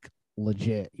make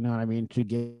legit. You know what I mean? To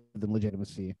give them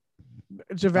legitimacy.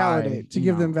 To validate, to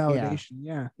give them validation.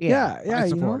 Yeah.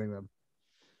 Supporting them.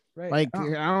 Right. Like,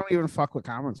 I don't even fuck with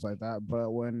comments like that.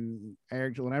 But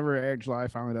whenever Eric July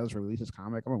finally does release his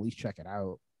comic, I'm gonna at least check it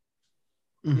out.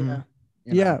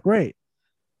 Yeah. Right.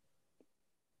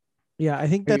 Yeah, I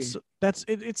think that's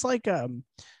it. It's like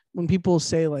when people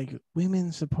say like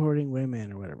women supporting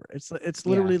women or whatever. It's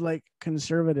literally like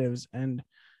conservatives and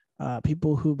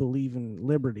people who believe in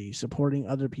liberty supporting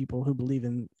other people who believe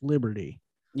in liberty.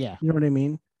 Yeah, you know what I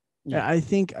mean. Yeah, I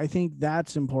think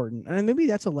that's important, and maybe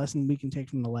that's a lesson we can take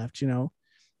from the left.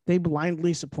 They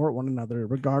blindly support one another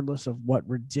regardless of what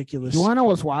ridiculous. You want to know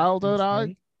what's wild though,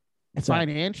 dog? It's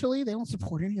financially, they don't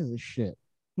support any of this shit.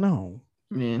 No.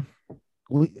 Yeah.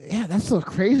 Yeah, that's the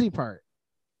crazy part.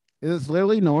 It's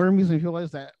literally normies and people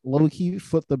that low key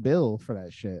foot the bill for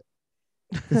that shit.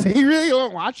 They really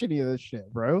don't watch any of this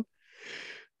shit, bro.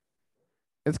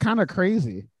 It's kind of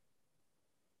crazy.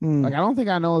 Like, I don't think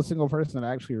I know a single person that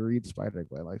actually reads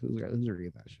Spider-Gwen. Like, who's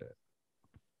reading that shit?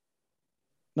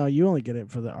 No, you only get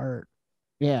it for the art.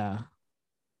 Yeah.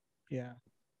 Yeah.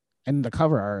 And the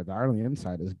cover art, the art on the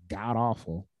inside is god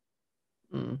awful.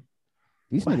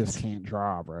 These niggas can't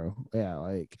draw, bro. Yeah,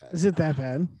 like. Is it that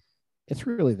bad? It's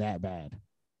really that bad.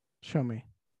 Show me.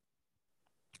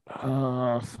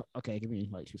 Okay, give me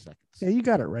like 2 seconds. Yeah, you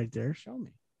got it right there. Show me.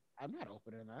 I'm not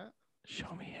opening that.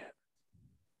 Show me it.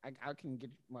 I can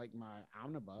get like my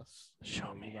omnibus.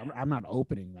 Show me. I'm not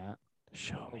opening that.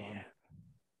 Show me it.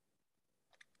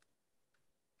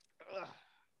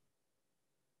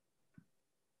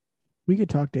 We could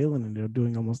talk Dalen into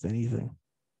doing almost anything.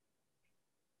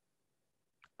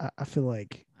 I feel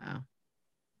like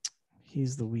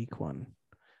he's the weak one.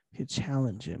 If you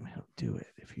challenge him, he'll do it.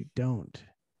 If you don't,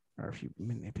 or if you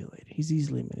manipulate, he's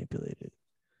easily manipulated.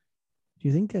 Do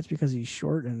you think that's because he's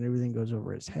short and everything goes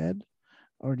over his head?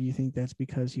 Or do you think that's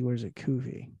because he wears a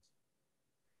kufi?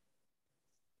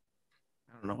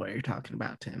 I don't know what you're talking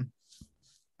about, Tim.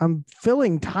 I'm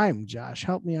filling time, Josh.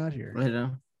 Help me out here. I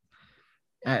know.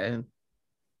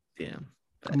 Yeah.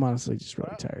 I'm honestly just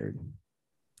really tired.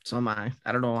 So am I.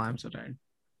 I don't know why I'm so tired.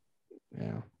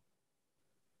 Yeah.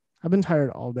 I've been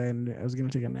tired all day and I was going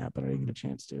to take a nap, but I didn't get a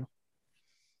chance to.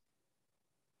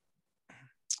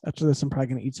 After this, I'm probably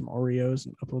going to eat some Oreos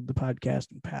and upload the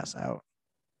podcast and pass out.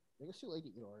 It's too late to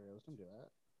eat Oreos. Don't do that.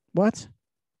 What?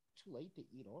 Too late to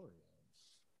eat Oreos.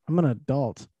 I'm an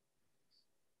adult.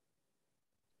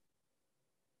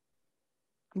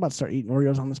 I'm about to start eating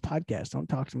Oreos on this podcast. Don't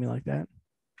talk to me like that.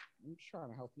 I'm just trying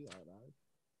to help you out, dog.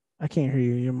 I can't hear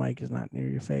you. Your mic is not near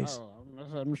your face. Oh,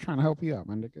 I'm just trying to help you out,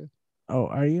 my nigga. Oh,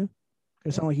 are you?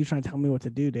 It sounds like you're trying to tell me what to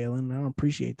do, Dalen. I don't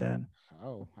appreciate that.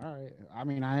 Oh, all right. I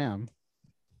mean, I am.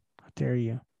 How dare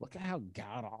you? Look at how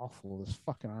god awful this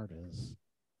fucking art is.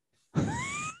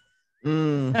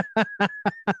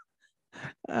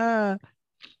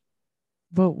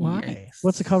 But why? Yikes.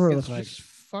 What's the cover It's look like? just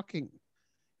fucking.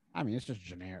 I mean, it's just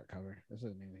generic cover. This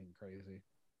isn't anything crazy.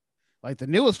 Like the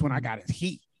newest one I got is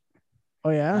Heat. Oh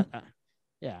yeah,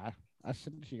 yeah. I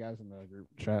sent it to you guys in the group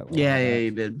chat. Yeah, you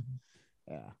did.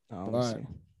 Yeah. Oh,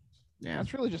 Yeah.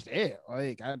 That's really just it.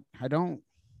 Like I don't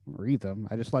read them.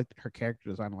 I just like her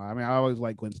character design a lot. I mean, I always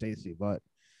like Gwen Stacy, but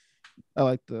I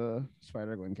like the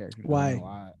Spider-Gwen character design Why? a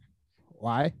lot.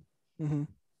 Why? Mm-hmm.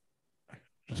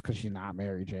 Just because she's not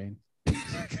Mary Jane. I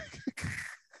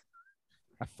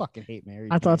fucking hate Mary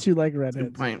Jane. I thought you like redheads.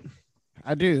 Good point.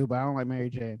 I do, but I don't like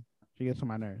Mary Jane. She gets on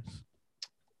my nerves.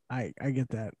 I get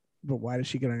that, but why does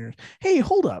she get on yours? Hey,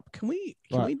 hold up. Can we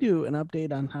do an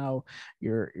update on how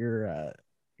your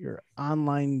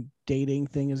online dating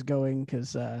thing is going?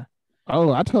 Because I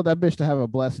told that bitch to have a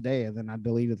blessed day, and then I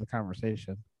deleted the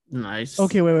conversation. Nice.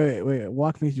 Okay, wait.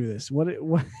 Walk me through this. What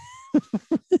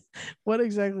what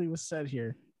exactly was said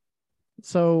here?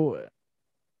 So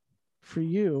for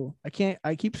you, I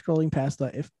keep scrolling past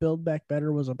that. If Build Back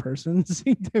Better was a person,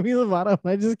 see Demi Lovato,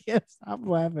 I just can't stop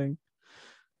laughing.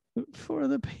 For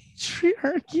the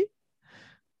patriarchy.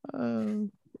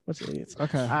 What's idiots?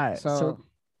 Okay. All right. So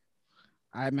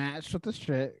I matched with this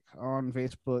chick on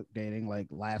Facebook dating like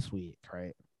last week,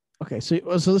 right? okay, so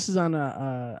this is on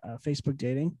a Facebook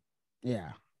dating.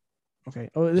 Yeah. Okay.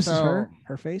 Oh, this is her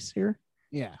face here.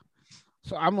 Yeah.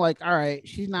 So I'm like, all right,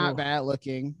 she's not bad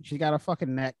looking. She's got a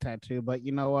fucking neck tattoo, but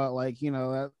you know what? Like,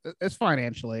 it's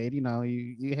financial aid.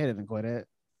 You hit it and quit it.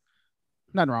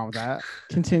 Nothing wrong with that.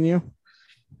 Continue.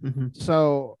 Mm-hmm.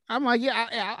 So I'm like,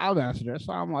 yeah, I'll message her.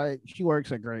 So I'm like, she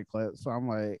works at Great Clip. So I'm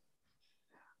like,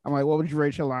 what would you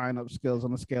rate your lineup skills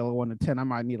on a scale of 1 to 10? I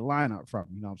might need a lineup from.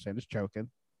 You know what I'm saying? Just joking.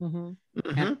 Mm-hmm.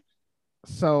 Mm-hmm.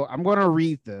 So I'm going to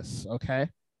read this, okay?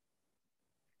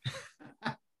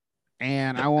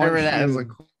 And I want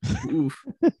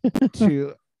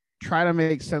to try to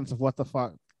make sense of what the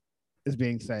fuck is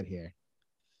being said here.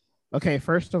 Okay,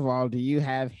 first of all, do you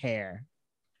have hair?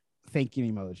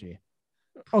 Thinking emoji.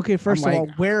 Okay, first of all,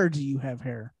 where do you have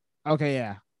hair? Okay,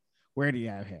 yeah. Where do you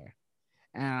have hair?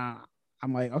 And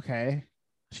I'm like, okay.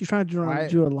 She's trying to do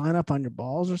a lineup on your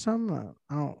balls or something?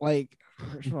 I don't like.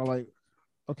 First of all, like,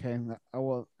 okay,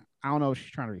 well, I don't know if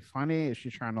she's trying to be funny. Is she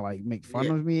trying to like make fun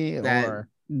of me or?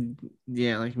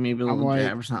 Yeah, like maybe a little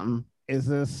jab or something. is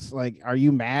this like, are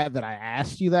you mad that I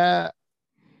asked you that?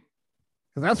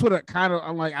 Because that's what it kind of,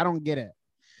 I'm like, I don't get it.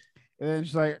 And then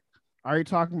she's like, are you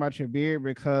talking about your beard?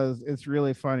 Because it's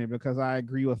really funny because I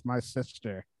agree with my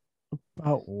sister.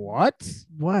 About what?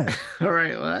 What? All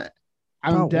right, what?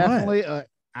 I'm About definitely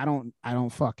I don't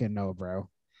fucking know, bro.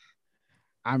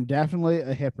 I'm definitely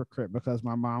a hypocrite because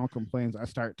my mom complains I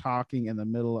start talking in the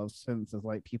middle of sentences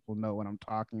like people know what I'm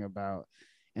talking about.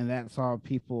 And that's all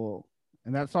people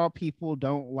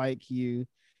don't like you.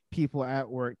 People at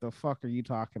work, the fuck are you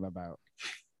talking about?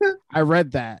 I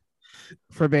read that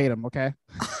verbatim, okay?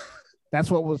 That's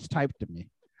what was typed to me.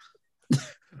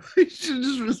 You should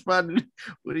just responded,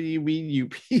 what do you mean, you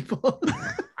people?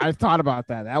 I thought about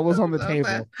that. That was on the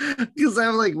table. Because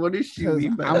I'm like, what does she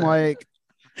mean by I'm that? like,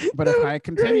 but if I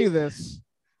continue this,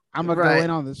 I'm gonna Right. go in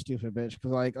on this stupid bitch.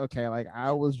 Because like, okay, like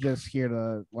I was just here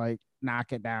to like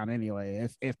knock it down anyway,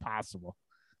 if possible.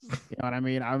 You know what I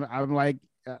mean? I'm like,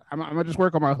 I'm gonna just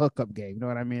work on my hookup game. You know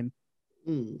what I mean?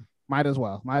 Might as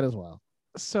well.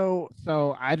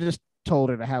 So I just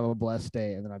told her to have a blessed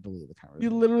day, and then I deleted the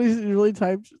conversation. you really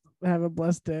typed "have a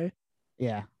blessed day."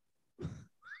 Yeah.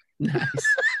 Nice.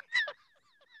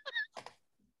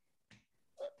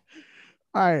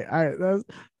 All right.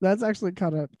 That's actually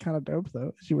kind of dope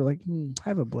though. You were like,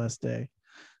 "Have a blessed day."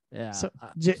 Yeah. So,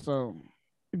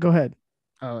 Go ahead.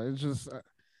 Oh, it's just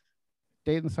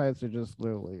dating sites are just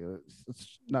literally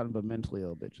it's nothing but mentally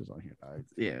ill bitches on here, dog.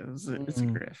 Yeah, it's a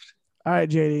grift. All right,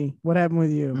 JD, what happened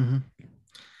with you?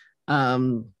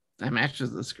 I matched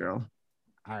with this girl.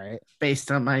 All right.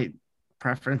 Based on my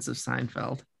preference of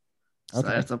Seinfeld. So Okay.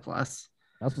 that's a plus.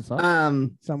 That's what's up.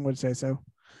 Some would say so.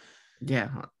 Yeah.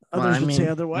 Others would say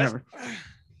otherwise.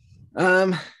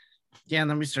 Whatever. Yeah, and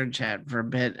then we started chatting for a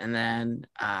bit, and then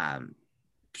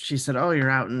she said, "Oh, you're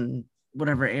out in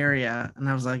whatever area," and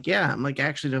I was like, "Yeah." I'm like,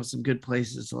 "Actually, there's some good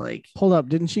places to like." Hold up,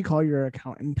 didn't she call your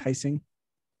account enticing?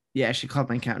 Yeah, she called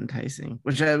my account enticing,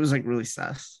 which I was like really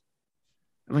sus.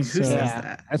 I'm like, who says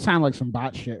that? It sounded like some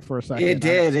bot shit for a second. It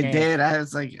did. I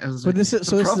was like, But this is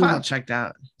the profile checked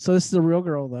out. So this is a real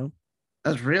girl though.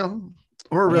 That's real,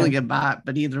 or a really good bot,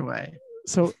 but either way.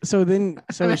 So she I'm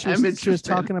was interested.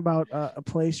 talking about a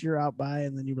place you're out by,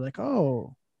 and then you were like,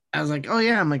 "Oh." I was like, "Oh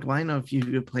yeah." I'm like, "Well, I know a few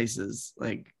good places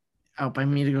like out by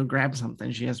me to go grab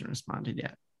something." She hasn't responded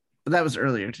yet, but that was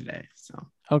earlier today. So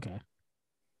okay.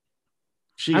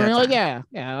 She I got mean, like, time.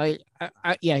 yeah, like,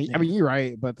 I mean, you're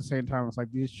right, but at the same time, it's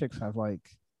like these chicks have like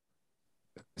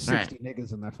 60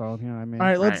 niggas in their phone. You know what I mean? All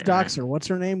right, let's dox her. What's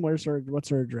her name? What's her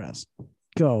address?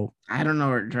 Go. I don't know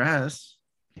her address.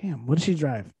 Damn, what does she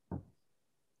drive?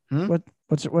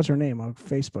 What's her name? I'll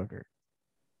Facebook her.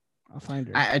 I'll find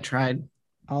her. I tried.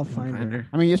 I'll find her.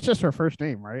 I mean, it's just her first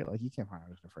name, right? Like you can't find her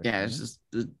as her first name. Yeah, it's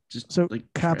just So like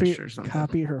copy Trish or something.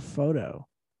 copy her photo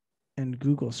and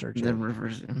Google search it. Then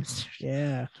reverse image.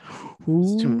 Yeah.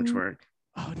 It's too much work.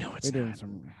 Oh no, it's They're not.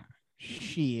 doing some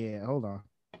shit. Hold on.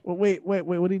 Well, wait. What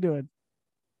are you doing?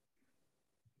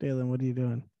 Dalen, what are you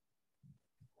doing?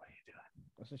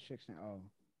 What's this chick's name? Oh.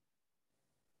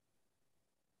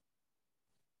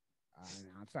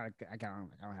 It's not. I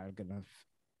don't have a good enough.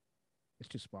 It's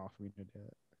too small for me to do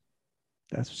it.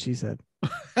 That's what she said.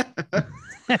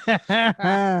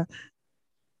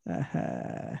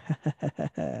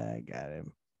 I got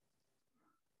him.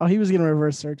 Oh, he was gonna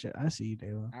reverse search it. I see you,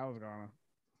 Dalen. I was gonna.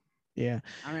 Yeah.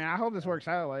 I mean, I hope this works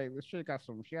out. Like this chick got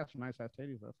some. She got some nice ass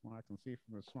titties. That's what I can see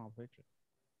from a small picture.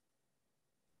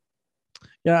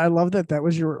 Yeah, I love that. That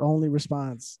was your only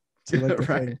response to like the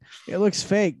Right. thing. It looks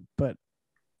fake, but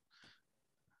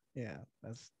yeah,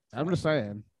 I'm just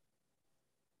saying.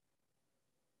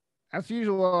 That's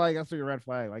usually like that's a red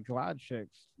flag. Like a lot of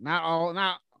chicks, not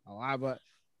a lot, but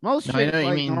most No, I chicks, know what you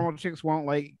like mean. normal chicks, won't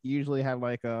like usually have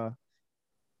like a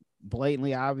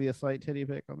blatantly obvious like titty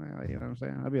pic on there. Like, you know what I'm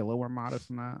saying? I'd be a little more modest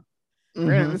than that.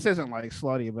 Granted, Mhm. this isn't like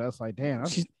slutty, but it's like damn,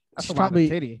 that's she's a lot probably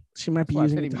of titty. she might be That's a lot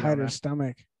of using titty it to meat hide on her that.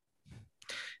 stomach.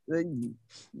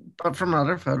 But from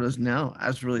other photos, no. I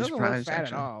was really It doesn't look surprised. fat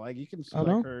Actually. at all. Like you can see Oh, like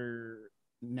no? her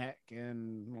neck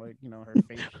and like her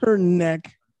face. Her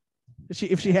neck.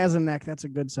 If she has a neck, that's a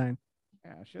good sign.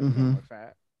 Yeah, she doesn't Mhm. look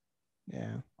fat.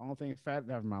 Yeah. Only thing fat.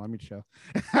 Never mind. Let me chill.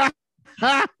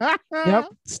 Yep.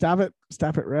 Stop it.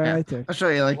 Stop it right Yeah. there. I'll show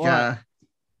you like What?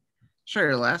 show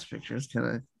your last picture. It's kind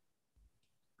of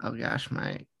oh gosh,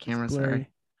 my camera's sorry.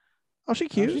 Blurry. Oh, she Oh,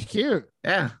 cute. she's cute.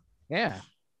 Yeah. Yeah.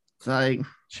 It's like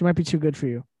She might be too good for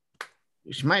you.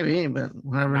 she might be, but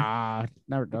whatever. Nah,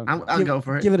 never done. I'll go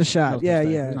for it. Give it a No shot. such Yeah,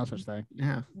 thing. yeah. There's no such thing.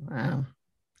 Yeah. Wow.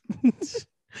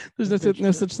 There's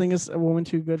no such thing as a woman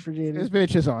too good for This JD.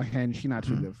 bitch is on Hinge. She's not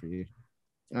too Mhm. good for you.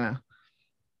 Yeah.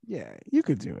 Yeah, you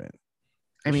could do it.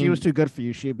 If she was too good for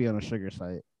you, she'd be on a sugar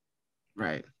site.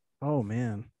 Right. Oh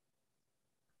man.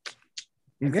 I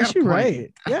He's guess got a you're point.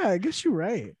 right. Yeah, I guess you're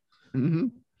right. Mm-hmm.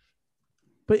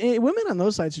 But women on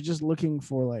those sites are just looking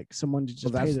for like someone to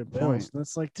just pay that's their the bills. point.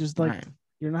 That's like there's like Right.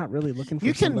 you're not really looking for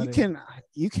You can somebody.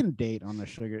 you can date on a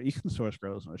sugar. You can source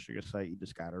girls on a sugar site. You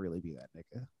just gotta really be that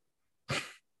nigga.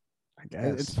 I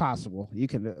guess It's possible. You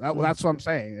can. That's what I'm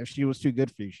saying. If she was too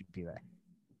good for you, she'd be that.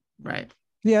 Right.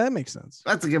 Yeah, that makes sense.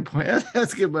 That's a good point.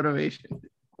 That's good motivation.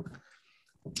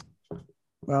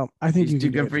 Well, I think She's you too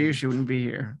can do good it for you. She wouldn't be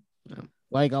here.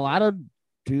 Like a lot of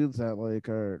dudes that like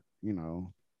are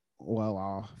well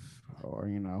off or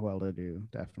well to do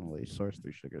definitely source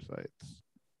through sugar sites.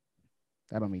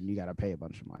 That don't mean you gotta pay a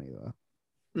bunch of money though.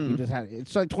 You just had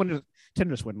it's like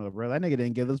Tinder swindler, bro. That nigga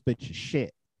didn't give this bitch a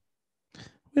shit.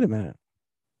 Wait a minute.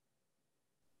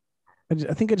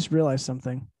 I think I just realized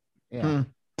something. Yeah.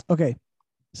 Okay,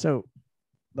 so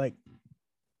like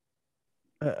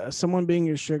someone being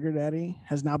your sugar daddy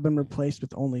has now been replaced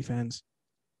with OnlyFans.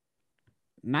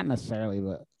 Not necessarily,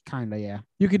 but kind of, yeah.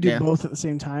 You could do both at the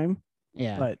same time.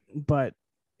 Yeah. But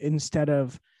instead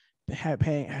of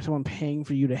someone paying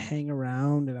for you to hang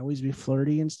around and always be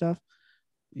flirty and stuff,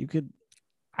 you could.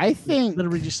 I think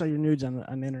literally just sell your nudes on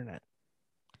the internet.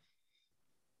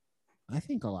 I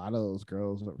think a lot of those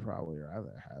girls would probably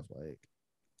rather have like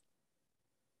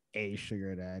a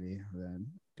sugar daddy than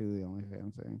do the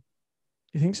OnlyFans thing.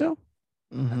 You think so?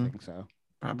 I think so.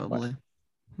 Probably.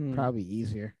 Probably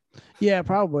easier. Yeah,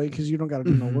 probably because you don't got to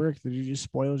do no work. That he just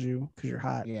spoils you because you're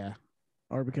hot. Yeah.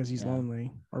 Or because he's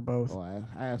lonely, or both. Well,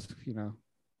 I asked,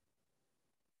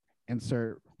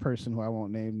 insert person who I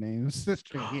won't name names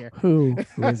sister here. Who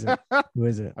is it? Who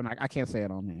is it? I can't say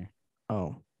it on here.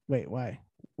 Oh, wait, why?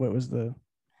 What was the?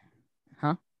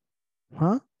 Huh?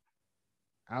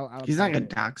 I'll He's not gonna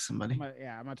type it. dox somebody.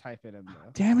 I'm gonna type it in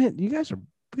though. Damn it! You guys are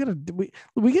we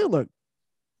gotta look.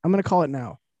 I'm gonna call it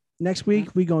now. Next week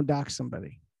we gonna dox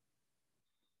somebody.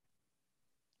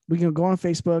 We can go on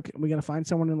Facebook and we're gonna find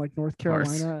someone in like North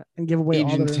Carolina and give away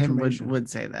all Agent their Tim information. would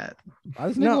say that. I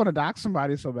just want to dox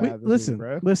somebody so bad. Listen.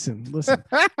 I'm He's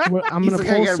gonna like,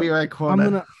 pull. I gotta be right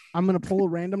corner. I'm gonna pull a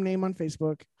random name on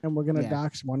Facebook and we're gonna Yeah.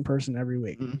 dox one person every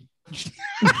week.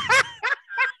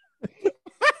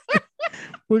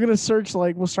 We're gonna search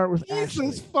we'll start with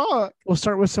Ashley. Fuck. We'll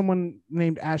start with someone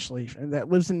named Ashley that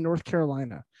lives in North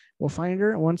Carolina. We'll find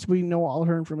her. Once we know all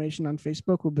her information on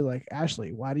Facebook, we'll be like,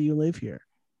 Ashley, why do you live here?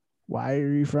 Why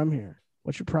are you from here?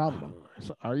 What's your problem?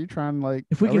 So are you trying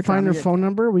If we can find their phone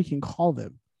number, we can call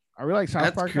them. Are we like South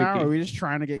That's Park now? creepy. Or are we just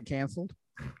trying to get canceled?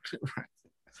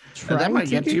 That might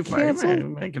get too far. You canceled?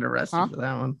 might get arrested for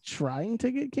that one. Trying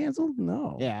to get canceled?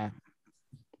 No. Yeah.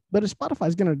 But if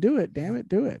Spotify's gonna do it, damn it,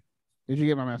 do it. Did you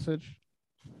get my message?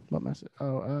 What message?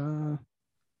 Oh,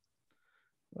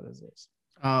 what is this?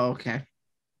 Oh, okay.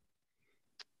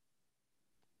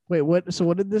 Wait, what? So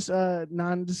what did this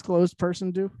non-disclosed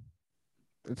person do?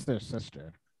 It's their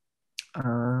sister.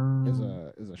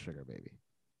 Um, Is a sugar baby.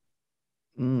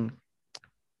 And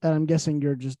I'm guessing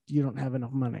you don't have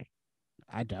enough money.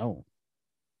 I don't.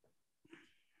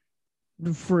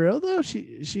 For real though,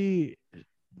 she.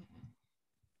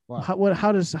 What?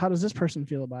 How does this person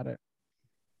feel about it?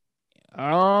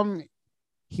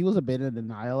 He was a bit in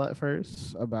denial at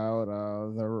first about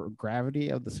the gravity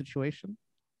of the situation.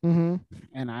 Mm-hmm.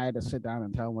 And I had to sit down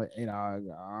and tell him, like, hey, dog,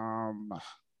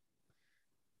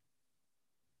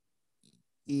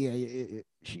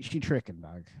 she tricking,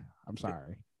 dog. I'm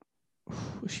sorry.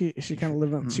 She kind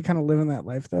of living that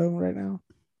life though right now.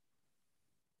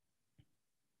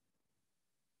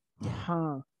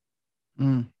 Huh.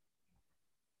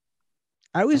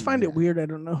 I always find it weird. I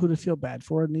don't know who to feel bad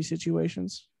for in these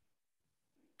situations.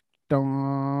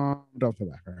 Don't feel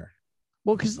bad for her.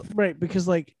 Well, because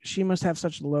like she must have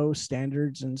such low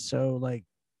standards, and so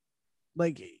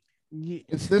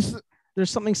it's this. There's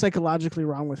something psychologically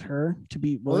wrong with her to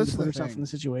be willing to put herself in the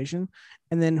situation,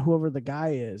 and then whoever the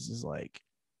guy is like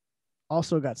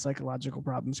also got psychological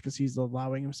problems because he's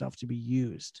allowing himself to be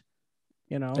used.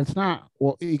 You know, it's not.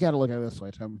 Well, you got to look at it this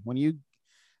way, Tim.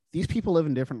 These people live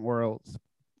in different worlds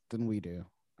than we do,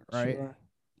 right? Sure.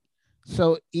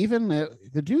 So even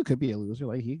the dude could be a loser.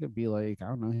 Like he could be like, I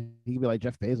don't know, he could be like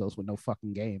Jeff Bezos with no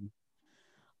fucking game.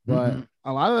 But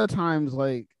a lot of the times,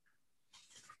 like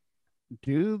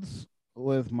dudes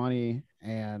with money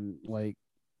and like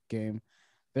game,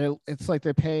 it's like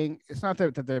they're paying. It's not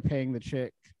that they're paying the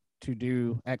chick to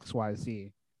do X, Y,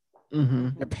 Z.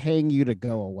 They're paying you to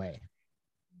go away.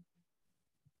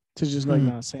 To just like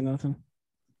not say nothing.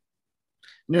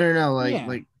 No.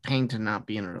 Like paying to not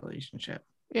be in a relationship.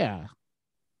 Yeah.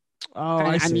 Oh,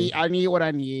 I need what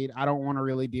I need. I don't want to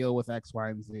really deal with X, Y,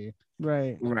 and Z.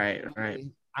 Right.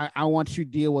 I want to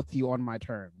deal with you on my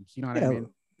terms. You know what I mean?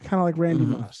 Kind of like Randy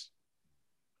Moss.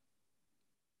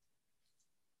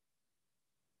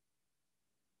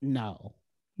 No.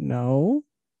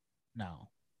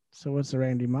 So what's the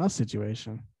Randy Moss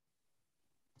situation?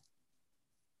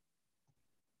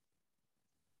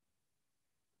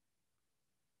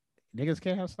 Niggas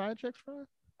can't have side chicks, bro.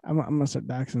 I'm gonna start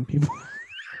doxing people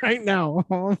right now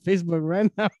on Facebook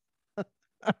right now.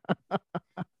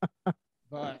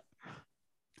 But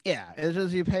yeah, it's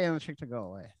just you paying the chick to go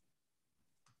away.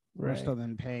 Right. Still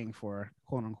than paying for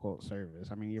quote unquote service.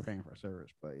 I mean, you're paying for a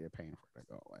service, but you're paying for it to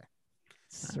go away.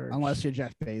 Unless you're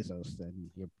Jeff Bezos,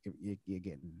 then you're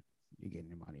getting your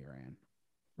money ran.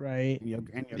 Right. And your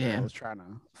girl is trying to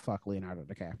fuck Leonardo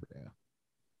DiCaprio.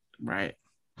 Right.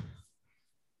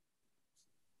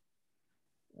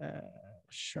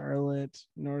 Charlotte,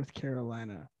 North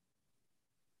Carolina.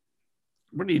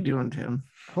 What are you doing, Tim?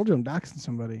 I told you I'm doxing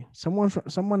somebody. Someone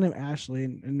named Ashley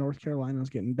in North Carolina is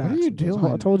getting doxed. What are you doing?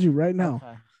 I told you right now.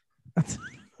 Okay.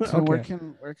 So Okay. where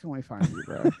can we find you,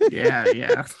 bro?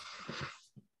 Yeah.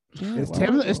 Is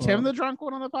Tim the drunk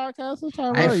one on the podcast this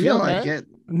time? I Are you feel okay? like it.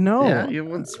 No. Yeah, you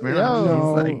wouldn't smear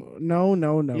No, him.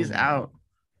 no. He's out.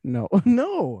 No.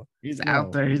 He's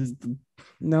out there. He's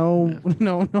No.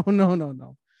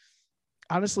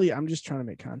 Honestly, I'm just trying to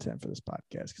make content for this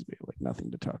podcast because we have like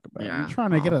nothing to talk about. Yeah. I'm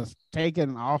trying to get us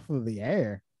taken off of the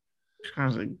air.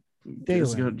 trying to get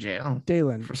us to go to jail.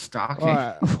 Dalen, for stalking.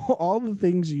 All the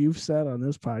things you've said on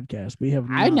this podcast, we have.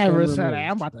 I not never been said removed.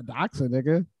 I'm about to dox a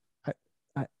nigga.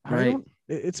 I Right. don't.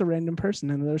 It's a random person,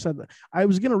 and the other side. I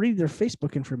was gonna read their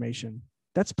Facebook information.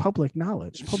 That's public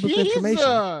knowledge. Public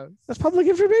information. That's public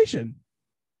information.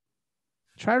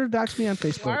 Try to dox me on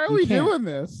Facebook. Why are You we can't. doing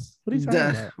this? What are you talking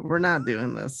about? We're not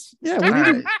doing this. Yeah, All we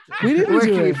didn't. right. We didn't Where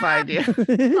do can we it. find you?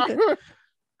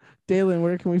 Dalen,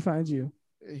 where can we find you?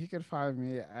 You can find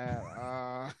me at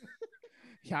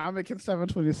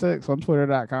Yamikin726 on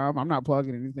Twitter.com. I'm not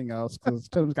plugging anything else because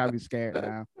Tim's got to be scared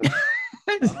now.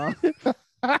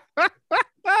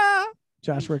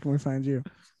 Josh, where can we find you?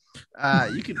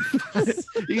 You can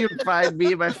find me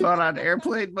and my phone on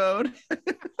airplane mode.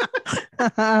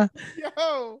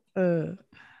 Yo.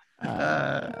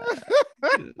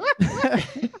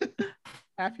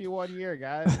 Happy 1 year,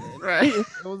 guys. Right.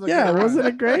 Wasn't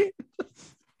it great?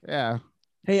 Yeah.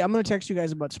 Hey, I'm gonna text you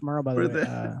guys about tomorrow. By the way,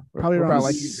 probably we're around about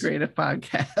like you create a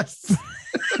podcast.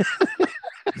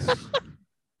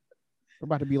 We're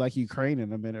about to be like Ukraine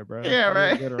in a minute, bro. Yeah,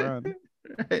 right. Get around.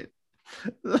 Right.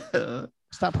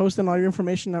 Stop posting all your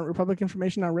information on Republic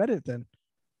information on Reddit, then.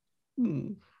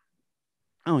 I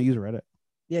don't use Reddit.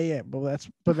 Yeah, but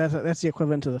that's the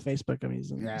equivalent to the Facebook I'm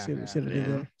using. Yeah, See what I did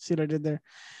there? See what I did there?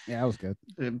 Yeah, that was good.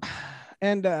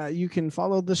 And you can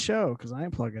follow the show because I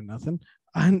ain't plugging nothing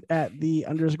on at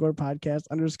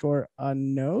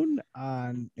 _podcast_unknown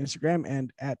on Instagram and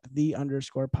at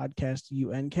 _podcast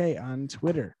UNK on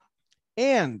Twitter.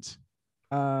 And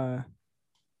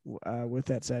with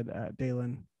that said,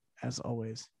 Dalen, as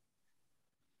always,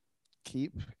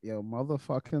 keep your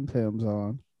motherfucking Timbs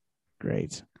on.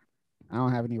 Great. I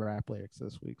don't have any rap lyrics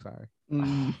this week. Sorry.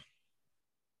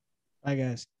 Bye,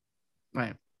 guys.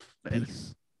 Bye.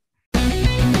 Peace.